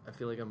 Plus, I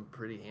feel like I'm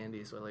pretty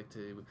handy, so I like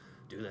to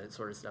do that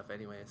sort of stuff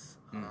anyways.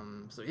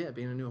 So yeah,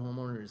 being a new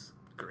homeowner is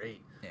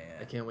great. Yeah.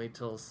 I can't wait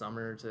till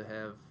summer to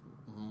have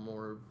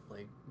more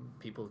like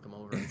people to come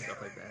over and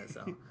stuff like that.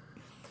 So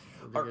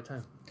it'll be a good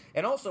time.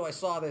 And also, I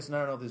saw this, and I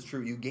don't know if this is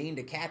true. You gained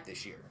a cat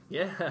this year.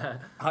 Yeah.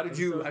 How did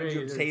you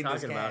obtain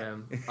this cat? About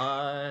him.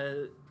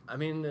 I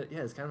mean, yeah,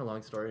 it's kind of a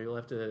long story. You'll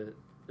have to,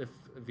 if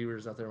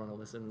viewers out there want to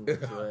listen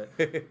to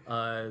it.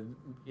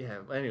 Yeah.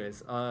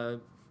 Anyways,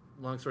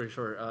 long story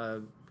short,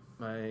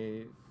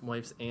 my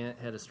wife's aunt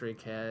had a stray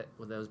cat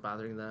that was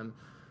bothering them.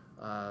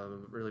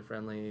 Really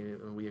friendly,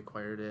 and we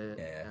acquired it.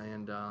 Yeah.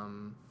 And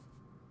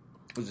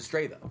It was a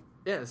stray, though.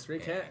 yeah, a stray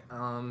cat.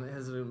 It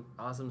has an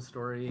awesome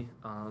story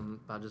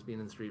about just being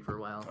in the street for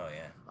a while. Oh,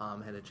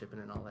 yeah. Had a chip in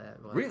it and all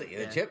that. But, Really?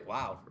 The chip?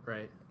 Wow.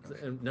 Right.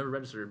 Never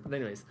registered. But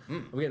anyways,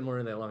 I'm getting more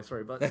into that long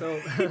story. But so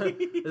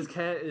this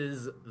cat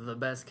is the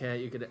best cat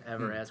you could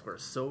ever ask for.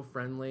 So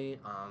friendly.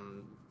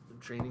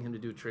 Training him to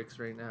do tricks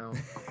right now.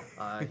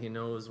 He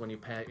knows when you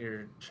pat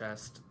your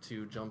chest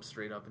to jump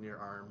straight up in your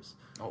arms.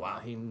 Oh, wow.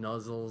 He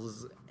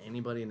nuzzles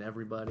anybody and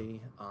everybody.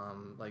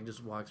 Like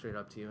just walks straight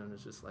up to you and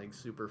is just like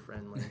super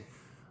friendly.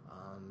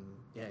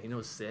 Yeah, he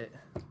knows sit.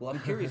 Well, I'm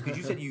curious because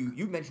you said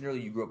you mentioned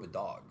earlier you grew up with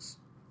dogs.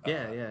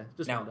 Yeah,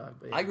 just Now, one dog.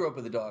 But yeah. I grew up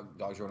with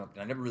dogs growing up,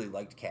 and I never really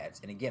liked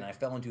cats. And again, I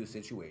fell into a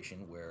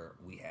situation where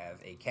we have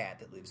a cat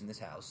that lives in this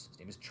house. His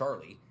name is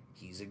Charlie.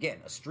 He's, again,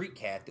 a street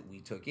cat that we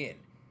took in.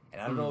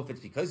 And I don't know if it's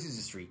because he's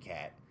a street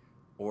cat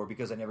or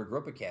because I never grew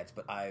up with cats,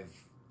 but I've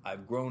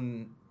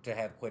grown to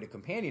have quite a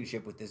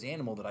companionship with this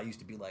animal that I used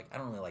to be like, I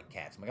don't really like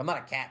cats. I'm not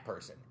a cat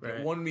person. Right.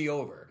 It won me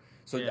over.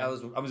 So Yeah.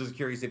 I was just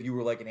curious if you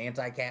were like an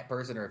anti-cat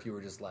person or if you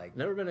were just like...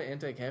 Never been an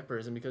anti-cat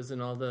person because in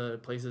all the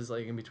places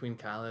like in between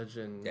college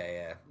and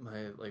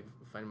my like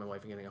finding my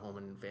wife and getting a home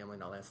and family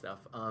and all that stuff,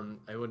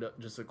 I would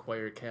just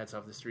acquire cats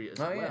off the street as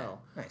well.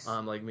 Yeah. Nice.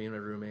 Like me and my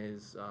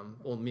roommates.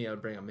 Well, me, I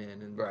would bring them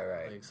in, and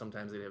Right. like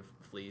sometimes they'd have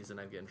fleas and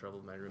I'd get in trouble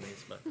with my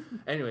roommates. But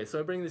anyway, so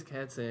I bring these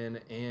cats in,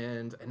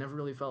 and I never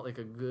really felt like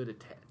a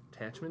good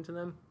attachment to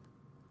them.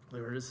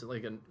 They were just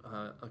like a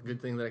good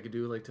thing that I could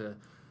do, like to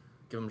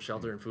give them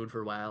shelter and food for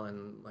a while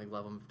and like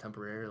love them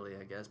temporarily,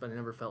 I guess. But I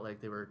never felt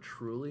like they were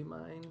truly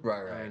mine.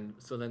 Right. And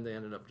so then they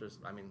ended up just,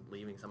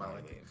 leaving somehow.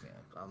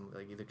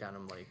 Like either got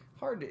them like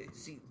hard to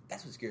see.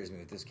 That's what scares me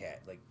with this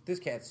cat. Like this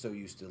cat's so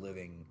used to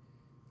living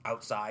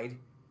outside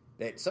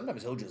that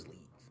sometimes he'll just leave.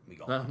 And be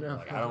gone. Oh, no.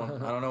 Like, I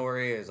don't know where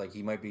he is. Like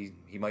he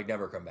might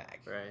never come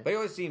back. Right. But he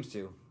always seems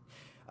to.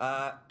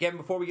 Gavin,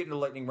 before we get into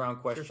lightning round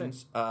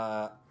questions,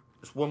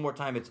 just one more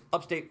time, it's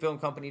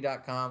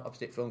upstatefilmcompany.com,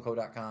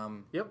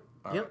 upstatefilmco.com. Yep.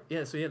 All Yep. right.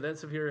 Yeah. So yeah,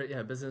 that's if you're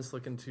a business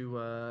looking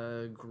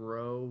to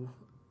grow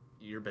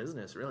your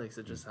business, really, because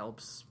it just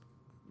helps,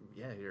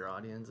 your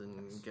audience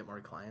and get more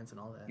clients and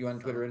all that. You on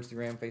Twitter,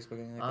 Instagram, Facebook,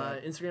 anything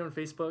like that? Instagram and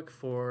Facebook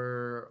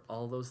for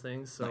all those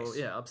things. So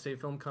Nice. Upstate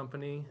Film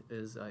Company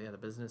is the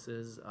business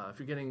is. If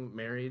you're getting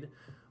married,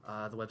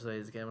 the website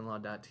is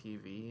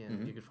gavinlaw.tv,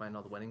 and you can find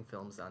all the wedding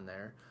films on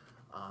there.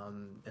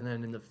 And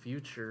then in the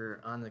future,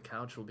 On the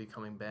Couch will be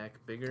coming back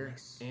bigger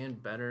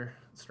and better,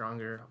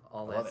 stronger,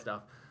 all Love that it.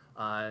 stuff.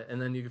 And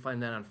then you can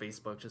find that on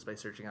Facebook just by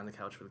searching On the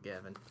Couch with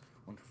Gavin.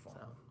 Wonderful.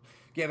 So.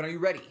 Gavin, are you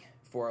ready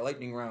for our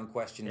lightning round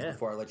questions Yeah.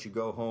 before I let you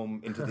go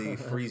home into the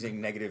freezing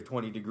negative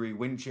 20-degree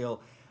wind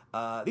chill?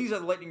 These are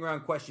the lightning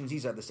round questions.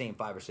 These are the same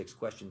 5 or 6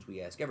 questions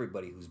we ask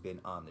everybody who's been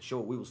on the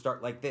show. We will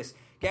start like this.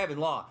 Gavin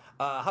Law,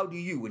 how do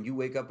you, when you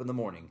wake up in the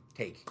morning,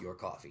 take your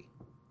coffee?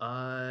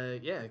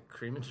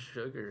 Cream and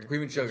sugar.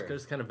 Cream and sugar. It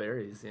just kind of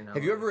varies, you know.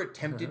 Have you ever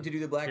attempted to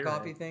do the black Here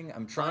coffee thing?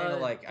 I'm trying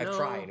to, I've no.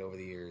 tried over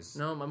the years.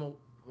 No, my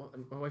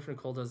wife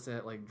Nicole does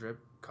that, like, drip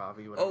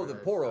coffee, whatever. Oh, the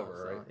pour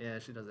over, right? Yeah,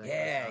 she does that.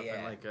 Yeah, kind of stuff. yeah.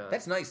 And, like,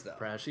 That's nice, though.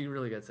 Press. She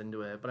really gets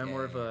into it, but I'm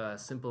more of a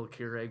simple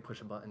Keurig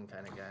push-a-button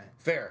kind of guy.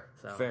 Fair.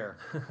 So. Fair.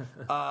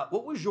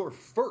 What was your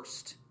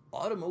first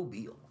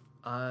automobile?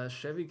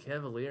 Chevy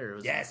Cavalier.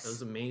 It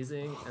was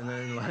amazing. And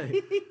then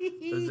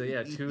it was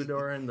a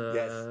 2-door, and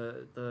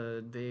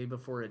the day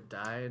before it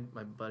died,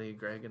 my buddy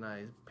Greg and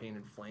I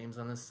painted flames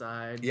on the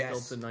side.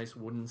 Yes. Built a nice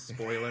wooden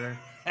spoiler,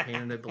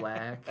 painted it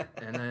black,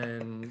 and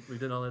then we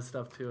did all this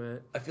stuff to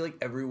it. I feel like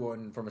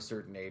everyone from a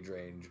certain age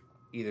range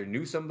either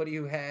knew somebody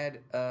who had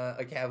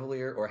a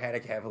Cavalier or had a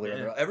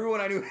Cavalier. Yeah. Everyone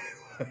I knew.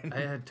 I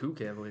had 2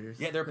 Cavaliers.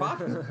 Yeah, they're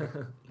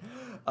popular.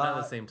 Not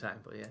at the same time,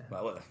 but yeah.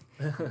 Well,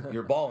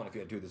 you're balling if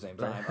you had 2 at the same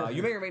time.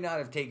 You may or may not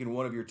have taken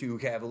one of your 2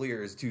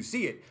 Cavaliers to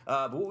see it.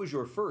 But what was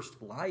your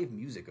first live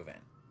music event?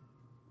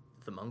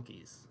 The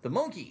Monkees. The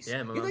Monkees.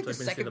 Yeah, my You're mom like the took me to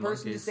see second the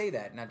person to Monkees. say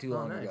that not too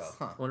long Nice. ago.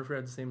 Huh. I wonder if we're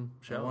at the same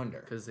show. I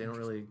wonder. Because they don't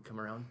really come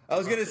around. I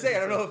was going to say, I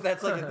don't know if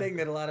that's like a thing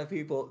that a lot of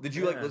people... Did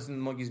you listen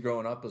to the Monkees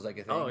growing up? Was like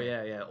a thing? Oh,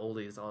 yeah.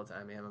 Oldies all the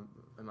time. Yeah,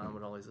 my mom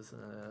would always listen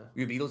to...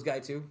 You a Beatles guy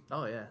too?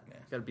 Oh, yeah.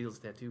 Got a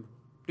Beatles tattoo.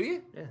 Do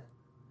you? Yeah.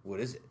 What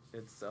is it?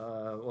 It's,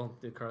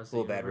 Across A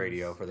little bad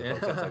radio for the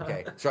folks. That's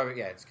okay. Strawberry,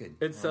 yeah, it's good.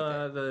 It's I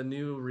like that. the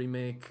new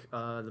remake,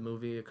 the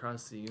movie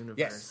Across the Universe.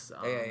 Yes.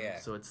 Yeah.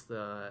 So it's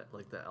the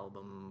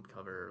album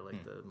cover,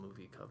 the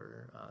movie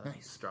cover,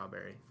 Nice.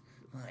 Strawberry.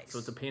 Nice. So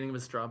it's a painting of a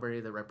strawberry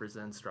that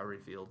represents Strawberry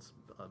Fields'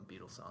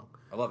 Beatles song.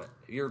 I love it.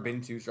 Have you ever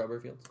been to Strawberry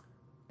Fields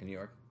in New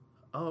York?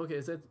 Oh, okay.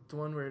 Is that the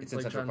one where It's in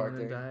like Central John Park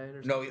Lennon there. died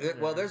or No, something?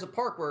 well, there's a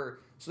park where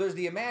there's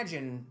the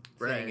Imagine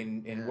Right,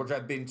 thing, and yeah. which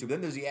I've been to.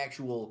 Then there's the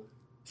actual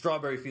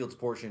Strawberry Fields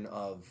portion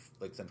of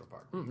like Central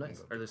Park.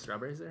 Nice. Are there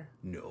strawberries there?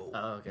 No,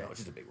 Oh, okay. no, it's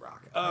just a big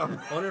rock. I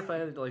wonder if I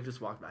had to like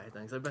just walk by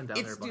things. I've been down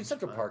there a It's bunch. dude,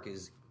 Central but- Park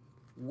is.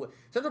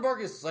 Central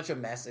Park is such a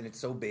mess, and it's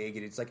so big,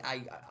 and it's like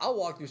I'll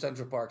walk through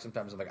Central Park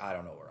sometimes. I'm like, I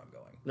don't know where I'm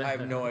going. I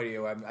have no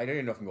idea. I don't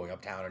even know if I'm going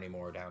uptown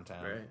anymore or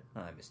downtown. Right.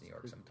 I miss New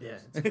York sometimes. Yeah,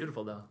 it's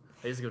beautiful though.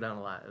 I used to go down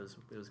a lot.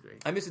 It was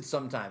great. I miss it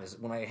sometimes.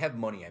 When I have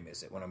money, I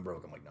miss it. When I'm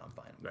broke, I'm like, no, I'm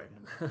fine.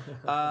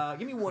 Right.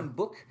 Give me one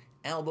book,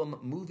 album,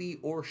 movie,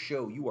 or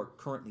show you are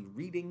currently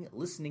reading,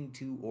 listening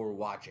to, or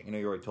watching. I know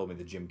you already told me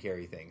the Jim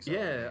Carrey thing. So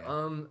Yeah,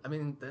 I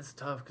mean that's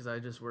tough because I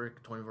just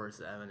work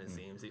 24/7. It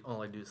seems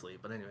all I do is sleep.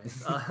 But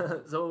anyways,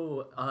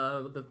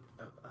 the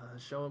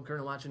show I'm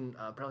currently watching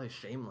probably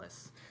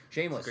Shameless.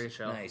 Shameless, It's a great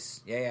show.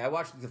 Nice. Yeah, I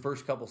watched the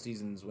first couple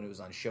seasons when it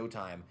was on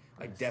Showtime.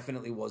 I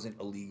definitely wasn't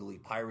illegally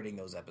pirating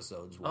those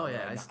episodes. Oh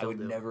yeah, I would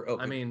do. never. Oh,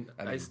 I mean,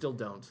 I still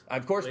don't.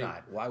 Of course Wait,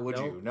 not. Why would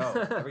no? you? No,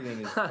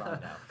 everything is fine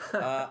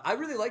now. I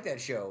really like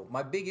that show.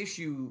 My big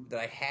issue that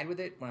I had with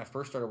it when I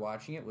first started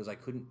watching it was I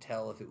couldn't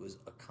tell if it was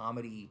a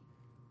comedy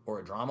or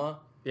a drama.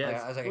 Yeah, Like,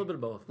 it's I was a like, little bit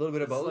of both. A little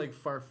bit of it's both. like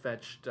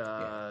far-fetched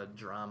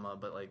drama,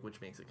 but like which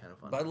makes it kind of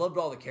fun. But I loved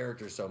all the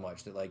characters so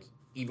much that like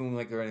even when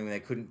like when they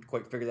couldn't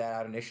quite figure that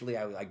out initially,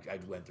 I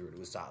went through it. It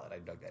was solid. I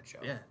dug that show.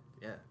 Yeah,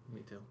 me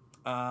too.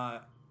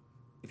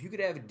 If you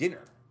could have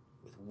dinner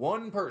with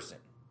one person,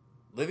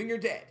 living or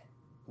dead,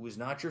 who is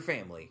not your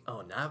family,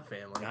 Oh, not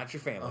family. not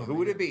your family, Oh, who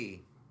would man. it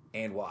be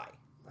and why?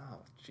 Oh,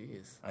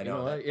 jeez. I You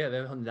know what? Yeah,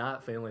 that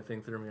not family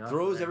thing threw me off.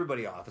 Throws there.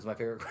 everybody off is my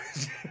favorite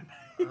question.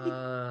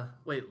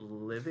 Wait,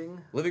 living?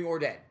 Living or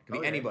dead. Could be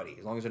Okay. anybody,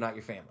 as long as they're not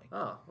your family.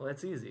 Oh, well,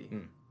 that's easy.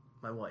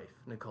 My wife,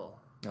 Nicole.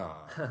 Oh,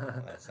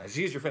 that's nice.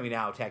 She's your family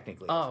now,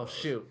 technically. I Oh, suppose.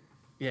 shoot.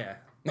 Yeah.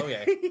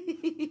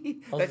 Okay.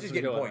 That's just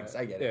getting points.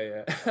 I get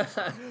it.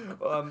 Yeah.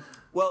 Well,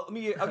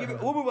 I'll give you.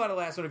 We'll move on to the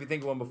last one. If you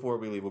think of one before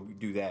we leave, we'll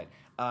do that.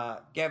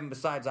 Gavin,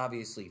 besides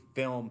obviously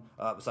film,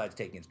 besides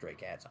taking in stray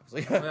cats,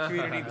 obviously,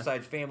 community,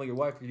 besides family, your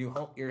wife,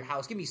 your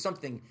house, give me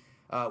something.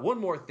 One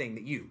more thing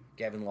that you,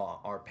 Gavin Law,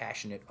 are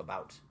passionate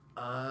about.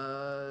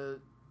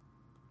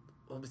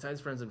 Well,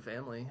 besides friends and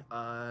family,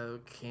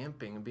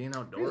 camping and being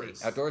outdoors. Really?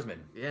 Outdoorsman.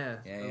 Yeah.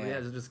 Yeah.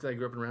 Just 'cause I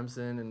grew up in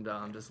Remsen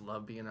and just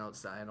love being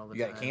outside all the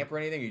You time. got a camp or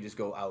anything? Or you just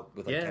go out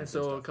with like Yeah, tents so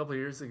and a stuff? couple of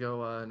years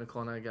ago,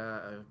 Nicole and I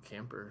got a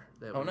camper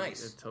that we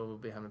nice.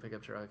 towed behind a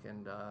pickup truck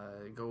and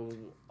go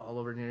all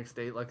over New York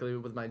State. Luckily,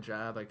 with my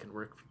job, I can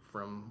work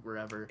from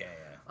wherever.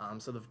 Yeah.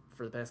 So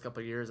for the past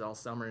couple of years, all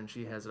summer, and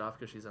she has it off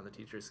because she's on the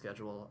teacher's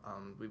schedule.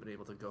 We've been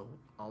able to go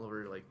all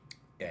over like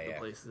the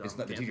places. It's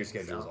not the teacher camping,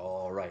 schedule is so.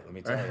 all right. Let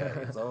me tell you,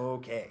 it's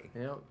okay.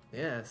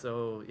 Yeah.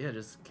 So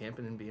just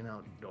camping and being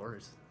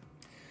outdoors.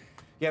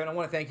 Gavin, I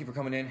want to thank you for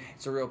coming in.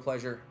 It's a real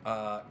pleasure.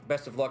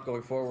 Best of luck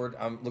going forward.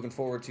 I'm looking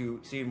forward to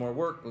seeing more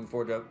work. Looking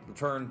forward to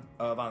return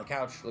of On the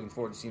Couch. Looking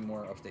forward to seeing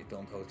more Upstate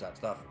Film Co.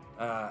 stuff.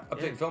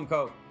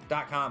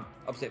 UpstateFilmCo.com,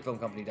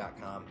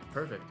 UpstateFilmCompany.com.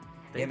 Perfect.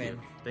 Yeah, Thank man. you.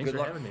 Thanks Good for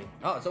luck. having me.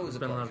 Oh, it's always It's a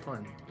been a lot pleasure.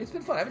 of fun. It's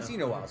been fun. I haven't seen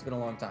you in a while. It's been a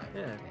long time.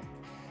 Yeah.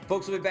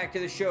 Folks, we'll be back to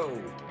the show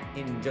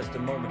in just a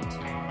moment.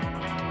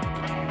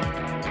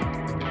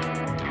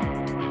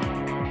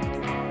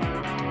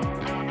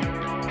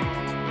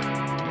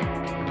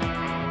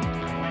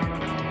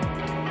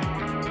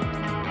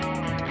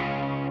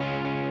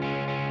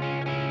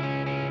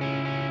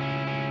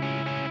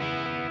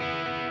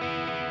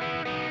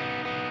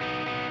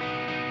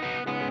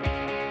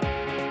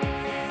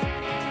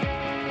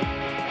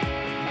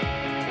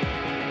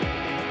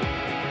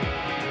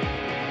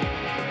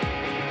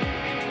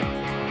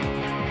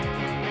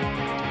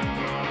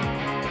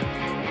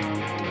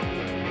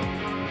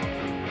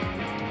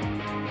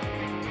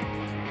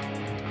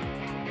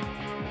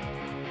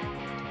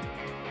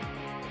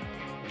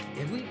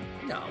 Did we?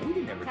 No, we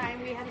didn't ever.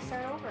 Time we had to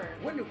start over.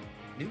 When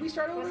did we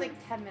start It over? was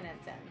like 10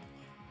 minutes in.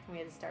 We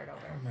had to start I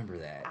over. don't remember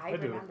that. I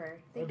do. remember.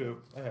 I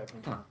do. I have.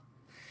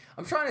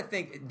 I'm trying to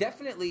think.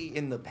 Definitely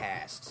in the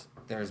past,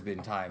 there's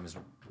been times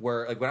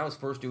where, like when I was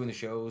first doing the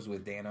shows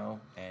with Dano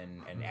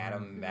and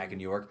Adam back in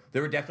New York,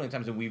 there were definitely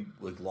times when we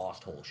like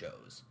lost whole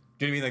shows.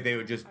 Do you know what I mean?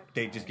 Like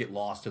they'd just get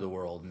lost to the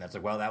world, and that's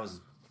like, well, that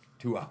was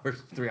 2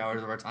 hours, 3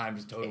 hours of our time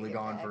just totally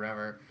gone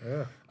forever.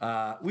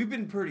 Yeah. We've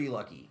been pretty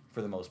lucky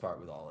for the most part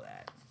with all of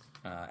that.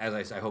 As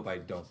I say, I hope I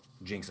don't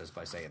jinx us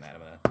by saying that.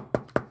 I'm gonna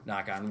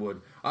knock on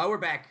wood. We're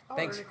back. Oh,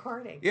 Thanks. we're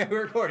recording. Yeah,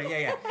 we're recording.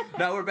 Yeah.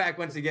 No, we're back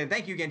once again.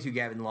 Thank you again to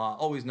Gavin Law.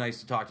 Always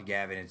nice to talk to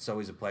Gavin. It's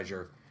always a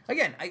pleasure.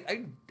 Again,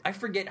 I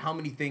forget how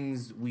many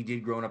things we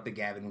did growing up that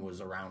Gavin was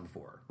around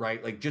for,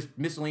 right? Like just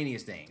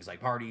miscellaneous things,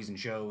 like parties and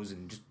shows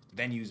and just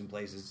venues and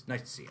places.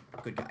 Nice to see him.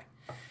 Good guy.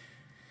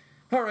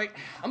 All right,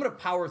 I'm going to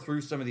power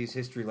through some of these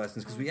history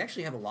lessons because we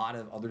actually have a lot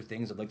of other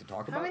things I'd like to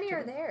talk about. How many today.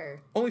 are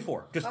there? Only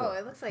 4. Just 4. Oh,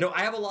 it looks like- No, I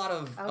have a lot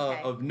of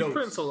Okay. of notes.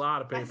 Prints a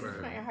lot of My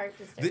paper. heart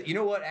just started. You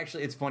know what?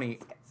 Actually, it's funny.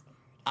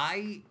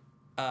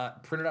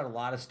 printed out a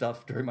lot of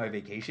stuff during my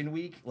vacation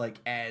week, like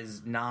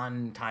as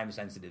non-time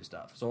sensitive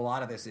stuff. So a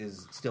lot of this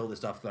is still the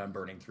stuff that I'm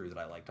burning through that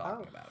I like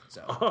talking about.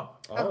 So,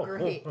 Oh,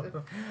 great.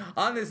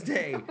 on this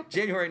day,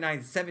 January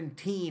 9th,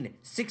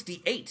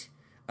 1768,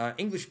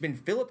 Englishman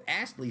Philip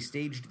Astley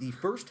staged the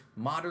first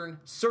modern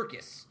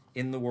circus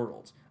in the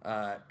world.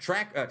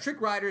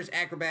 Trick riders,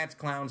 acrobats,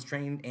 clowns,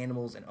 trained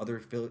animals, and other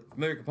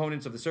familiar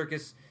components of the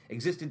circus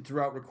existed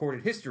throughout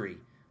recorded history,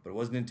 but it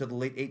wasn't until the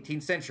late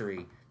 18th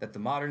century that the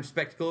modern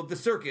spectacle of the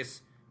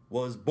circus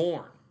was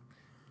born.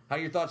 How are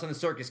your thoughts on the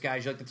circus,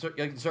 guys? You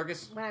like the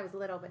circus? When I was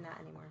little, but not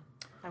anymore.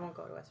 I won't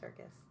go to a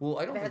circus. Well,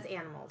 I don't. If it think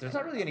has animals. There's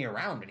not really any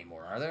around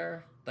anymore, are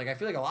there? Like, I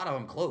feel like a lot of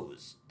them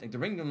closed. Like the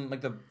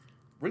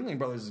Ringling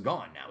Brothers is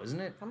gone now, isn't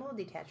it? I'm a little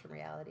detached from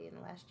reality in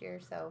the last year,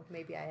 so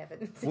maybe I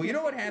haven't. Well, you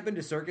know what happened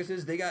to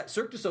circuses? They got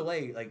Cirque du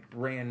Soleil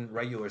ran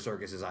regular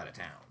circuses out of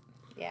town.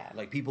 Yeah.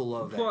 Like, people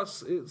love that.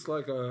 Plus, it's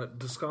like a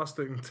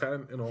disgusting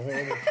tent in a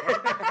horrible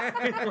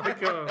in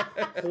like a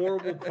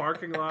horrible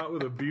parking lot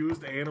with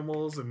abused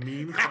animals and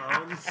mean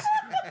clowns.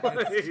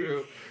 That's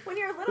true. When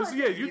you're little,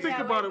 Yeah, you think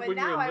about it when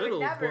you're little,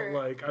 but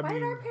like, why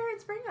did our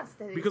parents bring us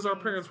to these because our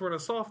things? parents weren't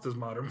as soft as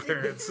modern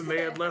parents, and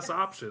they had less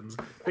options.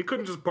 They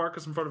couldn't just park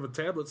us in front of a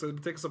tablet, so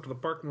they'd take us up to the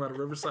parking lot at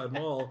Riverside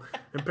Mall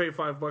and pay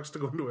 $5 to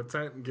go into a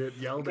tent and get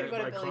yelled at Could've by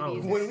go to Billy clowns.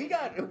 Beasley.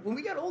 When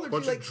we got older,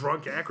 Bunch too, of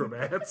drunk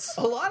acrobats.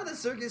 a lot of the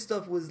circus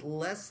stuff was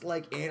less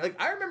like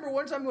I remember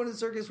one time going to the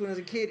circus when I was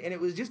a kid, and it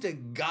was just a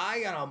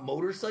guy on a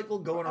motorcycle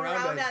going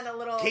around a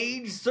little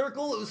cage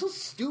circle. It was so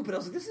stupid. I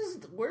was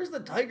like, where's the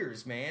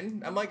tigers,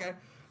 man? I'm like,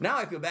 now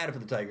I feel bad for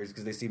the tigers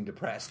because they seem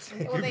depressed.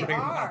 Well, they Bring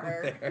them out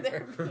are.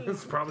 there.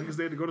 It's probably because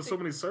they had to go to so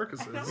many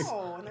circuses. I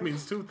know. It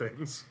means two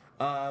things.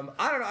 I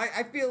don't know.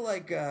 I feel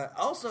like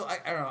also I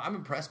don't know. I'm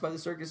impressed by the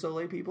Cirque du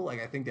Soleil people.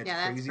 Like, I think that's Yeah,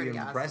 that's crazy pretty and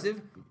awesome.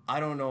 impressive. I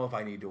don't know if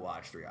I need to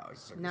watch 3 hours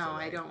of Cirque du No, Soleil.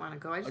 I don't want to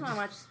go. I just want to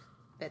watch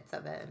bits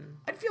of it. And...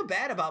 I'd feel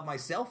bad about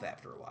myself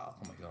after a while.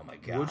 I'm like, oh my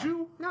god. Would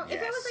you? No, if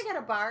it was like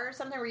at a bar or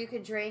something where you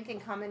could drink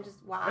and come and just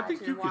watch I think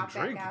and you can walk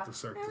drink back at out. the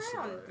Cirque No, du I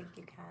Soleil. don't think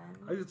you can.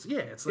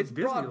 It's like It's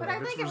broad, Disneyland. But I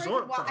it's think if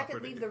resort I could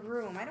property. leave the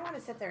room. I don't want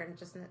to sit there and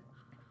just,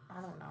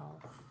 I don't know.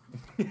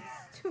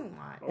 It's too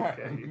much. All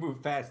right,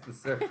 move past the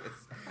circus.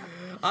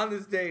 On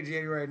this day,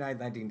 January 9th,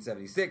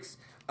 1976,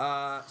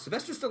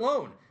 Sylvester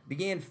Stallone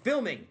began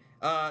filming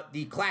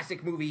the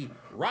classic movie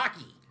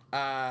Rocky.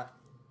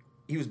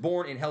 He was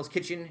born in Hell's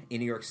Kitchen in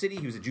New York City.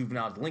 He was a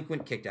juvenile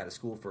delinquent, kicked out of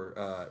school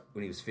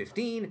when he was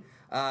 15.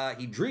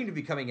 He dreamed of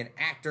becoming an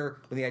actor.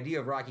 When the idea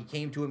of Rocky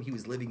came to him, he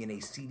was living in a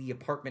seedy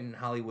apartment in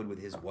Hollywood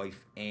with his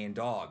wife and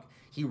dog.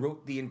 He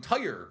wrote the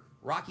entire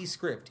Rocky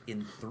script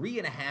in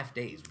 3.5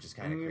 days, which is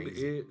kind of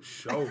crazy. It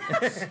shows.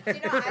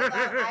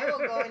 I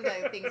will go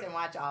into things and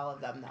watch all of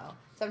them, though.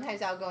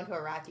 Sometimes I'll go into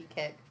a Rocky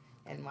kick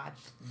and watch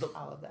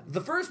all of them.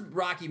 The first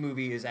Rocky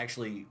movie is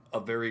actually a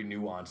very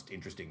nuanced,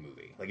 interesting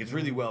movie. Like, it's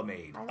really well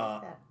made. I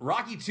like that.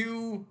 Rocky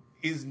 2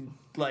 is,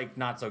 like,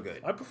 not so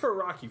good. I prefer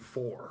Rocky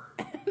 4.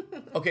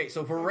 Okay,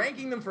 so for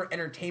ranking them for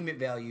entertainment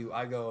value,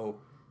 I go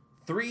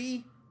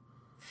 3,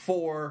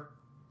 4,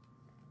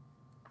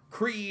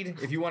 Creed,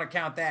 if you want to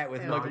count that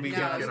with No, Michael B. you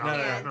Johnson.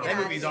 can't. No. That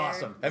movie's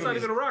awesome. That It's not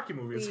movie's- even a Rocky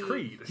movie. It's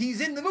Creed.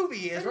 He's in the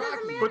movie as It doesn't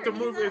Rocky. matter. But the He's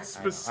movie, not- it's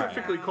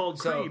specifically called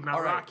So, Creed, not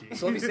all right. Rocky.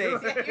 So let me say You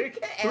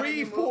can add 3,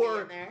 any movie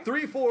 4, in there.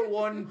 3, 4,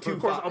 1, 2, of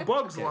course, 5. A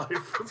Bug's Life.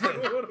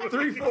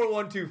 3, 4,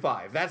 1, 2,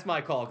 5. That's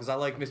my call because I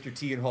like Mr.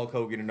 T and Hulk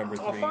Hogan in number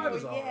 3. Oh, 5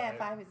 is all Yeah, right.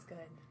 5 is good.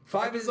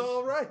 5 is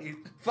all right.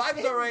 5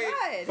 is all right.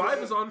 Good. 5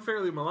 is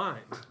unfairly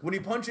maligned. When he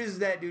punches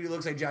that dude who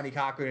looks like Johnny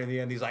Cochran in the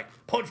end, he's like,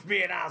 "Punch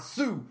me and I'll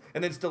sue."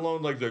 And then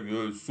Stallone like,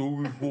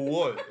 "Sue for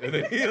what?" And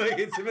then he like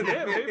hits him in the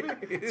Yeah, face.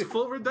 baby. It's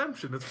full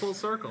redemption. It's full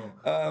circle.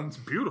 It's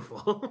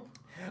beautiful.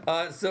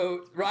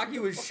 So Rocky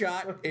was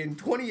shot in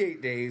 28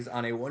 days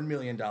on a $1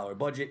 million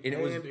budget, and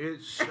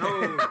It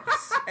shows.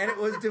 and it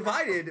was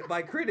divided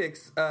by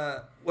critics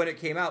when it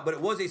came out, but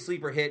it was a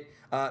sleeper hit,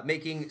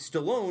 making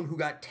Stallone, who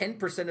got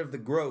 10% of the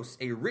gross,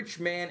 a rich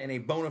man and a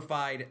bona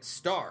fide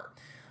star.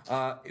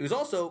 It was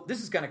also,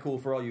 this is kind of cool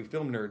for all you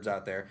film nerds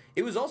out there,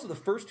 it was also the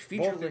first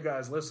feature... Both of you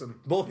guys, listen.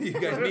 Both of you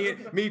guys,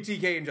 me,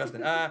 TK, and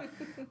Justin.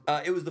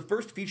 It was the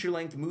first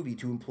feature-length movie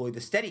to employ the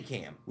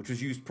Steadicam, which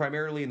was used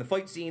primarily in the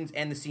fight scenes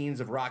and the scenes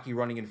of Rocky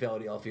running in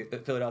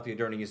Philadelphia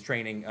during his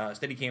training.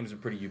 Steadicams are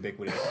pretty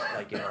ubiquitous,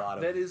 like in a lot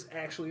of... That is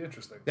actually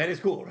interesting. That is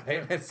cool,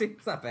 right? It's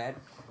not bad.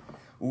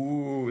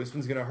 Ooh, this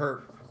one's gonna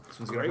hurt. This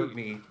one's gonna hurt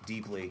me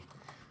deeply.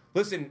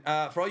 Listen,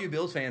 for all you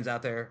Bills fans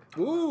out there,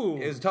 Ooh.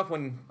 it was a tough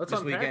one Let's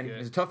this unpack weekend. it. It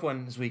was a tough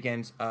one this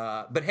weekend.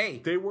 But hey,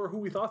 They were who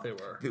we thought they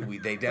were.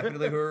 they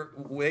definitely were.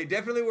 They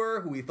definitely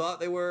were who we thought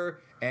they were,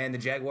 and the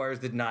Jaguars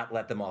did not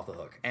let them off the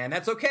hook, and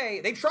that's okay.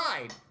 They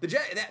tried.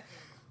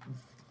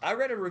 I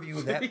read a review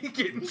of that.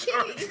 Getting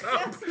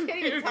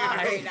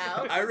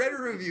I read a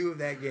review of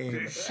that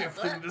game.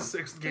 shifting to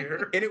sixth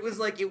gear. And it was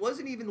like, it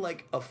wasn't even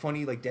like a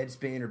funny like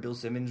Deadspin or Bill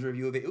Simmons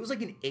review of it. It was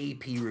like an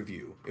AP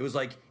review. It was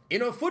like,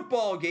 in a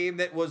football game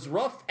that was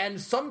rough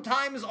and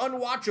sometimes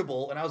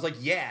unwatchable. And I was like,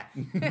 yeah,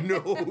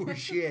 no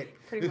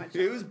shit. Pretty much.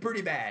 It was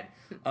pretty bad.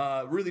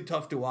 Really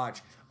tough to watch.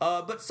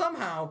 But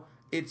somehow,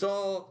 it's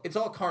all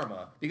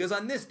karma, because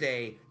on this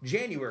day,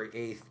 January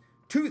 8th,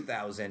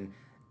 2000,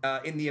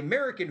 in the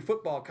American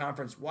Football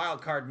Conference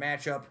wildcard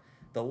matchup,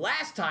 the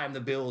last time the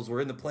Bills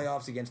were in the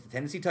playoffs against the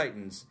Tennessee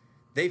Titans,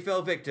 they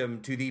fell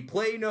victim to the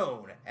play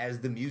known as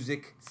the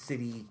Music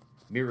City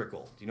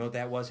Miracle. Do you know what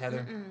that was,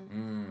 Heather?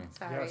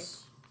 Sorry.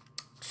 Yes.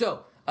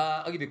 So,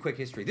 I'll give you a quick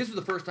history. This was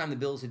the first time the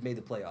Bills had made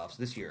the playoffs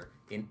this year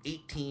in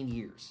 18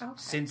 years. Okay.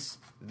 Since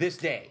this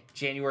day,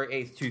 January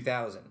 8th,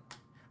 2000.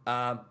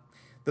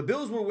 The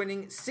Bills were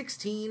winning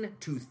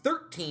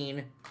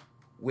 16-13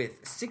 with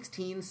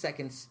 16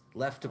 seconds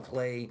left to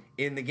play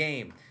in the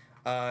game.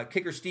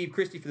 Kicker Steve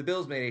Christie for the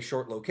Bills made a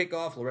short, low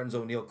kickoff.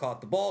 Lorenzo O'Neal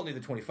caught the ball near the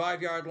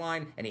 25-yard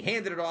line, and he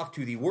handed it off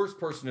to the worst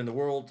person in the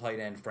world, tight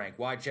end Frank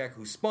Wycheck,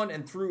 who spun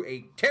and threw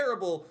a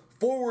terrible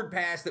forward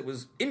pass that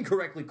was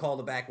incorrectly called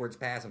a backwards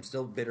pass. I'm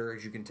still bitter,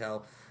 as you can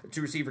tell.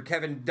 To receiver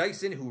Kevin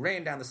Dyson, who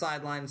ran down the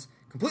sidelines,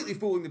 completely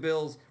fooling the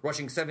Bills,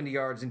 rushing 70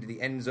 yards into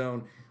the end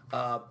zone.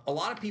 A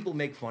lot of people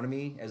make fun of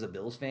me as a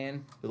Bills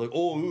fan. They're like,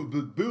 oh,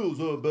 the Bills,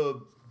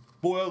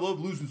 boy, I love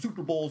losing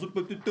Super Bowls.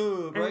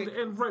 Right?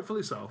 And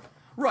rightfully so.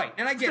 Right,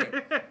 and I get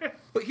it.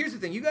 But here's the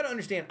thing. You got to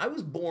understand, I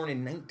was born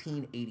in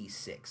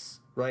 1986,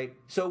 right?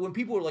 So when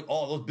people were like,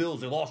 oh, those Bills,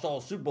 they lost all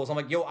the Super Bowls, I'm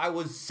like, yo, I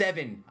was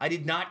 7. I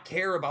did not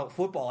care about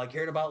football. I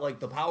cared about, like,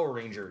 the Power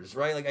Rangers,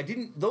 right? Like, I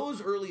didn't,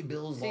 those early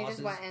Bills So you losses.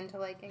 just went into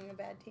liking a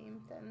bad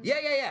team then?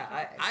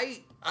 Yeah.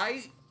 Okay.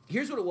 I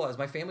here's what it was.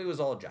 My family was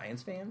all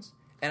Giants fans,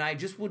 and I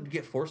just would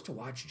get forced to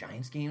watch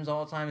Giants games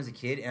all the time as a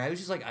kid, and I was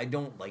just like, I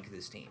don't like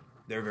this team.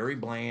 They're very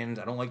bland.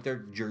 I don't like their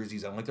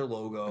jerseys. I don't like their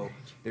logo.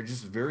 They're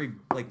just very,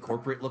 like,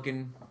 corporate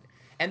looking.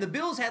 And the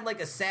Bills had,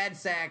 like, a sad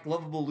sack,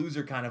 lovable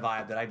loser kind of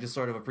vibe that I just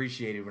sort of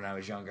appreciated when I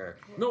was younger.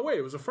 No way,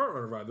 it was a front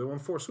runner vibe. They won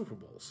 4 Super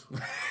Bowls.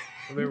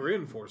 They were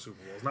in 4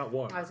 Super Bowls, not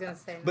 1. I was going to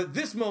say. But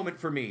this moment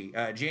for me,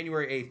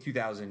 January 8th,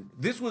 2000,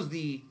 this was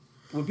the...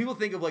 When people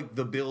think of, like,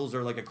 the Bills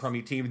or, like, a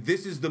crummy team,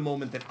 this is the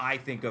moment that I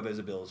think of as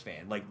a Bills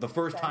fan. Like, the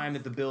first time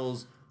that the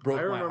Bills broke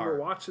my heart. I remember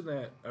watching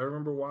that. I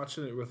remember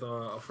watching it with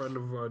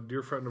a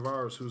dear friend of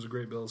ours who's a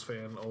great Bills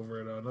fan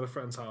over at another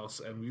friend's house,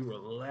 and we were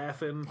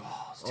laughing.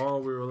 We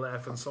were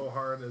laughing so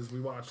hard as we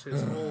watched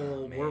his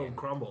whole world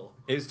crumble.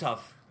 It was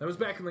tough. That was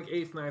back in, like,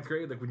 8th, 9th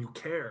grade, like, when you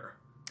care.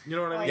 You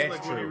know what I mean?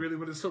 That's like, true.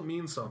 when it still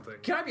means something.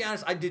 Can I be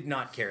honest? I did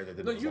not care that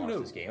the Bills lost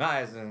knew. this game.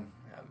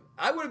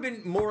 I would have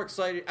been more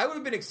excited. I would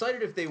have been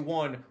excited if they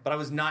won, but I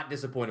was not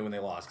disappointed when they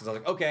lost because I was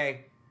like,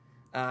 okay.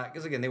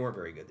 Because, again, they weren't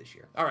very good this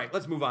year. All right,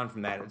 let's move on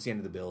from that. It's the end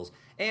of the Bills.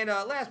 And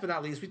last but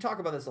not least, we talk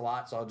about this a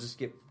lot, so I'll just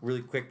skip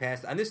really quick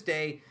past. On this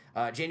day,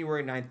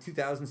 January 9th,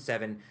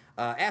 2007,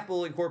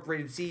 Apple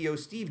Incorporated CEO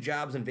Steve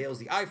Jobs unveils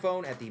the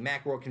iPhone at the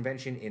Macworld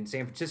Convention in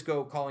San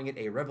Francisco, calling it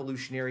a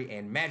revolutionary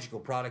and magical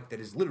product that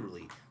is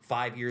literally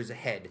 5 years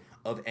ahead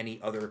of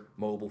any other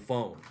mobile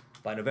phone.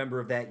 By November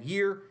of that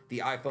year, the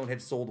iPhone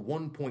had sold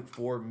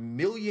 1.4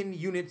 million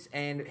units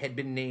and had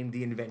been named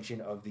the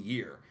invention of the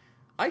year.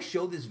 I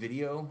show this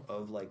video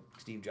of, like,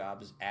 Steve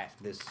Jobs at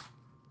this,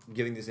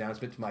 giving this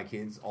announcement to my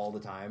kids all the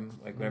time,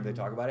 like, whenever they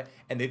talk about it,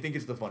 and they think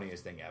it's the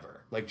funniest thing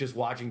ever. Like, just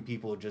watching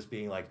people just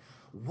being like,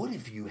 what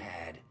if you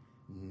had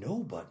no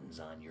buttons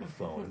on your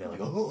phone? And they're like,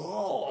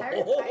 oh. I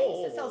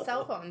used to sell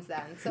cell phones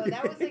then, so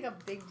that was like a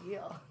big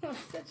deal. It was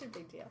such a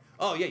big deal.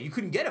 Oh, yeah, you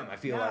couldn't get them, I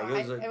feel like.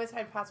 It was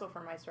impossible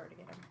for my store to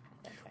get them.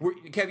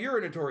 Kev, you're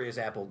a notorious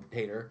Apple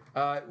hater.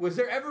 Was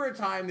there ever a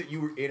time that you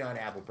were in on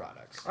Apple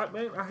products? I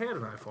had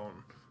an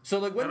iPhone. So,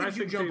 like, when And did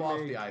you jump off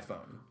the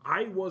iPhone?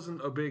 I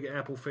wasn't a big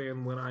Apple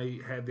fan when I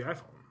had the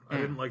iPhone. I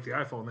didn't like the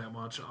iPhone that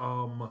much.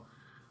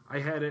 I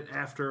had it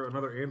after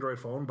another Android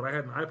phone, but I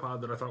had an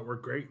iPod that I thought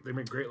worked great. They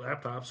make great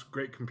laptops,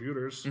 great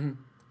computers. Mm-hmm.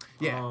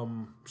 Yeah.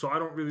 So I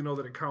don't really know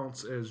that it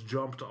counts as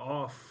jumped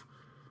off.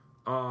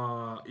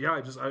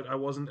 I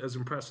wasn't as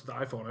impressed with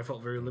the iPhone. I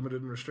felt very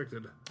limited and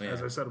restricted,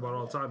 as I said about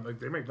all the time. Like,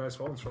 they make nice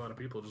phones for a lot of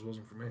people. It just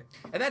wasn't for me.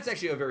 And that's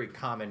actually a very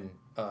common.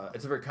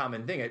 It's a very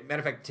common thing. Matter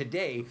of fact,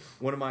 today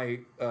one of my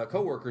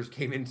coworkers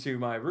came into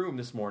my room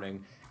this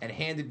morning and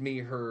handed me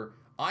her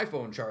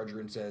iPhone charger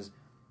and says,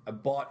 "I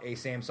bought a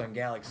Samsung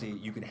Galaxy.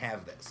 You can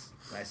have this."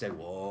 And I said,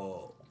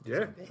 "Whoa."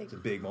 Yeah. It's a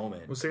big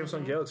moment. With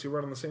Samsung Galaxy, you're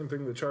running the same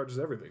thing that charges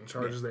everything.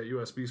 Charges that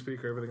USB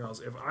speaker, everything else.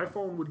 If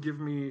iPhone would give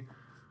me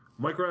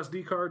micro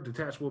SD card,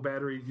 detachable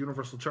battery,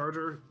 universal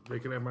charger, they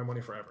can have my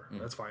money forever.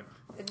 That's fine.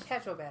 The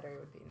detachable battery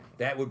would be nice.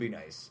 That would be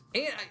nice.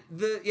 And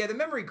the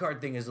memory card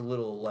thing is a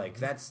little, like,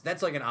 that's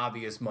like an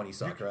obvious money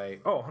suck,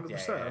 right? Oh,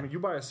 100%. Yeah. I mean, you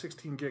buy a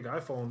 16 gig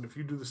iPhone, if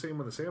you do the same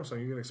with a Samsung,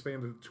 you can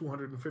expand to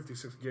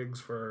 256 gigs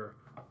for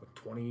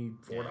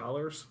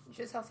 $24. You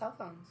should sell cell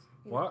phones.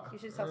 What? You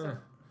should sell some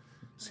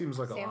Seems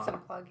like a Samsung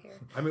lot. plug here.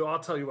 I mean, I'll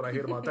tell you what I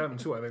hate about them,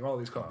 too. I think all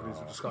these companies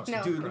are disgusting.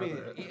 No.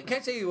 Dude, can I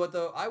tell you what,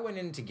 though? I went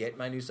in to get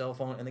my new cell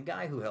phone, and the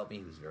guy who helped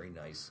me was very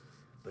nice.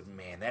 But,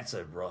 man, that's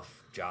a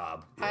rough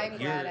job. I'm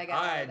glad I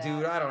got out of that.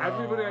 Dude, I don't know.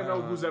 Everybody I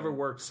know who's ever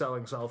worked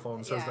selling cell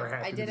phones says they're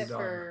happy I did to it be done.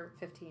 for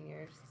 15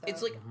 years. So.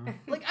 It's like,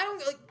 I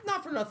don't, like,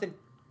 not for nothing.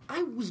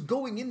 I was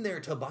going in there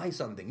to buy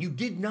something. You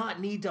did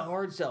not need to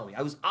hard sell me.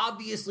 I was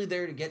obviously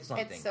there to get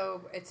something.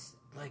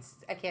 Like,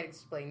 I can't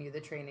explain to you the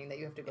training that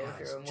you have to go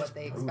it's through and just what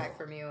they expect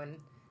from you and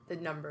the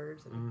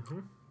numbers. And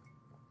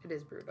it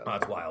is brutal. Oh,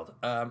 it's wild.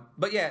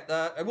 But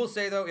yeah, I will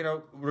say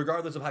though,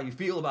 regardless of how you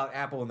feel about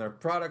Apple and their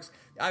products,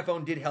 the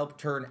iPhone did help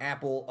turn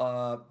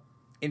Apple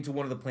into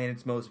one of the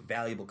planet's most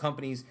valuable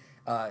companies.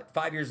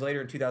 5 years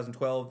later, in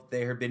 2012,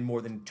 there had been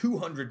more than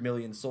 200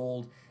 million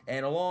sold,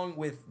 and along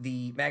with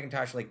the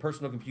Macintosh, like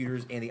personal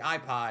computers and the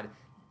iPod,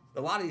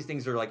 a lot of these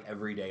things are like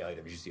everyday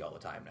items you see all the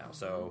time now.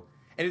 So,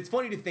 and it's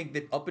funny to think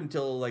that up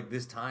until like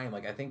this time,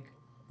 like I think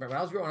when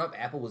I was growing up,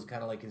 Apple was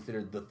kind of like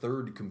considered the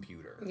third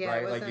computer,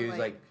 right? Like it was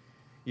like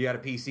you had a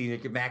PC,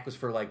 and your Mac was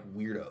for like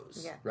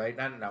weirdos, right?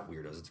 Not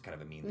weirdos. It's kind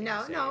of a mean thing.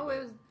 No, to say, it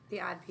was the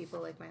odd people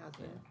like my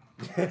husband.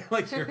 Yeah.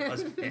 Like your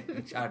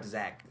husband. Shout out to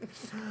Zach.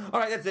 All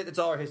right, that's it. That's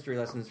all our history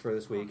lessons for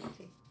this week.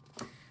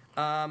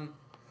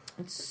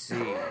 Let's see.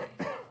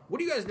 What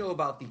do you guys know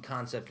about the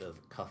concept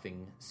of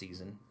cuffing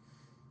season?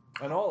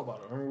 I know all about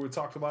it. Remember we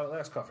talked about it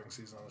last cuffing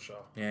season on the show.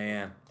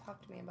 Yeah.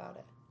 Talk to me about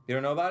it. You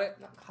don't know about it?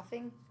 Not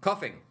cuffing?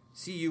 Cuffing.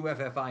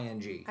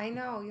 Cuffing. I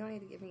know. You don't need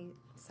to give me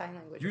sign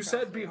language. You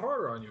said be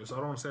harder on you, so I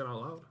don't want to say it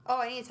out loud.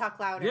 Oh, I need to talk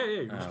louder. Yeah,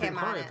 you just be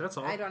quiet, that's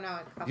all. I don't know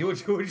what What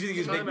did you think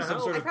is maybe some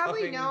sort I of probably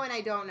cuffing? know and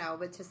I don't know,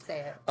 but just say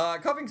it.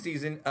 Cuffing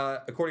season,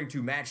 according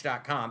to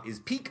Match.com, is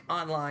peak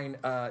online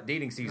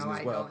dating season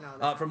as well. I don't know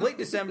that. From late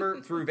December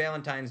through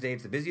Valentine's Day,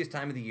 it's the busiest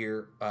time of the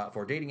year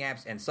for dating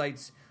apps and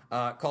sites.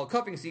 Called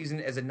cuffing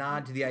season as a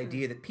nod to the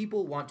idea that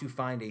people want to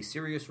find a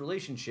serious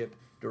relationship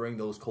during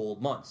those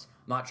cold months.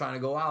 I'm not trying to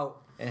go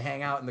out and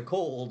hang out in the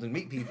cold and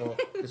meet people.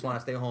 Just want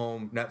to stay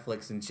home,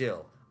 Netflix, and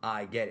chill.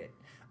 I get it.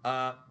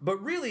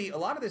 But really, a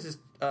lot of this is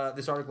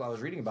this article I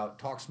was reading about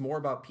talks more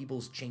about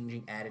people's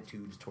changing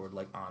attitudes toward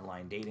like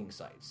online dating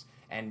sites.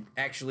 And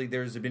actually,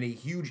 there's been a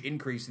huge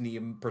increase in the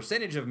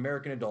percentage of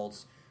American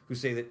adults who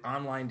say that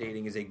online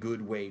dating is a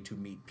good way to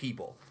meet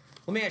people.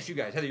 Let me ask you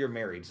guys. Heather, you're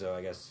married, so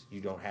I guess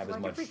you don't have as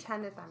much. I can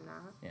pretend if I'm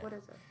not. Yeah. What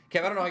is it? Kev,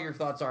 I don't know how your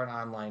thoughts are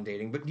on online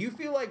dating, but do you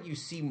feel like you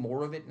see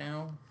more of it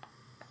now?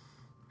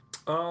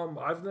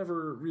 I've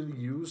never really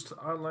used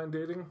online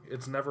dating.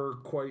 It's never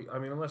quite. I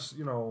mean, unless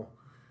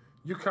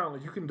you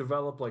can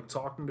develop like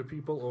talking to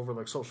people over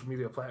like social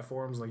media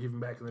platforms, like even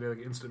back in the day,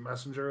 like Instant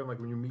Messenger, and like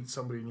when you meet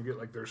somebody and you get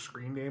like their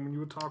screen name and you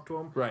would talk to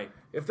them. Right.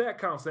 If that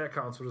counts, that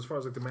counts. But as far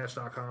as like the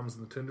Match.coms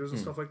and the Tinders and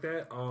stuff like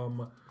that,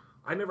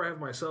 I never have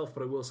myself,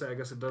 but I will say, I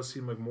guess it does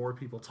seem like more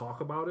people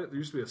talk about it. There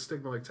used to be a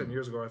stigma like 10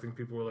 years ago. I think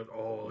people were like,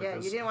 oh, like yeah,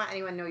 you didn't want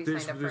anyone to know you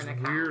signed up for this an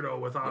account. weirdo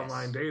with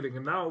online dating.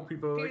 And now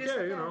people are like, it's,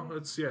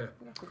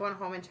 I'm going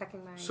home and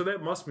checking my... So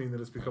that must mean that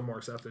it's become more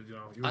accepted,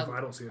 even if I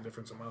don't see a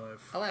difference in my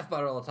life. I laugh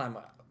about it all the time.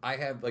 I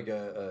have like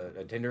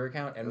a Tinder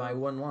account, and my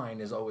one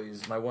line is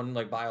always, my one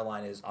like bio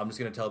line is, I'm just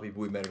going to tell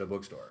people we met at a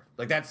bookstore.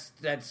 Like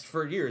that's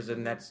for years,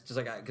 and that's just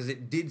like, because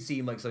it did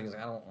seem like something like,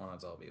 I don't want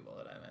to tell people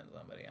that I met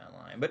somebody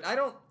online. But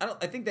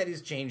I think that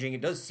is changing.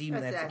 It does seem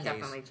that's the case.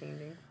 Definitely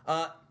changing.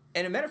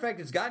 And a matter of fact,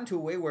 it's gotten to a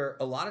way where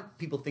a lot of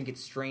people think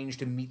it's strange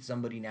to meet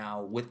somebody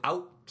now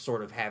without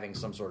sort of having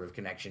some sort of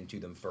connection to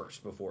them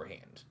first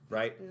beforehand,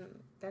 right?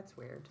 That's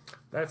weird.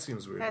 That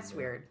seems weird. That's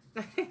weird.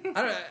 I don't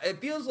know.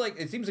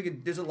 It seems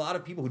like there's a lot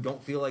of people who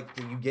don't feel like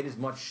that you get as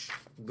much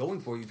going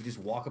for you if you just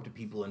walk up to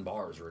people in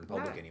bars or in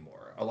public anymore.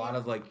 A lot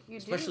of like,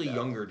 especially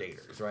younger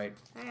daters, right?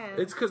 Yeah.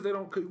 It's because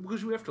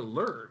you have to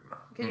learn.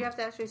 Because you have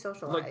to actually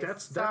socialize. Like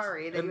that's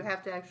you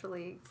have to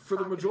actually. For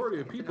the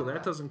majority of people,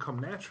 that doesn't come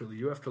naturally.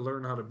 You have to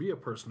learn how to be a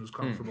person who's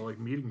comfortable, like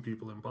meeting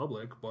people in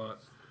public.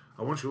 But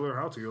once you learn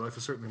how to, your life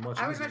is certainly much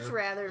easier. I would much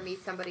rather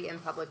meet somebody in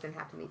public than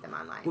have to meet them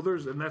online. Well,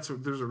 there's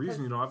a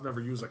reason I've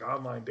never used like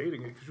online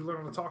dating because you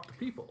learn how to talk to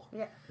people.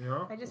 Yeah.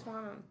 I just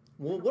want to.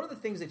 Well, one of the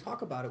things they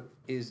talk about it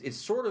is it's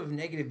sort of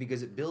negative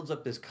because it builds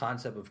up this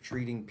concept of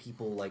treating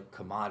people like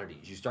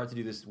commodities. You start to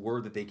do this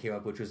word that they came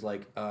up with, which was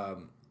like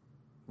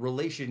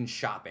relation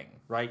shopping,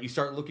 right? You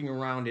start looking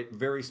around at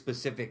very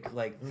specific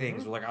like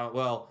things. We're like, oh,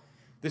 well,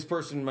 this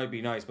person might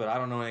be nice, but I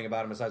don't know anything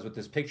about him besides what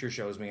this picture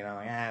shows me, and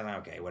I'm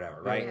like, okay,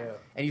 whatever, right? Yeah.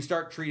 And you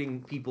start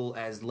treating people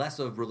as less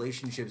of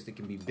relationships that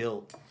can be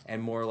built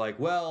and more like,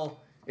 well,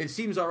 it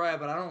seems all right,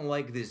 but I don't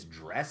like this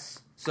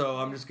dress, so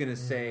I'm just going to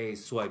say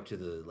swipe to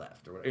the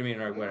left, or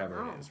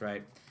whatever it is,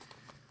 right?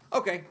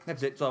 Okay,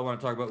 that's it. That's all I want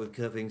to talk about with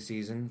cuffing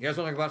season. You guys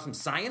want to talk about some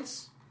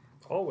science?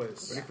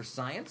 Always. Ready for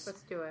science?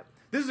 Let's do it.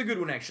 This is a good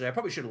one, actually. I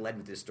probably should have led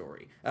with this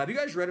story. Have you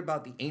guys read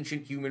about the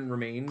ancient human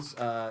remains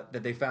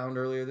that they found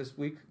earlier this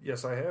week?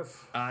 Yes, I have.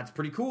 It's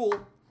pretty cool.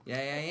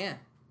 Yeah.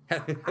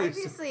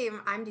 Obviously,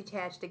 I'm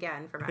detached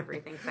again from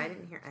everything, because I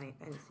didn't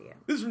see it.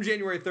 This is from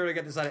January 3rd. I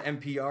got this out of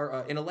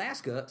NPR. In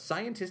Alaska,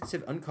 scientists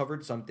have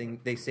uncovered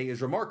something they say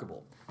is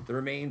remarkable. The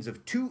remains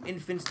of 2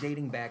 infants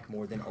dating back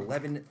more than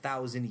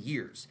 11,000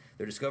 years.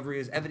 Their discovery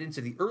is evidence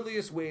of the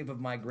earliest wave of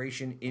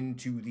migration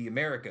into the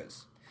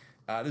Americas.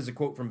 This is a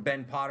quote from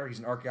Ben Potter. He's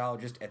an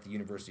archaeologist at the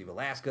University of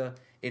Alaska.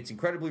 It's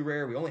incredibly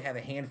rare. We only have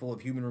a handful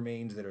of human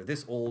remains that are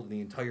this old in the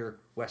entire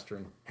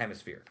Western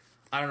Hemisphere.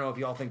 I don't know if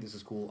y'all think this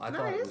is cool. I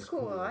thought it was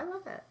cool. I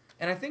love it.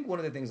 And I think one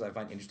of the things I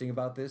find interesting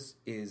about this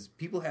is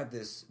people have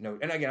this note,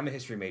 and again, I'm a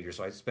history major,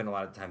 so I spend a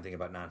lot of time thinking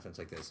about nonsense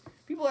like this.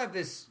 People have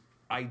this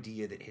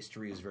idea that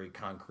history is very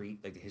concrete.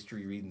 Like the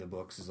history you read in the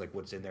books is like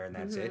what's in there and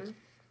that's it.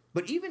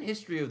 But even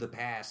history of the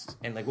past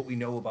and like what we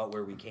know about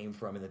where we came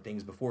from and the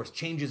things before us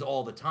changes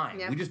all the time.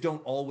 Yep. We just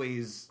don't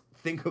always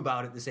think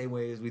about it the same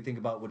way as we think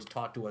about what's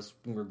taught to us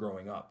when we're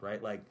growing up,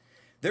 right? Like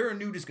there are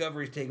new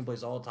discoveries taking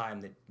place all the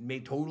time that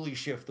may totally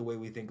shift the way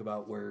we think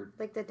about where...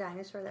 Like the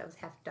dinosaur that was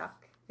half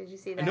duck. Did you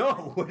see that? No,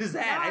 what is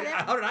that? No,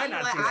 how did I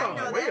not see I that?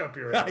 know Way that. up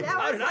your How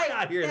alley. did I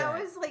not hear that?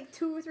 That was like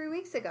 2 or 3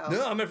 weeks ago.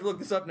 No, I'm going to have to look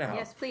this up now.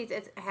 Yes, please.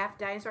 It's half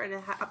dinosaur and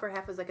the upper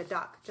half was like a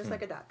duck. Just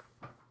like a duck.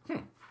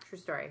 True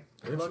story.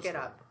 Look it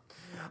up.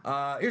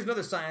 Here's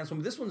another science one,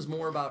 but this one's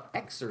more about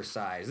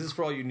exercise. This is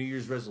for all you New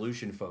Year's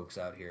resolution folks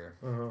out here.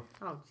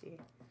 Oh, gee.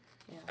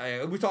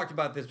 We talked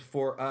about this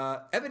before.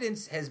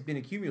 Evidence has been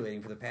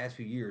accumulating for the past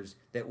few years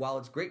that while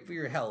it's great for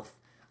your health,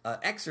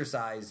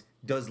 exercise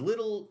does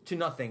little to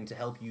nothing to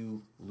help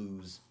you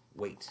lose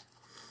weight.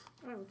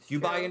 Do you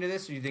buy into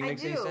this, or do you think it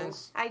makes any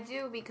sense? I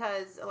do,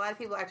 because a lot of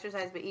people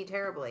exercise but eat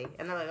terribly,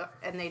 and they're like,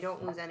 and they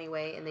don't lose any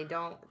weight, and they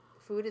don't.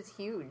 Food is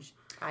huge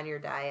on your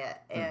diet,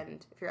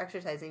 and if you're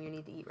exercising, you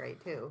need to eat right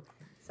too.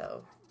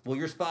 So. Well,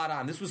 you're spot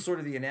on. This was sort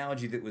of the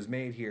analogy that was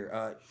made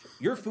here.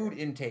 Your food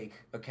intake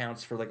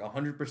accounts for like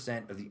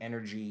 100% of the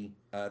energy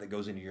that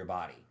goes into your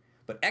body.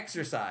 But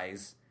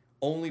exercise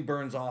only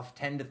burns off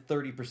 10 to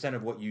 30%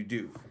 of what you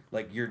do.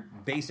 Like your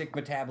basic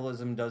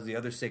metabolism does the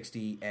other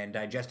 60, and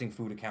digesting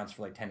food accounts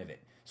for like 10 of it.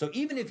 So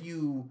even if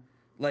you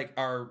like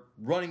are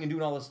running and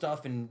doing all this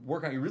stuff and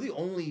working out, you're really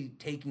only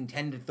taking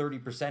 10 to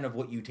 30% of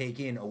what you take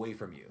in away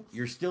from you.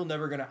 You're still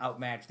never going to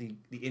outmatch the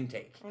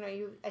intake. I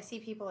know I see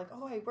people like,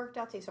 oh, I worked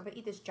out today, so I'm gonna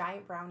eat this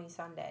giant brownie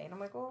sundae, and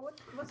I'm like, well,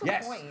 what's the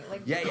point?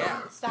 Like,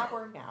 stop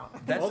working out.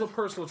 All the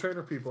personal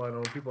trainer people I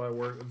know, people I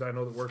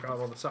know that work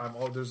out all the time.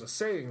 There's a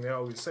saying they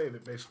always say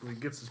that basically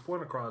gets this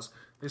point across.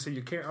 They say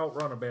you can't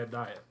outrun a bad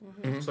diet.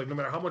 It's like no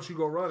matter how much you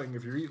go running,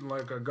 if you're eating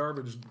like a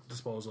garbage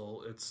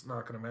disposal, it's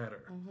not going to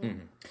matter.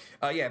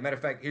 Matter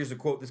of fact, here's a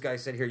quote this guy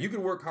said here. You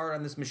can work hard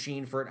on this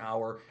machine for an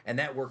hour, and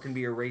that work can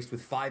be erased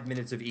with 5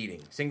 minutes of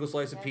eating. Single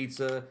slice of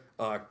pizza,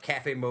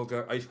 cafe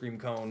mocha, ice cream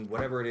cone,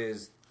 whatever it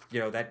is,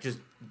 that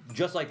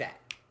just like that.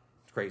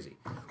 It's crazy.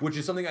 Which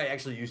is something I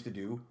actually used to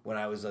do when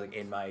I was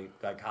in my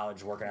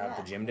college working out at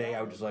the gym day.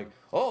 I was just like,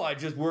 oh, I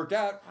just worked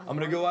out. I'm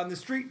going to go on the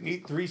street and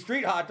eat 3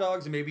 street hot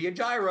dogs and maybe a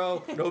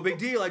gyro. No big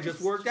deal. I just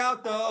worked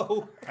out,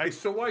 though.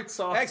 Extra white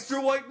sauce.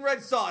 Extra white and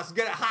red sauce.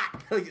 Get it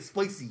hot. Like it's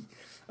spicy.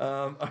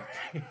 All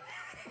right.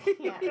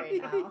 Yeah,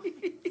 right now.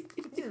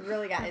 He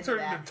really got into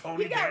that.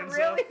 Tony He got Danza.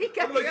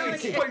 really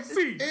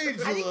spicy. I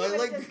think he would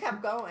have just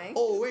kept going.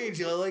 Oh,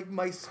 Angela, I like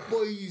my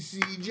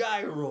spicy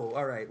gyro.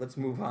 All right, let's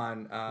move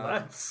on.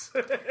 Let's.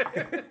 I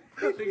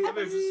think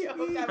Heather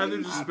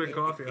just spit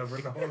coffee on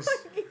her nose.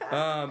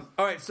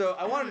 All right, so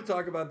I wanted to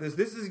talk about this.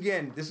 This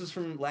is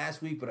from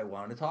last week, but I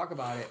wanted to talk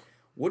about it.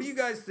 What do you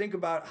guys think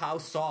about how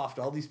soft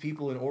all these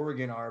people in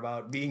Oregon are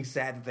about being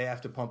sad that they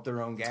have to pump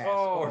their own gas?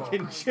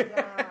 Oregon.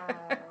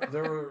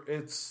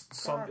 It's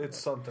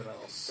something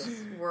else.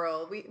 This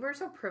world, we're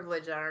so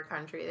privileged in our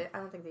country that I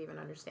don't think they even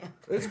understand.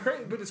 It's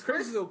crazy, but it's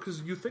crazy though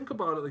because you think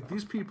about it. Like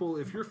these people,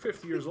 if you're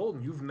 50 years old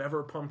and you've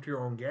never pumped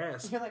your own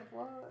gas, You're like,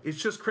 what?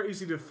 it's just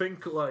crazy to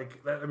think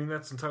like that. I mean,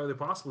 that's entirely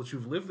possible that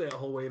you've lived that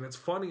whole way, and it's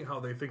funny how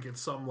they think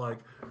it's some like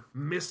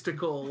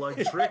mystical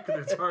like trick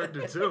that's hard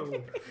to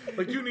do.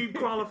 Like you need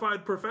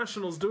qualified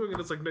professionals doing it.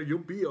 It's like no, you'll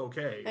be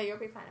okay. No, you'll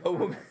be fine. A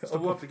woman, I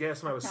pumped the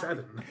gas when I was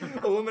 7.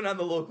 a woman on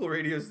the local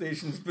radio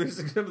station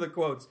spits some of the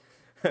quotes.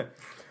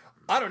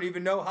 I don't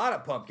even know how to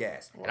pump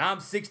gas, and I'm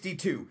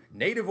 62,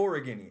 native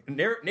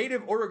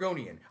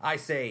Oregonian. I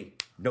say,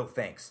 no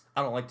thanks.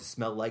 I don't like to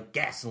smell like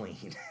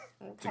gasoline.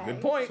 It's a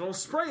good point. So don't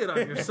spray it on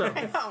yourself.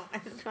 I know,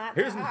 it's not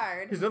that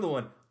hard. Here's another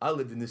one. I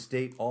lived in this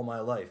state all my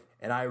life,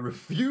 and I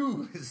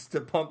refuse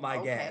to pump my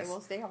gas. Okay,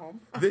 we'll stay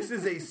home. This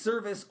is a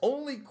service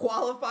only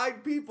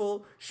qualified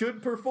people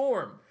should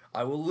perform.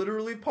 I will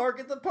literally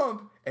park at the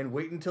pump and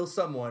wait until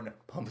someone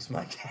pumps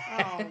my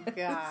gas. Oh,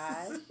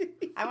 gosh.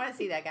 I want to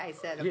see that guy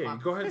set a Yeah,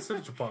 pump. go ahead and sit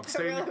at your pump. I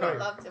Stay in really your would car.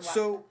 love to watch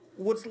So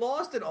what's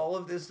lost in all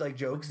of this, like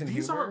jokes and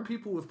These humor? aren't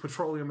people with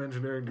petroleum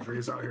engineering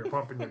degrees out here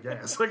pumping your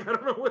gas. Like I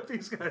don't know what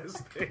these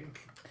guys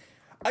think.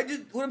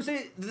 What I'm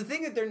saying, the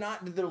thing that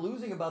they're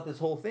losing about this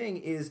whole thing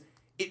is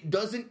it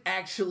doesn't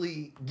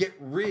actually get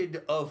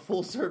rid of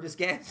full service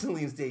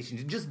gasoline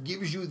stations. It just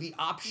gives you the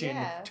option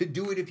to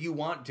do it if you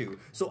want to.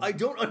 So I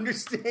don't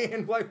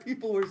understand why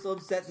people were so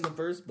upset in the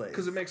first place.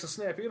 Because it makes a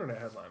snappy internet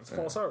headline. It's a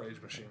false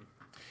outrage machine.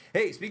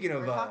 Hey, speaking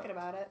of... We're talking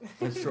about it.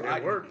 That's true.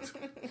 It worked.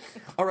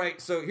 All right,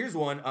 so here's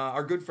one.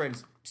 Our good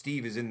friend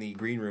Steve is in the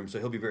green room, so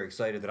he'll be very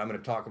excited that I'm going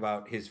to talk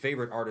about his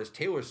favorite artist,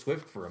 Taylor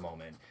Swift, for a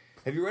moment.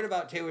 Have you read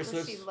about Taylor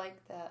Swift? She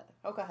liked that.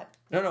 Oh, go ahead.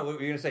 No, what were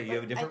you going to say? You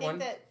have a different one? I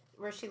think that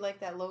where she liked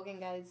that Logan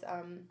guy's...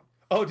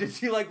 Oh, did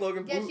she like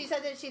Logan Paul? Yeah, she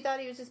said that she thought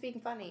he was just being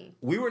funny.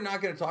 We were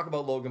not going to talk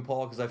about Logan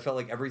Paul because I felt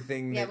like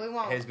everything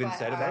has been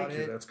said about Thank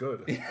you, that's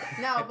good.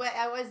 No, but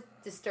I was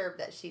disturbed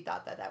that she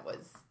thought that was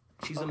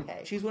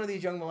She's one of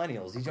these young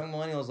millennials. These young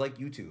millennials like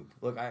YouTube.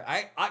 Look,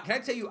 I can I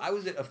tell you, I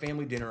was at a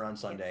family dinner on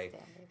Sunday,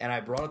 and I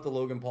brought up the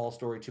Logan Paul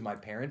story to my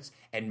parents,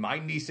 and my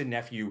niece and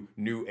nephew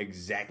knew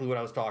exactly what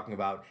I was talking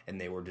about, and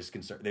they were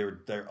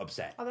disconcerted. They're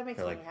upset. Oh, that makes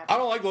they're me like, happy. I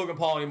don't like Logan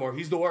Paul anymore.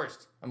 He's the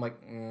worst. I'm like,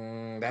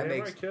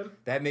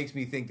 that makes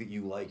me think that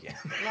you like him.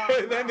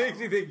 No, that makes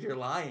me think you're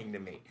lying to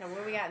me. Now, what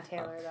do we got in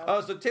Taylor, though?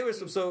 Oh, so Taylor.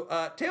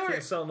 Taylor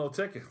Can't sell no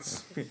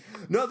tickets.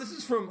 No, this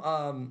is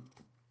from.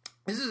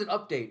 This is an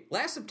update.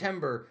 Last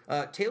September,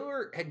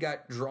 Taylor had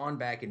got drawn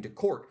back into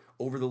court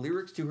over the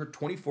lyrics to her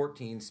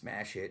 2014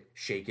 smash hit,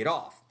 Shake It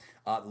Off.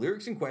 The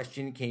lyrics in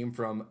question came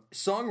from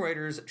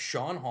songwriters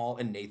Sean Hall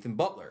and Nathan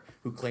Butler,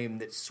 who claimed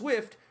that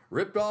Swift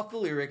ripped off the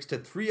lyrics to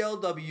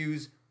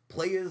 3LW's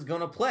Players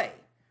Gonna Play,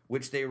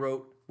 which they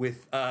wrote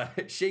with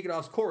Shake It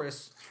Off's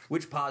chorus,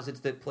 which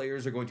posits that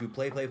players are going to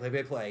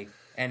play,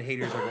 and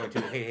haters are going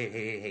to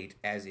hate,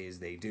 as is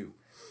they do.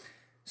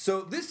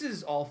 So this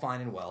is all fine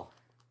and well.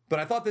 But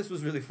I thought this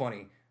was really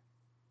funny.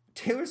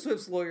 Taylor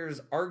Swift's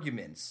lawyers'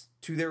 arguments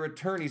to their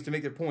attorneys to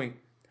make their point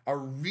are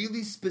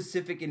really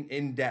specific and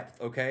in-depth,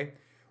 okay?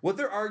 What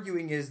they're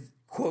arguing is,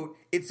 quote,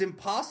 it's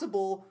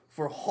impossible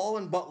for Hall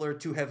and Butler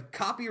to have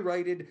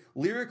copyrighted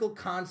lyrical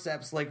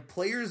concepts like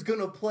players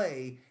gonna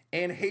play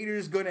and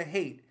haters gonna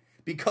hate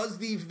because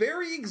the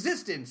very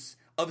existence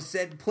of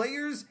said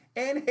players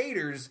and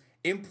haters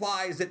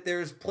implies that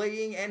there's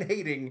playing and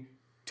hating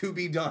to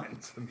be done.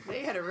 They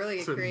had to really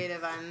get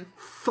creative on...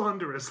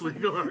 Thunderous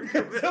legal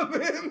argument. It's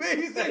an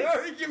amazing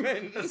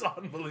argument. It's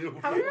unbelievable.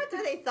 I wonder what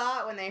they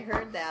thought when they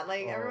heard that.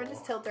 Like, everyone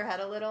just tilt their head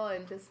a little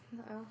and just...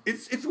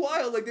 It's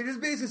wild. Like, they're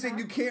just basically saying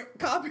you can't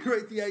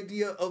copyright the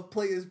idea of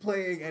play is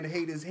playing and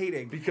hate is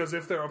hating. Because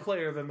if they're a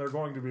player, then they're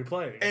going to be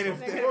playing. And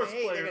so if of course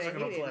players are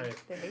going to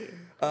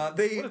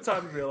play. What a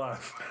time to be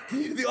alive.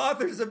 The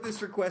authors of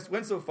this request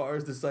went so far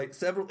as to cite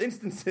several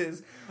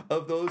instances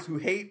of those who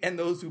hate and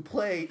those who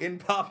play in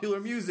popular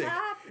music.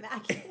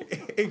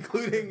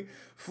 Including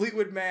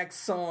Fleetwood Mac's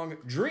song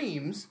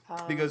Dreams,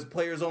 because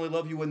players only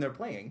love you when they're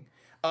playing,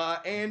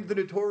 and the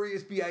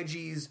Notorious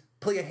B.I.G.'s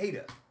Play a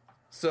Hater.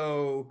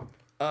 So,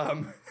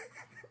 I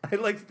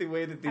liked the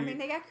way that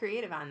they got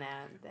creative on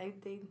that.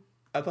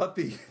 I thought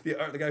the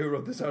guy who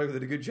wrote this article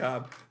did a good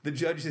job. The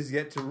judge has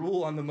yet to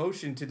rule on the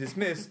motion to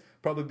dismiss,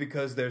 probably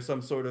because there's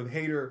some sort of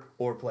hater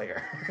or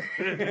player.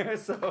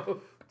 So,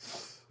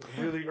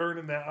 really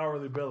earning that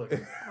hourly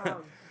billing.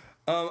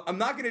 I'm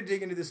not going to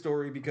dig into this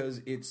story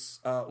because it's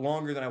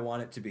longer than I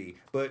want it to be.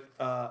 But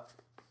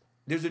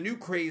there's a new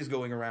craze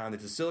going around.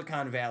 It's a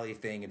Silicon Valley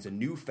thing. It's a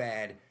new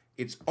fad.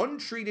 It's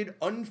untreated,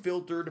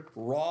 unfiltered,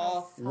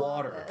 raw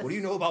water. What do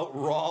you know about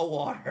raw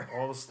water?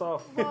 All the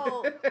stuff.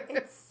 Well,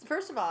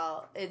 first of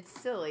all, it's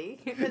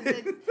silly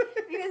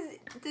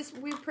because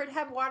we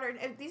have water.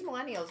 And these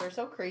millennials are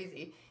so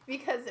crazy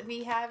because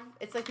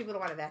it's like people don't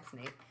want to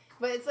vaccinate.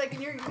 But it's like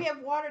we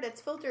have water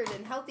that's filtered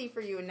and healthy for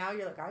you, and now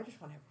you're like, I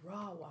just want to have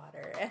raw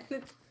water.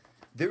 And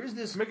there is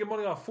this making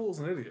money off fools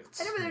and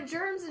idiots. I know, but there are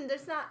germs, and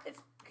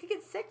you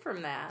get sick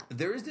from that.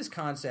 There is this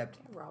concept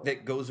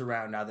that goes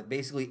around now that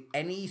basically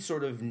any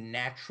sort of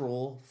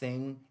natural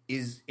thing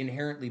is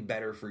inherently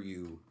better for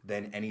you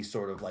than any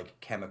sort of like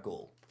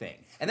chemical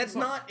thing, and that's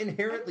not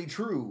inherently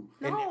true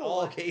in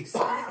all cases.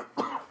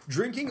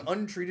 Drinking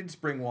untreated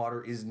spring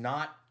water is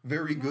not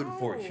very good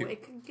for you.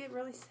 It can get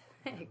really sick.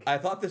 I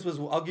thought this was...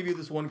 I'll give you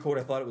this one quote.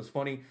 I thought it was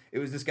funny. It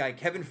was this guy,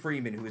 Kevin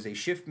Freeman, who is a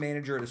shift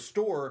manager at a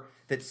store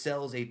that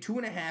sells a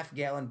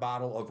 2.5-gallon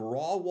bottle of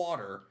raw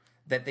water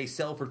that they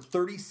sell for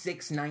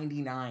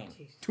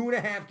 $36.99.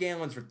 2.5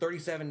 gallons for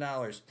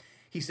 $37.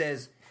 He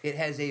says, it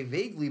has a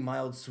vaguely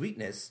mild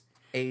sweetness,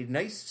 a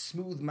nice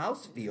smooth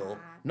mouthfeel,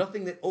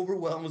 nothing that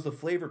overwhelms the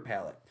flavor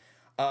palette.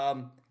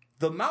 The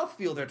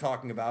mouthfeel they're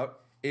talking about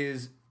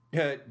is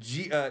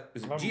Giardia.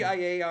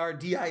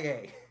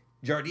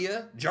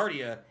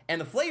 Giardia,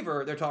 and the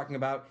flavor they're talking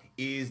about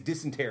is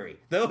dysentery.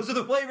 Those are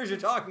the flavors you're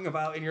talking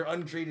about in your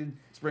untreated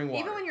spring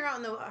water. Even when you're out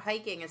in the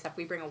hiking and stuff,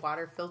 we bring a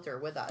water filter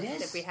with us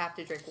if we have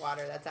to drink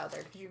water that's out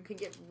there because you can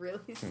get really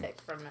sick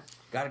from it.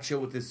 Gotta chill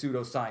with this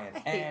pseudoscience.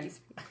 And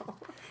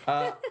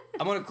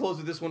I'm gonna close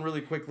with this one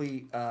really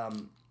quickly. I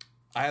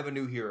have a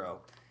new hero.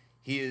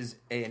 He is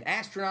an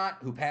astronaut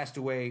who passed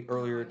away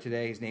earlier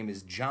today. His name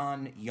is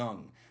John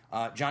Young.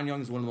 John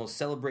Young is one of the most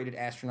celebrated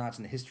astronauts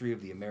in the history of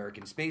the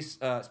American space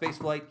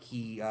flight.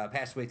 He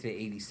passed away today,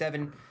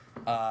 87.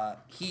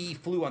 He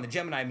flew on the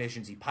Gemini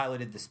missions. He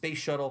piloted the space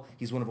shuttle.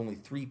 He's one of only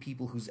 3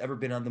 people who's ever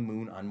been on the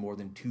moon on more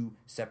than 2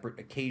 separate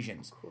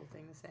occasions. Cool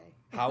thing to say.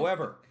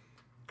 However,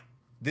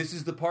 this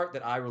is the part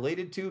that I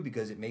related to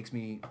because it makes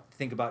me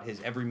think about his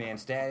everyman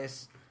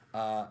status.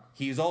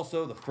 He is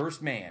also the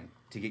first man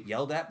to get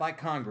yelled at by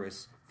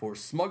Congress for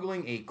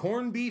smuggling a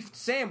corned beef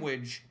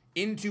sandwich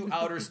into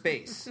outer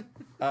space.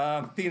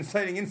 The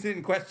inciting incident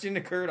in question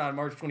occurred on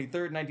March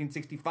 23rd,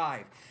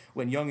 1965,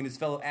 when Young and his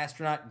fellow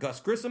astronaut Gus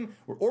Grissom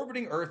were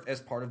orbiting Earth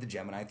as part of the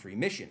Gemini 3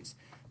 missions.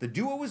 The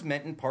duo was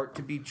meant in part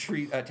to be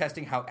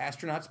testing how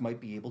astronauts might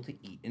be able to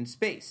eat in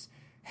space.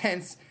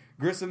 Hence,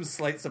 Grissom's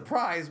slight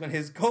surprise when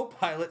his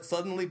co-pilot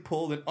suddenly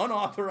pulled an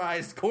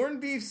unauthorized corned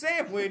beef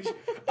sandwich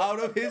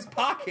out of his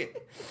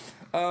pocket.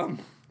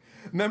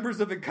 Members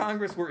of the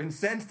Congress were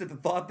incensed at the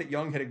thought that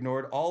Young had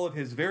ignored all of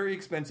his very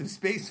expensive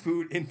space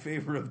food in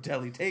favor of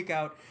deli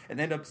takeout and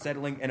ended up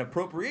settling an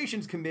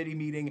appropriations committee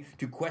meeting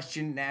to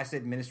question NASA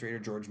Administrator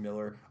George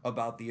Miller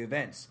about the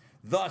events.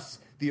 Thus,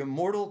 the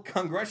immortal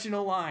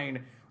congressional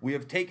line, "We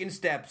have taken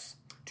steps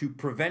to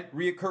prevent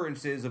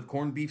reoccurrences of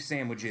corned beef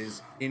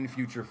sandwiches in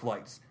future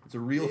flights." It's a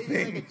real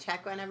thing. Like a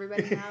check on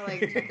everybody now, like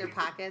check their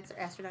pockets or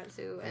astronaut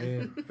suit.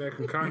 And Man, back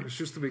when Congress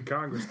used to be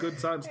Congress, good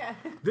times. Yeah.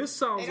 This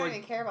sounds they don't like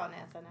even care about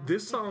NASA now.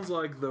 this sounds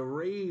like the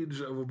rage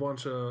of a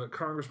bunch of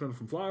congressmen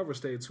from flyover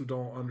states who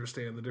don't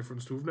understand the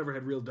difference, who've never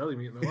had real deli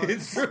meat in their lives.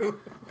 It's true.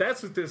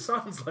 That's what this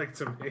sounds like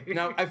to me.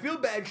 Now, I feel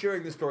bad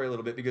sharing this story a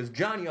little bit because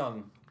John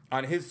Young,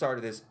 on his side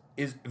of this,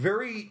 was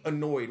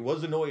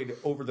annoyed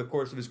over the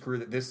course of his career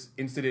that this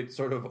incident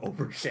sort of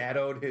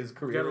overshadowed his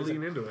career. You gotta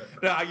lean into it.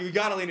 No, you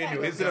gotta lean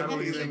into it. It's an gotta lean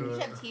amazing. into You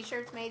it. should have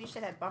T-shirts made. You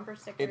should have bumper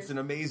stickers. It's an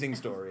amazing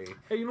story.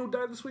 Hey, you know who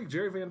died this week?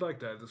 Jerry Van Dyke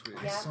died this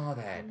week. I saw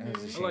that. That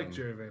was a I shame. like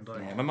Jerry Van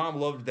Dyke. Yeah, my mom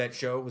loved that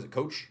show. Was it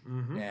Coach?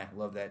 Mm-hmm. Yeah,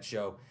 loved that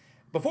show.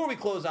 Before we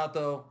close out,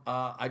 though,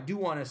 I do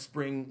want to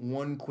spring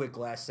one quick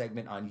last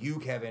segment on you,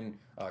 Kevin.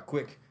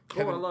 Quick,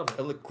 Kevin. I love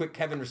it. A quick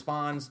Kevin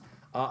responds.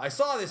 I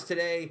saw this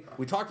today.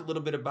 We talked a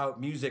little bit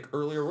about music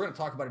earlier. We're going to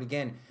talk about it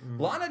again.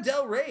 Lana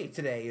Del Rey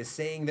today is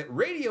saying that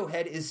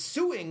Radiohead is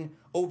suing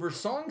over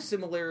song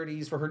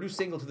similarities for her new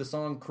single to the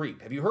song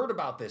Creep. Have you heard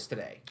about this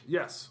today?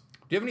 Yes.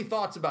 Do you have any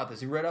thoughts about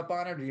this? You read up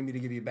on it, or do you need me to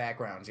give you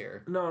backgrounds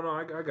here? No,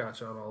 I got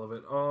you on all of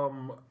it.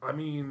 I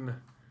mean,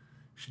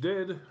 she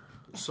did.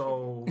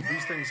 So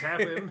these things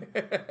happen.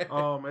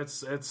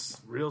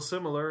 It's real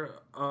similar.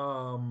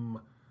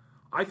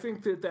 I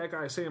think that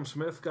guy Sam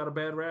Smith got a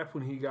bad rap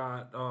when he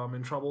got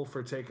in trouble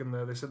for taking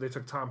they said they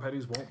took Tom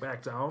Petty's "Won't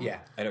Back Down." Yeah,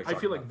 I know what you're I feel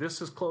talking like about.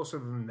 this is closer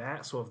than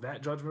that. So if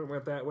that judgment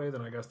went that way,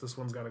 then I guess this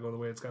one's got to go the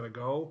way it's got to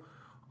go.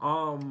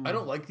 I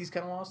don't like these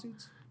kind of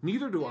lawsuits.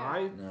 Neither do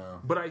I. No.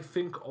 But I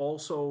think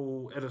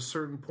also at a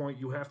certain point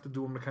you have to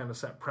do them to kind of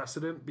set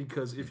precedent,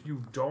 because if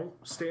you don't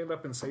stand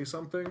up and say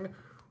something,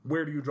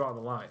 where do you draw the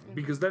line?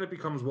 Because then it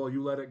becomes, well,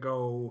 you let it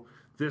go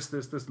this,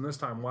 and this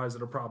time. Why is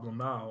it a problem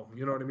now?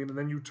 You know what I mean? And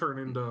then you turn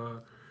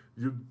into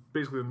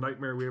basically the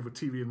nightmare we have with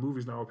TV and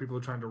movies now, where people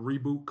are trying to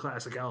reboot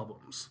classic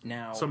albums.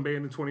 Now- some band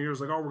in 20 years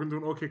like, oh, we're going to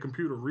do an OK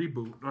Computer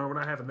reboot. No, we're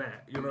not having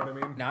that. You know what I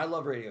mean? Now, I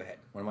love Radiohead,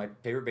 one of my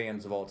favorite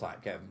bands of all time.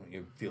 Kevin,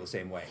 you feel the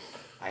same way.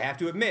 I have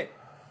to admit,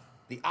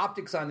 the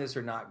optics on this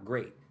are not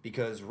great,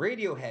 because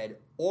Radiohead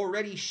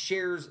already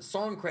shares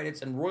song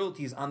credits and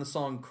royalties on the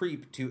song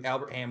Creep to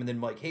Albert Hammond and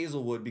Mike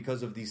Hazelwood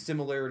because of the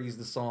similarities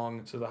the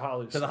song To the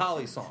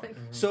Hollies. song.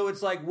 So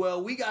it's like,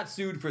 well, we got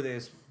sued for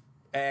this,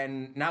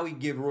 and now we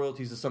give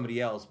royalties to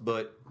somebody else,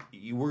 but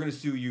we're going to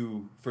sue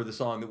you for the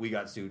song that we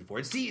got sued for.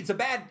 It's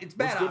bad. It's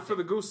bad. What's good for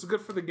the goose is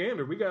good for the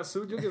gander. We got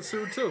sued, you'll get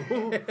sued too.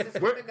 keep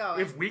it going.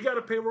 If we got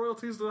to pay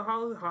royalties to the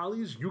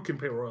Hollies, you can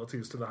pay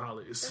royalties to the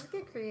Hollies. Just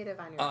get creative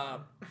on your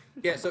own.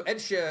 Yeah, so Ed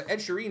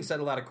Sheeran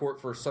settled out of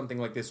court for something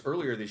like this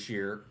earlier this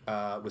year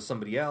with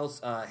somebody else.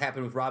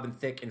 Happened with Robin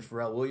Thicke and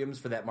Pharrell Williams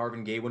for that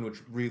Marvin Gaye one, which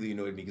really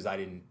annoyed me because I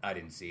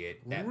didn't see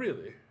it.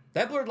 Really?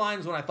 That Blurred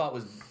Lines one I thought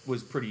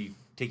was pretty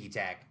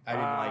ticky-tack. I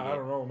didn't like it. I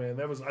don't know, man.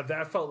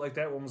 That felt like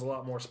that one was a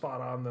lot more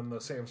spot on than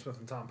the Sam Smith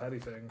and Tom Petty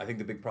thing. I think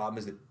the big problem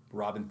is that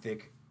Robin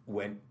Thicke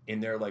went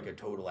in there like a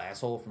total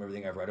asshole from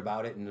everything I've read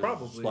about it, and it was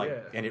Probably, like, yeah.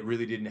 and it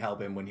really didn't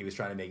help him when he was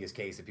trying to make his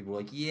case. That people were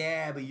like,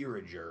 "Yeah, but you're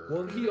a jerk."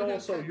 Well, he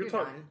also You're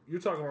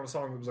you're talking about a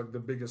song that was like the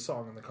biggest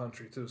song in the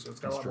country too, so it's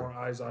got That's a lot true. more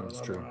eyes on it, a That's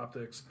lot more true.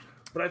 optics.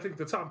 But I think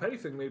the Tom Petty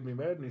thing made me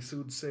mad, and he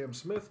sued Sam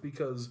Smith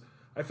because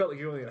I felt like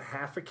he only had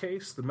half a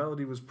case. The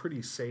melody was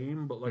pretty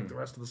same, but like the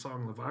rest of the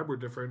song and the vibe were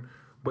different.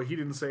 But he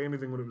didn't say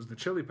anything when it was the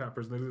Chili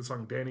Peppers, and they did the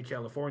song Danny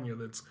California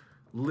that's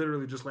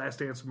literally just Last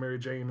Dance with Mary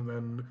Jane, and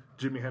then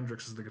Jimi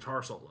Hendrix is the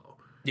guitar solo.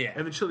 Yeah.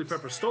 And the Chili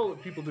Peppers stole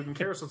it. People didn't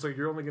care, so it's like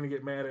you're only going to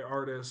get mad at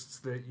artists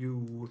that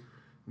you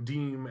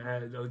deem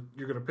as,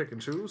 you're going to pick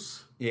and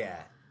choose. Yeah.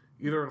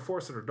 Either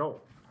enforce it or don't.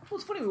 Well,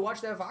 it's funny. We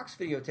watched that Vox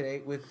video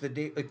today with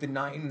the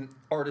 9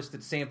 artists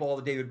that sample all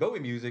the David Bowie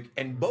music,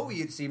 and Bowie,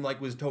 it seemed like,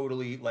 was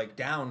totally like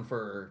down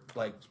for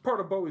like. Part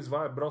of Bowie's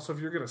vibe, but also if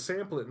you're going to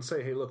sample it and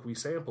say, hey, look, we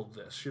sampled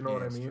this, you know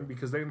what I that's mean? true.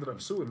 Because they ended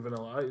up suing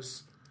Vanilla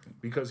Ice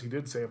because he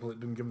did sample it,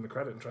 didn't give him the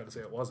credit, and tried to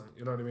say it wasn't.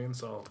 You know what I mean?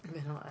 So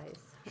Vanilla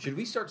Ice. Should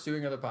we start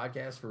suing other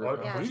podcasts for? Well,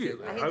 Yeah,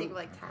 Immediately. I can think of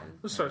like 10.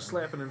 let's start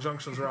slapping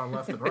injunctions around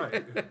left and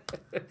right.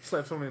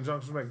 Slap so many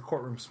injunctions, make a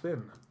courtroom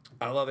spin.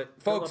 I love it,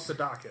 Fill folks. up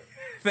the docket.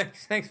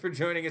 Thanks for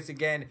joining us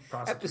again.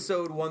 Prosecute.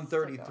 Episode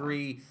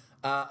 133.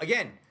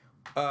 Again,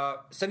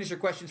 Send us your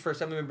questions for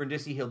Assemblyman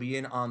Brindisi. He'll be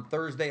in on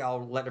Thursday.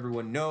 I'll let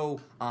everyone know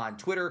on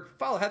Twitter.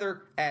 Follow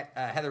Heather at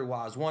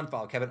HeatherWaz1.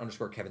 Follow Kevin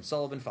 _Kevin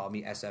Sullivan. Follow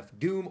me, SF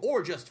Doom.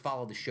 Or just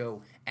follow the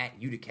show at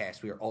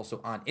Uticast. We are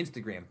also on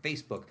Instagram,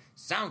 Facebook,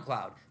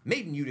 SoundCloud,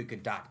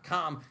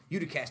 MadeInUtica.com,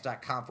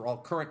 Uticast.com for all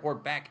current or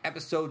back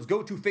episodes.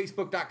 Go to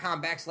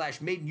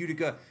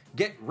Facebook.com/MadeInUtica.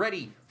 Get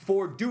ready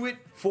for Do It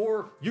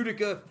For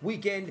Utica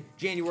weekend,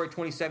 January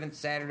 27th,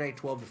 Saturday,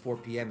 12 to 4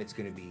 p.m. It's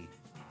going to be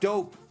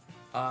dope.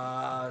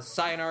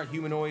 Sayonara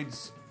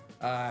Humanoids,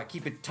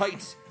 Keep It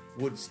Tight,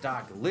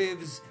 Woodstock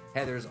Lives.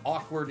 Heather's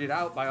awkwarded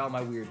out by all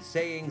my weird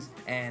sayings,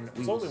 and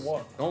It's only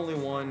one. Only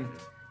one.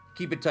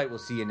 Keep it tight. We'll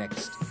see you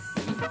next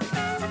week.